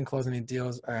 Didn't close any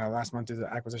deals last month due to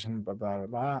the acquisition, blah, blah,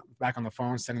 blah. Back on the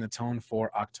phone, setting the tone for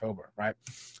October, right?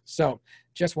 So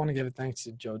just want to give a thanks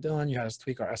to Joe Dillon. You had us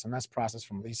tweak our SMS process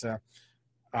from Lisa.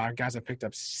 Guys, I picked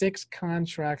up 6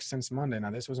 contracts since Monday.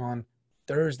 Now, this was on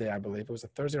Thursday, I believe. It was a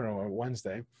Thursday or a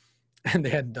Wednesday. And they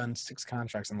had done 6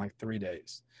 contracts in like 3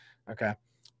 days, okay?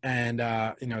 And,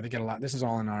 you know, they get a lot. This is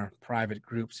all in our private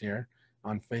groups here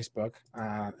on Facebook,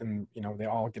 and you know, they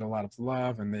all get a lot of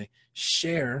love, and they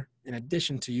share. In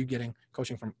addition to you getting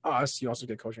coaching from us, you also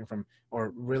get coaching from,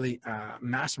 or really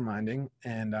masterminding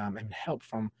and help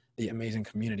from the amazing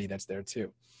community that's there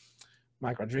too.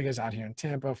 Mike Rodriguez out here in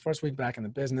Tampa, first week back in the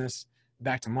business,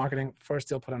 back to marketing, first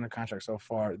deal put under contract so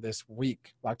far this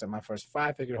week, locked up my first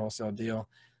 5-figure wholesale deal.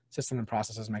 System and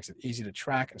processes makes it easy to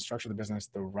track and structure the business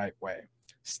the right way.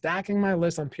 Stacking my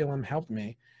list on PLM helped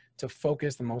me to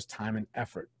focus the most time and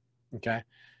effort. Okay.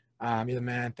 You're the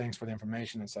man. Thanks for the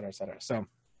information, et cetera, et cetera. So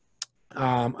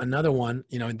another one,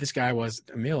 you know, this guy was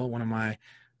Emil,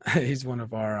 he's one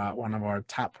of our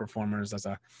top performers as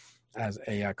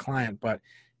a client, but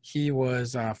he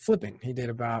was flipping. He did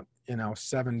about, you know,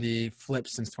 70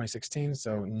 flips since 2016.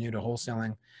 So new to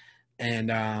wholesaling.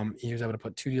 And he was able to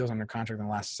put 2 deals under contract in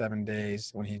the last 7 days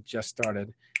when he just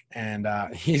started. And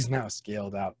he's now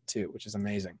scaled out too, which is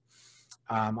amazing.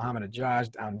 Muhammad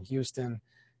Ajaj down in Houston,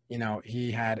 you know,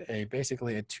 he had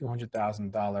basically a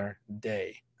 $200,000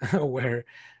 day where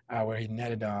he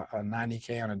netted a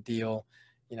 90K on a deal.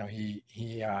 You know, he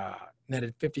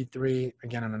netted 53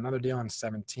 again on another deal on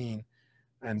 17.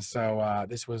 And so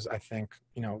this was, I think,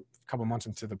 you know, a couple months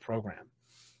into the program.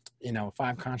 You know,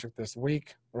 5 contracts this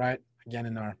week, right? Again,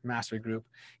 in our mastery group.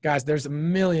 Guys, there's a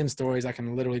million stories. I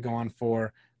can literally go on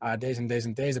for days and days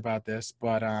and days about this,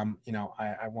 but, you know,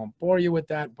 I won't bore you with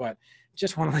that, but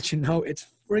just want to let you know it's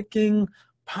freaking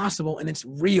possible, and it's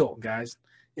real, guys.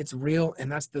 It's real,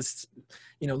 and that's this,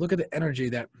 you know, look at the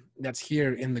energy that's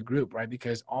here in the group, right?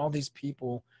 Because all these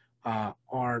people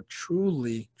are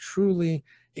truly, truly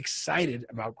excited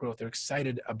about growth. They're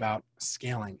excited about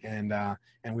scaling, and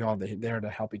we all there to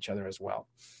help each other as well.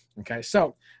 Okay,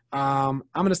 so I'm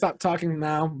going to stop talking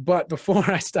now, but before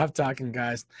I stop talking,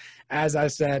 guys, as I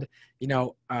said, you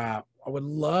know, I would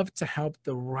love to help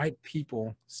the right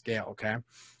people scale, okay?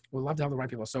 We'd love to help the right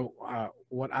people. So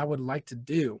what I would like to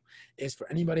do is for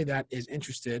anybody that is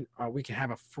interested, we can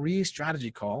have a free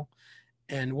strategy call,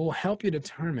 and we'll help you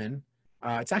determine,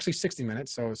 it's actually 60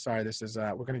 minutes. So sorry, this is,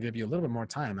 we're going to give you a little bit more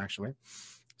time actually.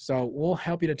 So we'll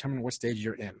help you determine what stage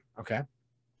you're in, okay?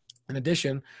 In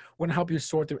addition, we're going to help you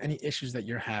sort through any issues that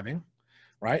you're having,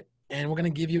 right? And we're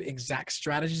going to give you exact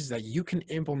strategies that you can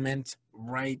implement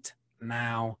right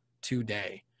now,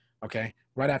 today, okay?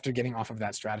 Right after getting off of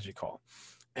that strategy call.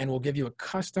 And we'll give you a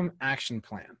custom action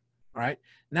plan, all right?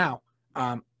 Now,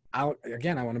 I want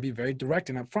to be very direct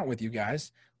and upfront with you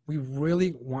guys. We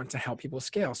really want to help people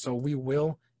scale. So we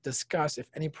will discuss if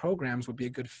any programs would be a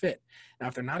good fit. Now,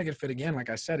 if they're not a good fit, again, like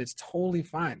I said, it's totally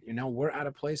fine. You know, we're at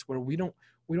a place where we don't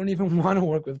even want to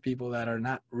work with people that are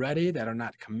not ready, that are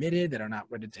not committed, that are not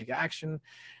ready to take action.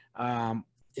 And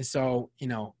so, you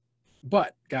know,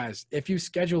 but guys, if you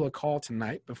schedule a call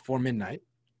tonight before midnight,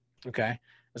 okay,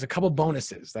 there's a couple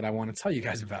bonuses that I want to tell you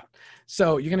guys about.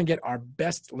 So you're going to get our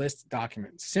best list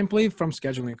document simply from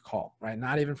scheduling a call, right?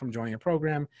 Not even from joining a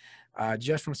program,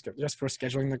 just for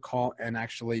scheduling the call and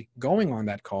actually going on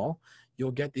that call. You'll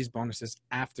get these bonuses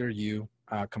after you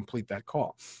complete that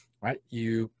call, right?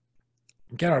 You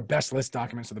get our best list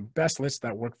documents, so the best lists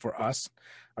that work for us.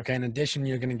 Okay. In addition,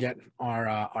 you're going to get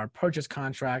our purchase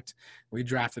contract. We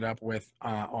drafted up with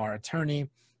our attorney,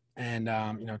 and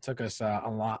you know, it took us a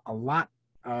lot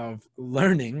of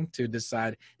learning to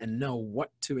decide and know what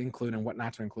to include and what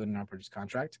not to include in our purchase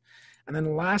contract. And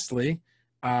then lastly,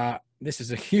 this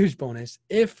is a huge bonus.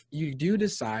 If you do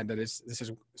decide that this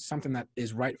is something that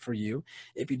is right for you,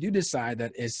 if you do decide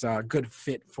that it's a good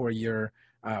fit for you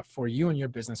and your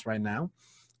business right now,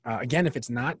 Again, if it's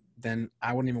not, then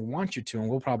I wouldn't even want you to. And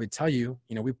we'll probably tell you,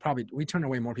 we turn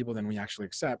away more people than we actually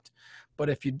accept. But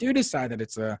if you do decide that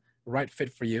it's a right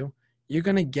fit for you, you're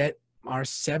going to get our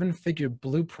 7-figure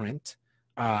blueprint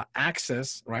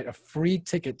access, right? A free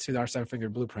ticket to our 7-figure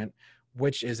blueprint,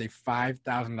 which is a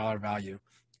 $5,000 value.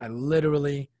 I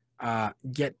literally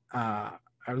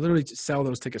sell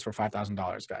those tickets for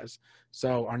 $5,000, guys.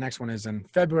 So our next one is in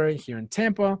February here in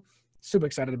Tampa. Super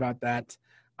excited about that.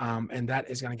 And that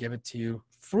is going to give it to you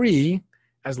free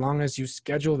as long as you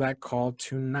schedule that call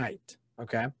tonight.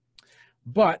 Okay.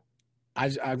 But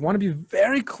I want to be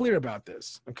very clear about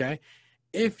this. Okay.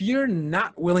 If you're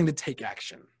not willing to take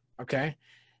action, okay,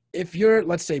 if you're,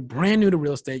 let's say, brand new to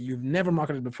real estate, you've never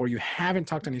marketed before, you haven't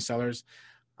talked to any sellers,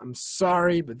 I'm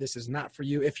sorry, but this is not for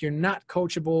you. If you're not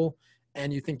coachable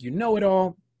and you think you know it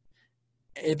all,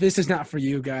 this is not for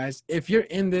you, guys. If you're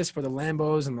in this for the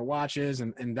Lambos and the watches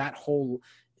and that whole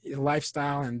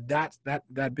lifestyle and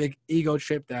that big ego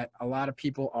trip that a lot of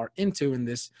people are into in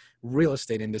this real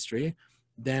estate industry,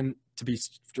 then to be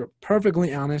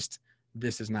perfectly honest,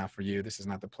 this is not for you. This is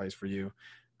not the place for you.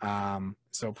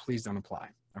 So please don't apply.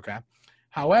 Okay.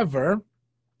 However,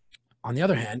 on the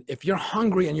other hand, if you're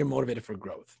hungry and you're motivated for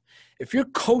growth, if you're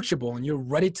coachable and you're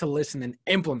ready to listen and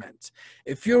implement,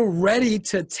 if you're ready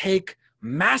to take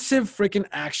massive freaking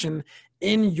action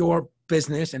in your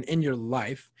business and in your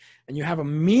life, and you have a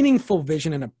meaningful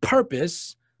vision and a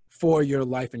purpose for your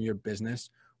life and your business,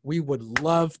 we would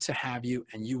love to have you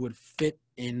and you would fit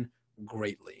in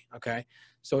greatly. Okay.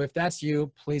 So if that's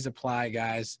you, please apply,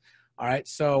 guys. All right.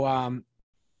 So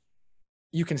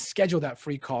you can schedule that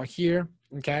free call here.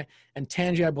 Okay. And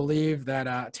Tangi, I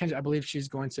believe she's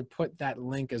going to put that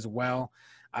link as well.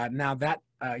 Now that,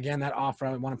 again, that offer,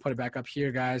 I want to put it back up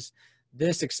here, guys.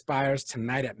 This expires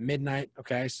tonight at midnight.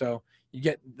 Okay. So you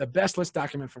get the best list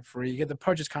document for free. You get the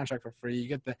purchase contract for free. You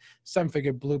get the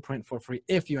 7-figure blueprint for free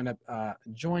if you end up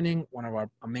joining one of our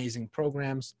amazing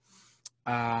programs.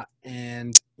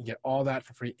 And you get all that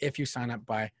for free if you sign up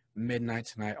by midnight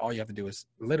tonight. All you have to do is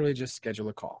literally just schedule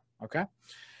a call. Okay.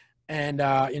 And,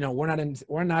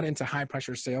 we're not into high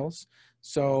pressure sales.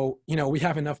 So, we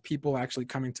have enough people actually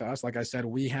coming to us. Like I said,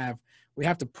 we have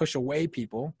to push away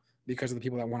people because of the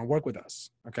people that want to work with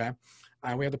us. Okay.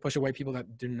 We have to push away people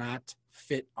that do not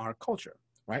fit our culture,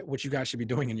 right? Which you guys should be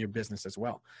doing in your business as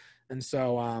well. And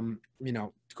so,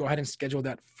 go ahead and schedule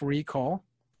that free call.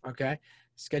 Okay.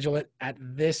 Schedule it at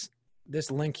this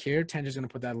link here. Tangi's going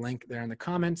to put that link there in the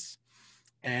comments,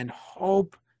 and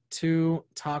hope to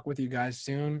talk with you guys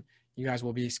soon. You guys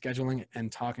will be scheduling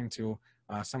and talking to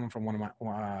someone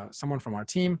from our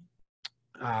team.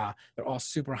 They're all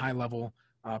super high level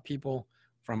people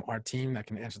from our team that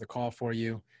can answer the call for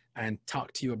you and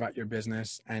talk to you about your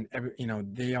business. And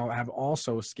they all have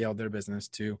also scaled their business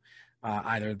to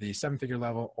either the 7-figure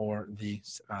level or the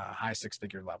high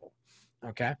 6-figure level.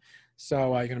 Okay.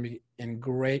 So you're going to be in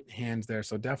great hands there.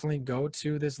 So definitely go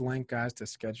to this link, guys, to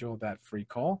schedule that free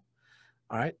call.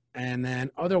 All right. And then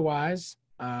otherwise,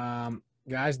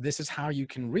 guys, this is how you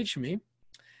can reach me.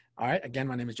 All right. Again,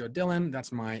 my name is Joe Dillon.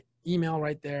 That's my email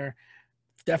right there.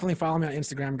 Definitely follow me on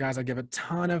Instagram, guys. I give a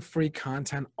ton of free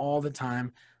content all the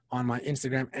time on my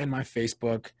Instagram and my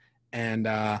Facebook. And,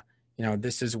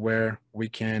 this is where we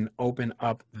can open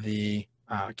up the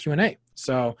Q&A.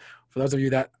 So for those of you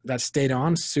that stayed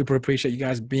on, super appreciate you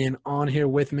guys being on here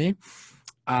with me.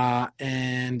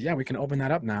 And yeah, we can open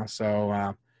that up now.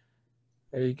 So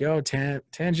there you go,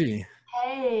 Tangi.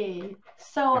 Hey,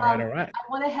 so all right.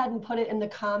 I went ahead and put it in the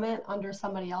comment under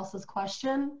somebody else's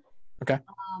question. Okay.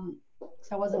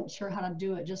 So I wasn't sure how to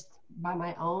do it just by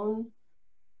my own.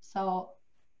 So,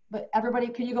 but everybody,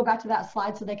 could you go back to that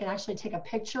slide so they can actually take a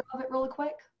picture of it really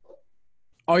quick?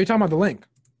 Oh, you're talking about the link?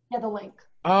 Yeah, the link.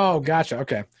 Oh, gotcha.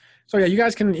 Okay. So yeah, you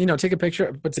guys can, take a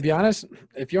picture, but to be honest,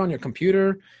 if you're on your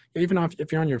computer, even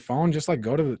if you're on your phone, just like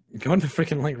go to the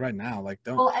freaking link right now. Like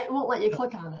don't. Well, it won't let you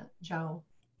click on it, Joe.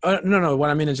 No. What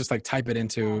I mean is just like type it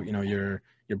into, your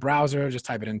browser, just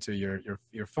type it into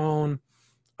your phone,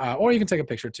 or you can take a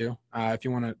picture too, if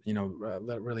you want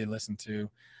to, really listen to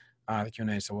the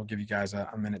Q&A. So we'll give you guys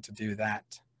a minute to do that.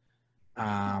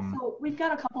 So we've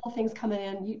got a couple of things coming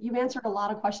in. You've answered a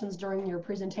lot of questions during your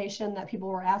presentation that people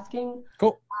were asking.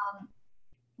 Cool.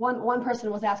 One person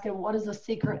was asking, what is a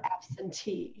secret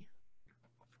absentee?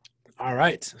 All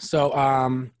right. So,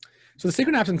 so the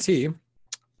secret absentee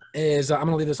is, I'm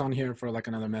going to leave this on here for like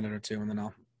another minute or two, and then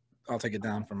I'll take it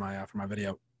down for my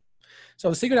video. So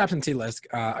the secret absentee list,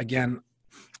 again,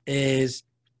 is,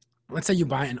 let's say you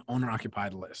buy an owner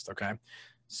occupied list. Okay.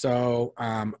 So,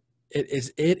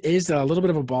 it is a little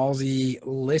bit of a ballsy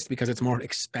list because it's more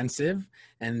expensive,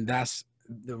 and that's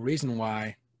the reason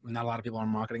why not a lot of people are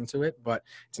marketing to it, but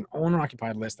it's an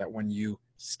owner-occupied list that when you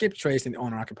skip trace in the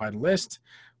owner-occupied list,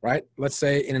 right? Let's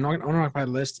say in an owner-occupied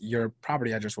list, your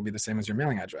property address will be the same as your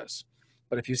mailing address.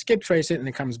 But if you skip trace it and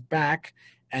it comes back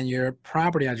and your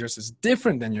property address is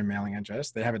different than your mailing address,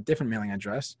 they have a different mailing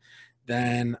address,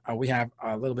 then we have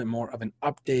a little bit more of an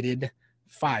updated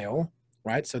file,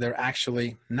 right? So they're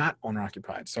actually not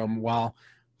owner-occupied. So while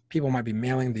people might be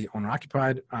mailing the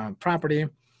owner-occupied property,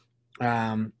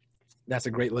 that's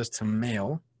a great list to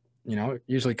mail. You know, it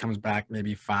usually comes back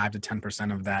maybe 5 to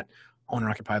 10% of that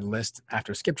owner-occupied list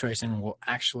after skip tracing will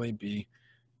actually be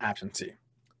absentee.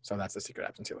 So that's the secret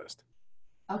absentee list.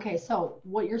 Okay, so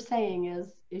what you're saying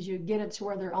is you get it to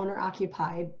where they're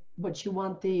owner-occupied, but you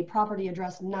want the property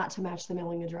address not to match the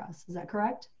mailing address. Is that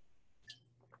correct?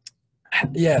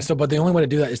 Yeah. So, but the only way to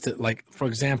do that is to, like, for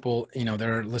example, you know,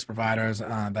 there are list providers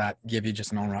that give you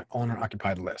just an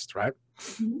owner-occupied list, right?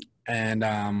 Mm-hmm.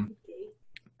 And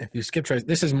if you skip trace,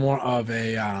 this is more of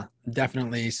a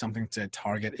definitely something to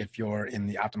target if you're in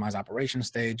the optimized operation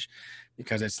stage,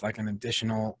 because it's like an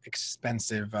additional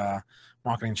expensive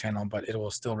marketing channel, but it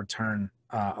will still return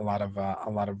a lot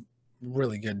of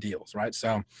really good deals, right?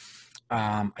 So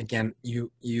again,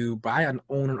 you buy an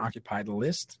owner occupied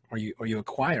list, or you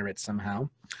acquire it somehow.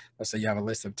 Let's say you have a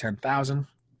list of 10,000,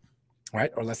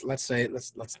 right? Or let's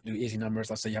do easy numbers.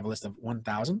 Let's say you have a list of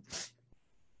 1,000.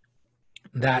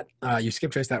 That you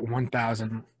skip trace that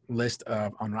 1,000 list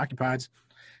of owner occupieds,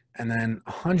 and then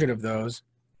 100 of those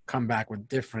come back with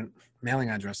different mailing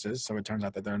addresses. So it turns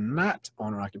out that they're not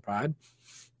owner occupied;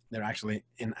 they're actually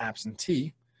in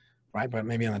absentee, right? But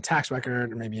maybe on the tax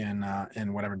record, or maybe in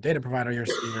whatever data provider you're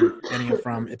getting it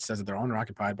from, it says that they're owner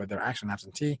occupied, but they're actually an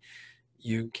absentee.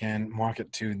 You can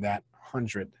market to that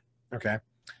 100, okay?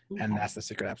 And that's the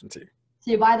secret absentee.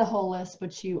 So you buy the whole list,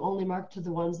 but you only market to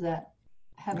the ones that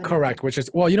have it. Correct, which is,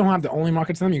 well, you don't have to only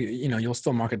market to them. You'll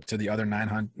still market to the other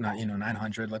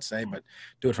 900, let's say, but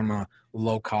do it from a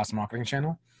low cost marketing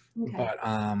channel. Okay.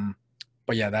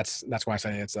 But yeah, that's why I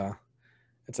say it's a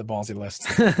ballsy list.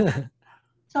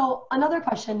 So another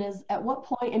question is, at what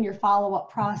point in your follow-up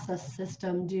process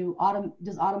system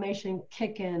does automation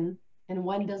kick in, and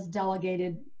when does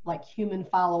delegated, like, human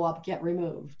follow-up get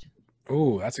removed?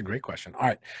 Oh, that's a great question. All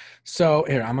right, so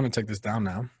here, I'm going to take this down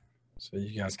now so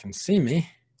you guys can see me.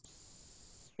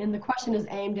 And the question is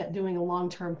aimed at doing a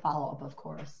long-term follow-up, of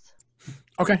course.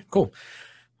 Okay, cool.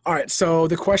 All right, so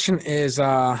the question is,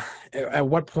 at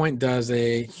what point does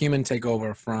a human take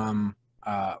over from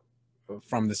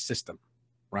the system,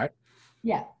 right?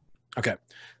 Yeah. Okay,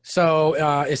 so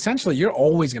essentially, you're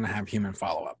always going to have human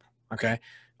follow-up. Okay,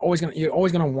 you're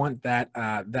always going to want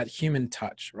that human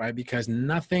touch, right? Because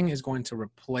nothing is going to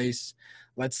replace.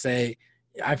 Let's say,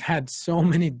 I've had so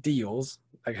many deals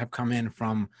that have come in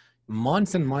from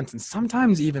months and months, and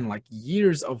sometimes even like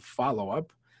years of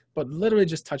follow-up, but literally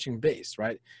just touching base,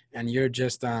 right? And you're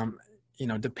just,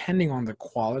 depending on the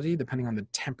quality, depending on the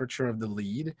temperature of the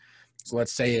lead. So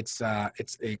let's say it's a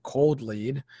cold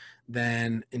lead,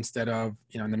 then instead of,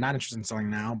 they're not interested in selling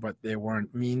now, but they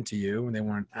weren't mean to you and they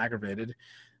weren't aggravated,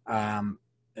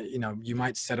 you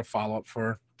might set a follow-up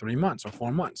for 3 months or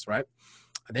 4 months, right?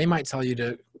 They might tell you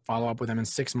to follow up with them in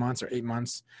 6 months or 8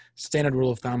 months. Standard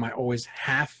rule of thumb, I always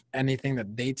half anything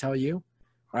that they tell you,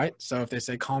 right? So if they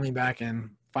say, call me back in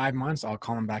 5 months, I'll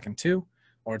call them back in 2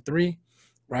 or 3,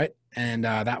 right? And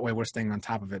that way we're staying on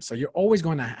top of it. So you're always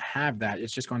going to have that.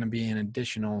 It's just going to be an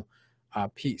additional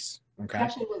piece, okay? I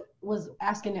actually was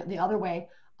asking it the other way.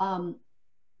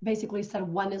 Basically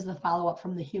said, when does the follow-up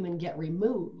from the human get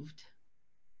removed?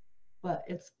 But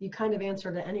you kind of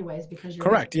answered it anyways, because you're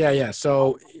correct. Yeah.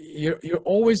 So you're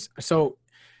always,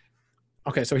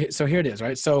 okay. So here it is,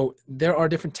 right? So there are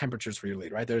different temperatures for your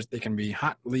lead, right? They can be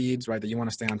hot leads, right, that you want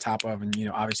to stay on top of,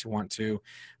 and obviously want to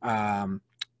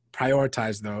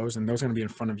prioritize those, and those are going to be in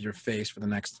front of your face for the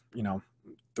next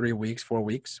 3 weeks, 4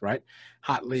 weeks, right?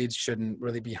 Hot leads shouldn't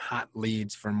really be hot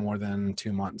leads for more than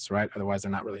 2 months, right? Otherwise,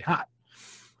 they're not really hot.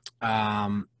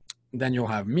 Then you'll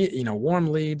have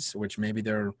warm leads, which maybe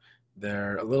they're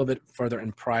a little bit further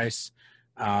in price.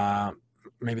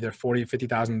 Maybe they're $40,000,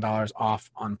 $50,000 off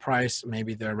on price.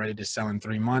 Maybe they're ready to sell in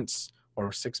 3 months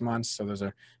or 6 months. So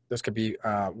those could be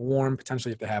warm,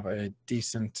 potentially, if they have a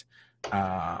decent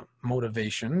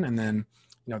motivation. And then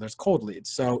there's cold leads.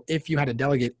 So if you had to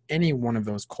delegate any one of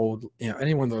those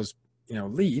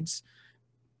leads,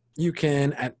 you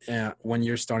can when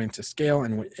you're starting to scale,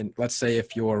 and let's say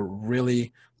if you're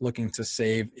really looking to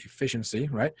save efficiency,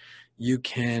 right? You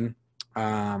can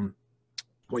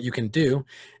what you can do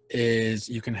is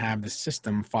you can have the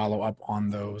system follow up on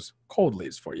those cold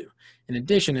leads for you. In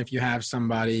addition, if you have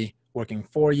somebody working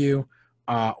for you.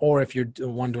 Or if you're the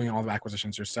one doing all the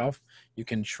acquisitions yourself, you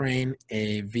can train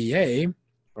a VA,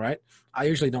 right? I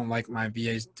usually don't like my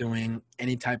VAs doing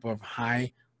any type of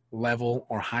high level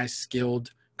or high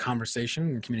skilled conversation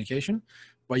and communication,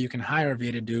 but you can hire a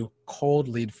VA to do cold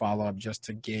lead follow-up just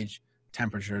to gauge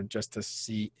temperature, just to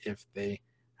see if they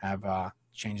have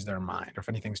changed their mind or if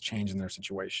anything's changed in their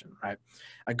situation, right?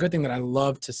 A good thing that I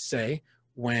love to say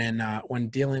when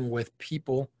dealing with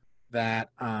people that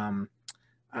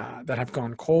that have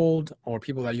gone cold or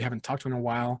people that you haven't talked to in a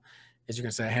while is you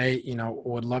can say, hey,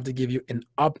 would love to give you an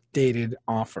updated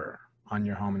offer on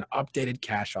your home, an updated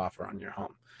cash offer on your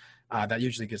home. That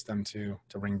usually gets them to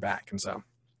ring back. And so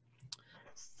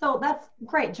that's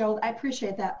great, Joe. I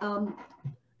appreciate that.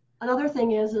 Another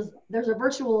thing is there's a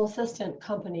virtual assistant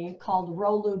company called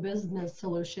Rolu Business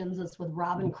Solutions. It's with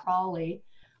Robin Crawley.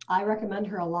 I recommend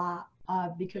her a lot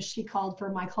because she called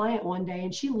for my client one day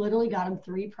and she literally got him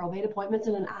 3 probate appointments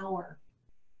in an hour.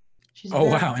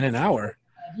 Wow, in an hour?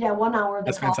 Yeah, 1 hour.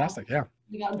 That's fantastic, yeah.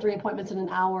 We got him 3 appointments in an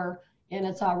hour, and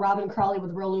it's Robin Crawley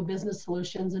with Rolu Business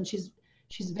Solutions, and she's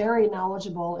very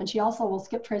knowledgeable, and she also will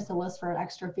skip trace the list for an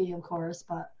extra fee, of course,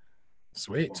 but.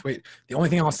 Sweet. The only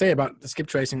thing I'll say about the skip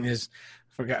tracing is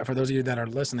for those of you that are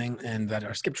listening and that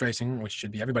are skip tracing, which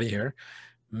should be everybody here,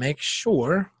 make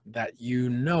sure that you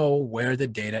know where the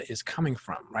data is coming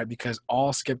from, right? Because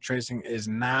all skip tracing is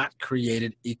not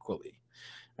created equally.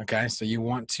 Okay. So you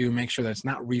want to make sure that it's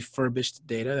not refurbished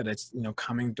data, that it's,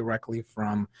 coming directly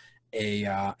from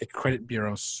a credit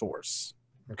bureau source.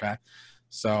 Okay.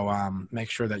 So make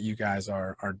sure that you guys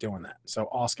are doing that. So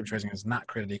all skip tracing is not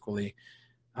created equally.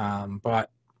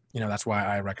 But that's why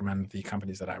I recommend the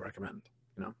companies that I recommend,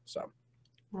 so.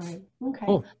 Right. Okay.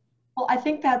 Cool. Well, I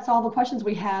think that's all the questions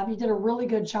we have. You did a really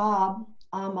good job.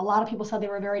 A lot of people said they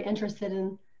were very interested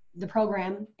in the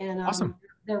program, and Awesome.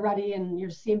 They're ready, and you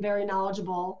seem very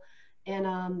knowledgeable,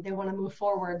 and they want to move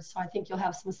forward. So I think you'll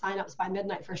have some signups by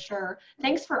midnight for sure.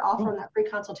 Thanks for offering that free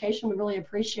consultation. We really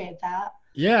appreciate that.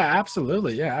 Yeah,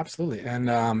 absolutely. Yeah, absolutely. And,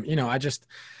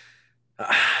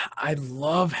 I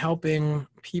love helping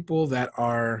people that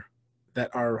are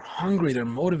hungry, they're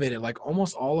motivated. Like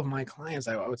almost all of my clients,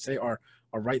 I would say are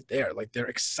right there. Like they're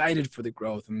excited for the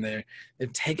growth and they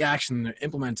take action and they're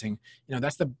implementing.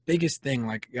 That's the biggest thing,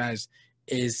 like guys,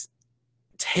 is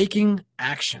taking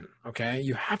action. Okay.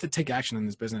 You have to take action in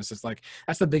this business. It's like,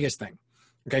 that's the biggest thing.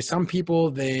 Okay. Some people,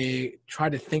 they try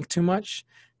to think too much.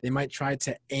 They might try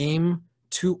to aim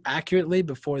too accurately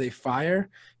before they fire.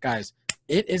 Guys,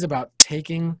 it is about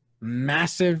taking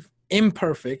massive,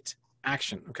 imperfect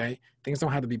action, okay? Things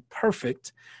don't have to be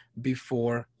perfect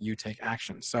before you take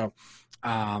action. So,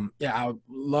 yeah, I would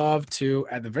love to,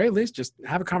 at the very least, just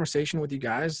have a conversation with you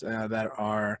guys that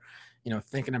are,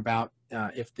 thinking about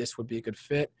if this would be a good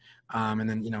fit. And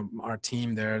then, our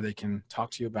team there, they can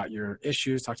talk to you about your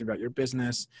issues, talk to you about your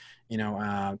business,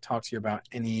 talk to you about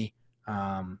any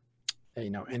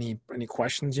any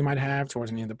questions you might have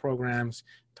towards any of the programs,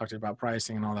 talk to you about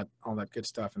pricing and all that good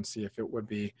stuff, and see if it would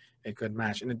be a good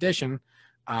match. In addition,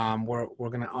 we're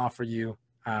going to offer you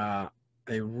a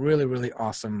really, really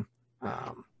awesome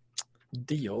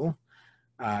deal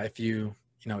if you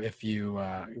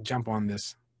jump on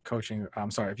this coaching.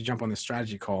 If you jump on this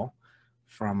strategy call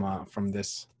from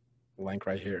this link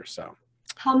right here. So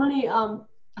how many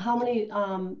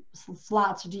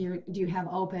slots do you have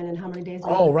open, and how many days?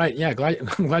 Oh, right. Yeah.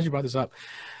 I'm glad you brought this up.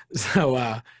 So,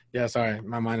 yeah, sorry.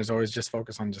 My mind is always just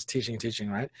focused on just teaching,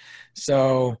 right?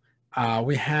 So,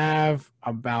 we have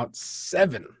about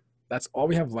 7. That's all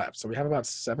we have left. So we have about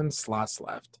 7 slots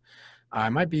left. It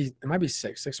might be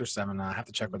 6 or 7. I have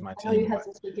to check with my team. You have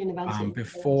some speaking events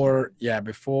before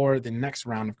the next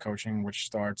round of coaching, which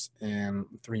starts in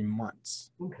 3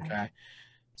 months. Okay.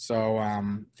 So,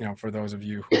 for those of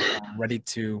you who are ready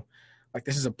to,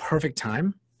 this is a perfect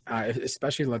time,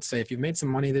 especially, let's say, if you've made some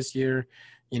money this year,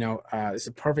 it's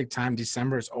a perfect time.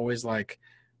 December is always like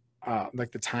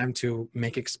the time to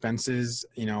make expenses,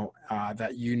 that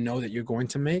that you're going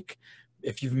to make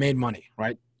if you've made money,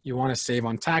 right? You want to save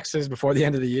on taxes before the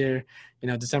end of the year.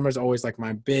 December is always like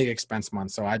my big expense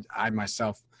month. So I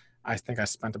myself, I think I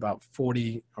spent about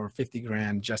 40 or 50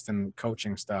 grand just in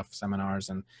coaching stuff, seminars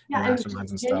and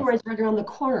masterminds and stuff. January's right around the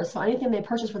corner. So anything they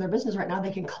purchase for their business right now,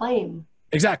 they can claim.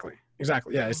 Exactly.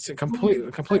 Yeah. It's a complete,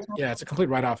 it's a complete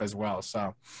write-off as well.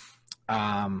 So,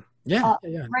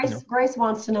 Grace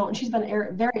wants to know, and she's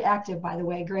been very active, by the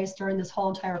way, Grace, during this whole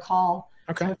entire call.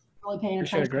 Okay. So really paying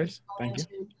Appreciate attention. it, Grace. Thank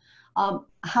you.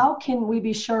 How can we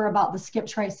be sure about the skip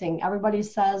tracing? Everybody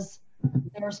says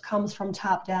theirs comes from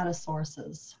top data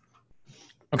sources.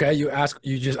 Okay, you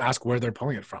just ask where they're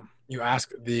pulling it from. you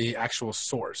ask the actual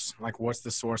source, like what's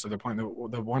the source of the point.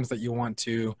 The ones that you want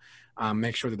to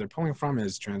make sure that they're pulling from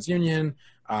is TransUnion,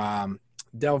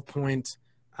 Delve Point,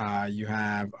 you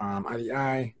have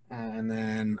IDI, and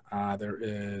then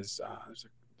there's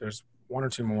one or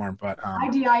two more, but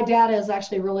IDI data is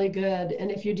actually really good.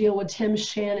 And if you deal with Tim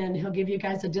Shannon, he'll give you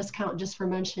guys a discount just for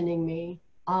mentioning me.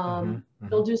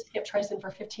 They'll do skip tracing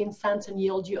for 15 cents and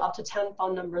yield you up to 10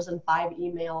 phone numbers and 5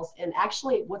 emails. And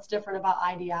actually, what's different about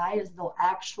IDI is they'll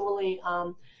actually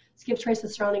skip trace the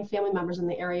surrounding family members in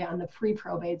the area on the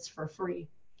pre-probates for free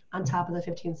on top of the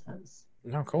 15 cents.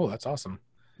 No, cool. That's awesome.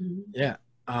 Mm-hmm. Yeah.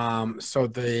 So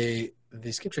the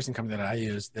skip tracing company that I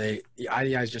use, the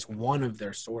IDI is just one of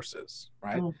their sources,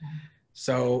 right? Okay.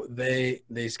 So they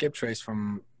skip trace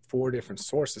from 4 different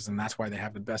sources, and that's why they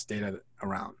have the best data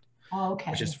around. Oh,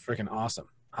 okay. Which is freaking awesome.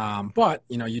 But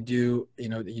you do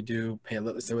pay a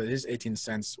little. So it is 18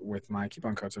 cents with my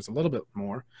coupon code, so it's a little bit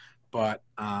more. But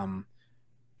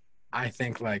I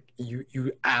think like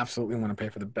you absolutely want to pay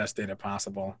for the best data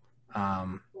possible,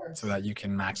 so that you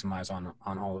can maximize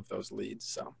on all of those leads.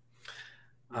 So,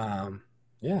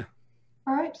 yeah.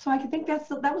 All right, so I think that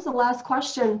was the last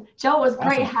question. Joe, it was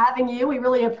great having you. We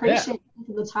really appreciate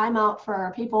the time out for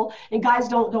our people. And guys,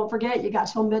 don't forget, you got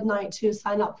till midnight to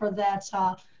sign up for that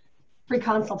free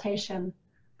consultation.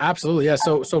 Absolutely, yeah.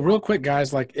 So real quick,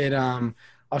 guys, like it.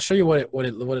 I'll show you what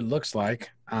it looks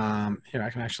like. Here, I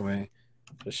can actually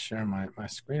just share my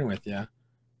screen with you.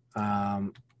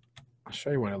 I'll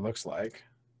show you what it looks like,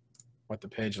 what the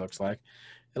page looks like.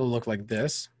 It'll look like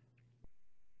this.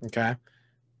 Okay.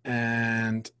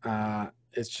 And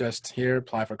it's just here,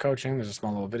 apply for coaching. There's a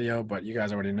small little video, but you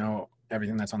guys already know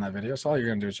everything that's on that video. So all you're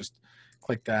gonna do is just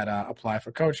click that apply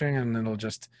for coaching, and it'll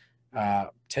just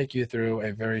take you through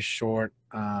a very short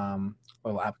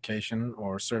little application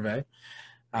or survey,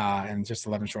 and just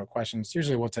 11 short questions.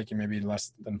 Usually will take you maybe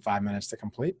less than 5 minutes to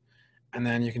complete, and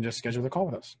then you can just schedule the call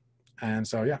with us. And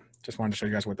so yeah, just wanted to show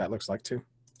you guys what that looks like too.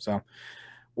 So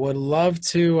would love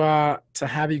to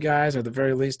have you guys, or at the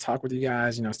very least, talk with you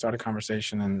guys, start a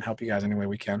conversation and help you guys any way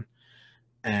we can.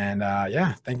 And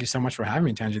yeah, thank you so much for having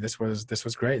me, Tanji. This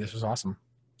was great. This was awesome.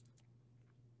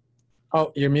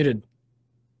 Oh, you're muted.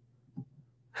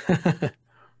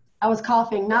 I was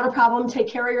coughing. Not a problem. Take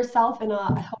care of yourself, and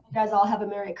I hope you guys all have a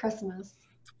Merry Christmas.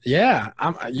 Yeah,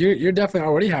 you're definitely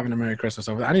already having a Merry Christmas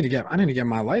over there. I need to get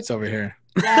my lights over here.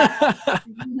 Yeah.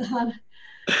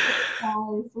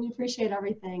 We appreciate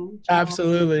everything. Joe.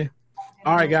 Absolutely.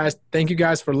 All right, guys. Thank you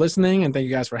guys for listening, and thank you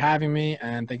guys for having me,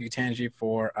 and thank you, Tanji,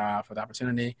 for the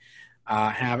opportunity.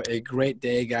 Have a great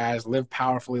day, guys. Live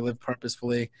powerfully, live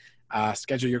purposefully.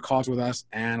 Schedule your calls with us,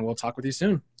 and we'll talk with you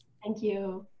soon. Thank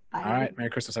you. Bye. All right. Merry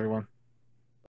Christmas, everyone.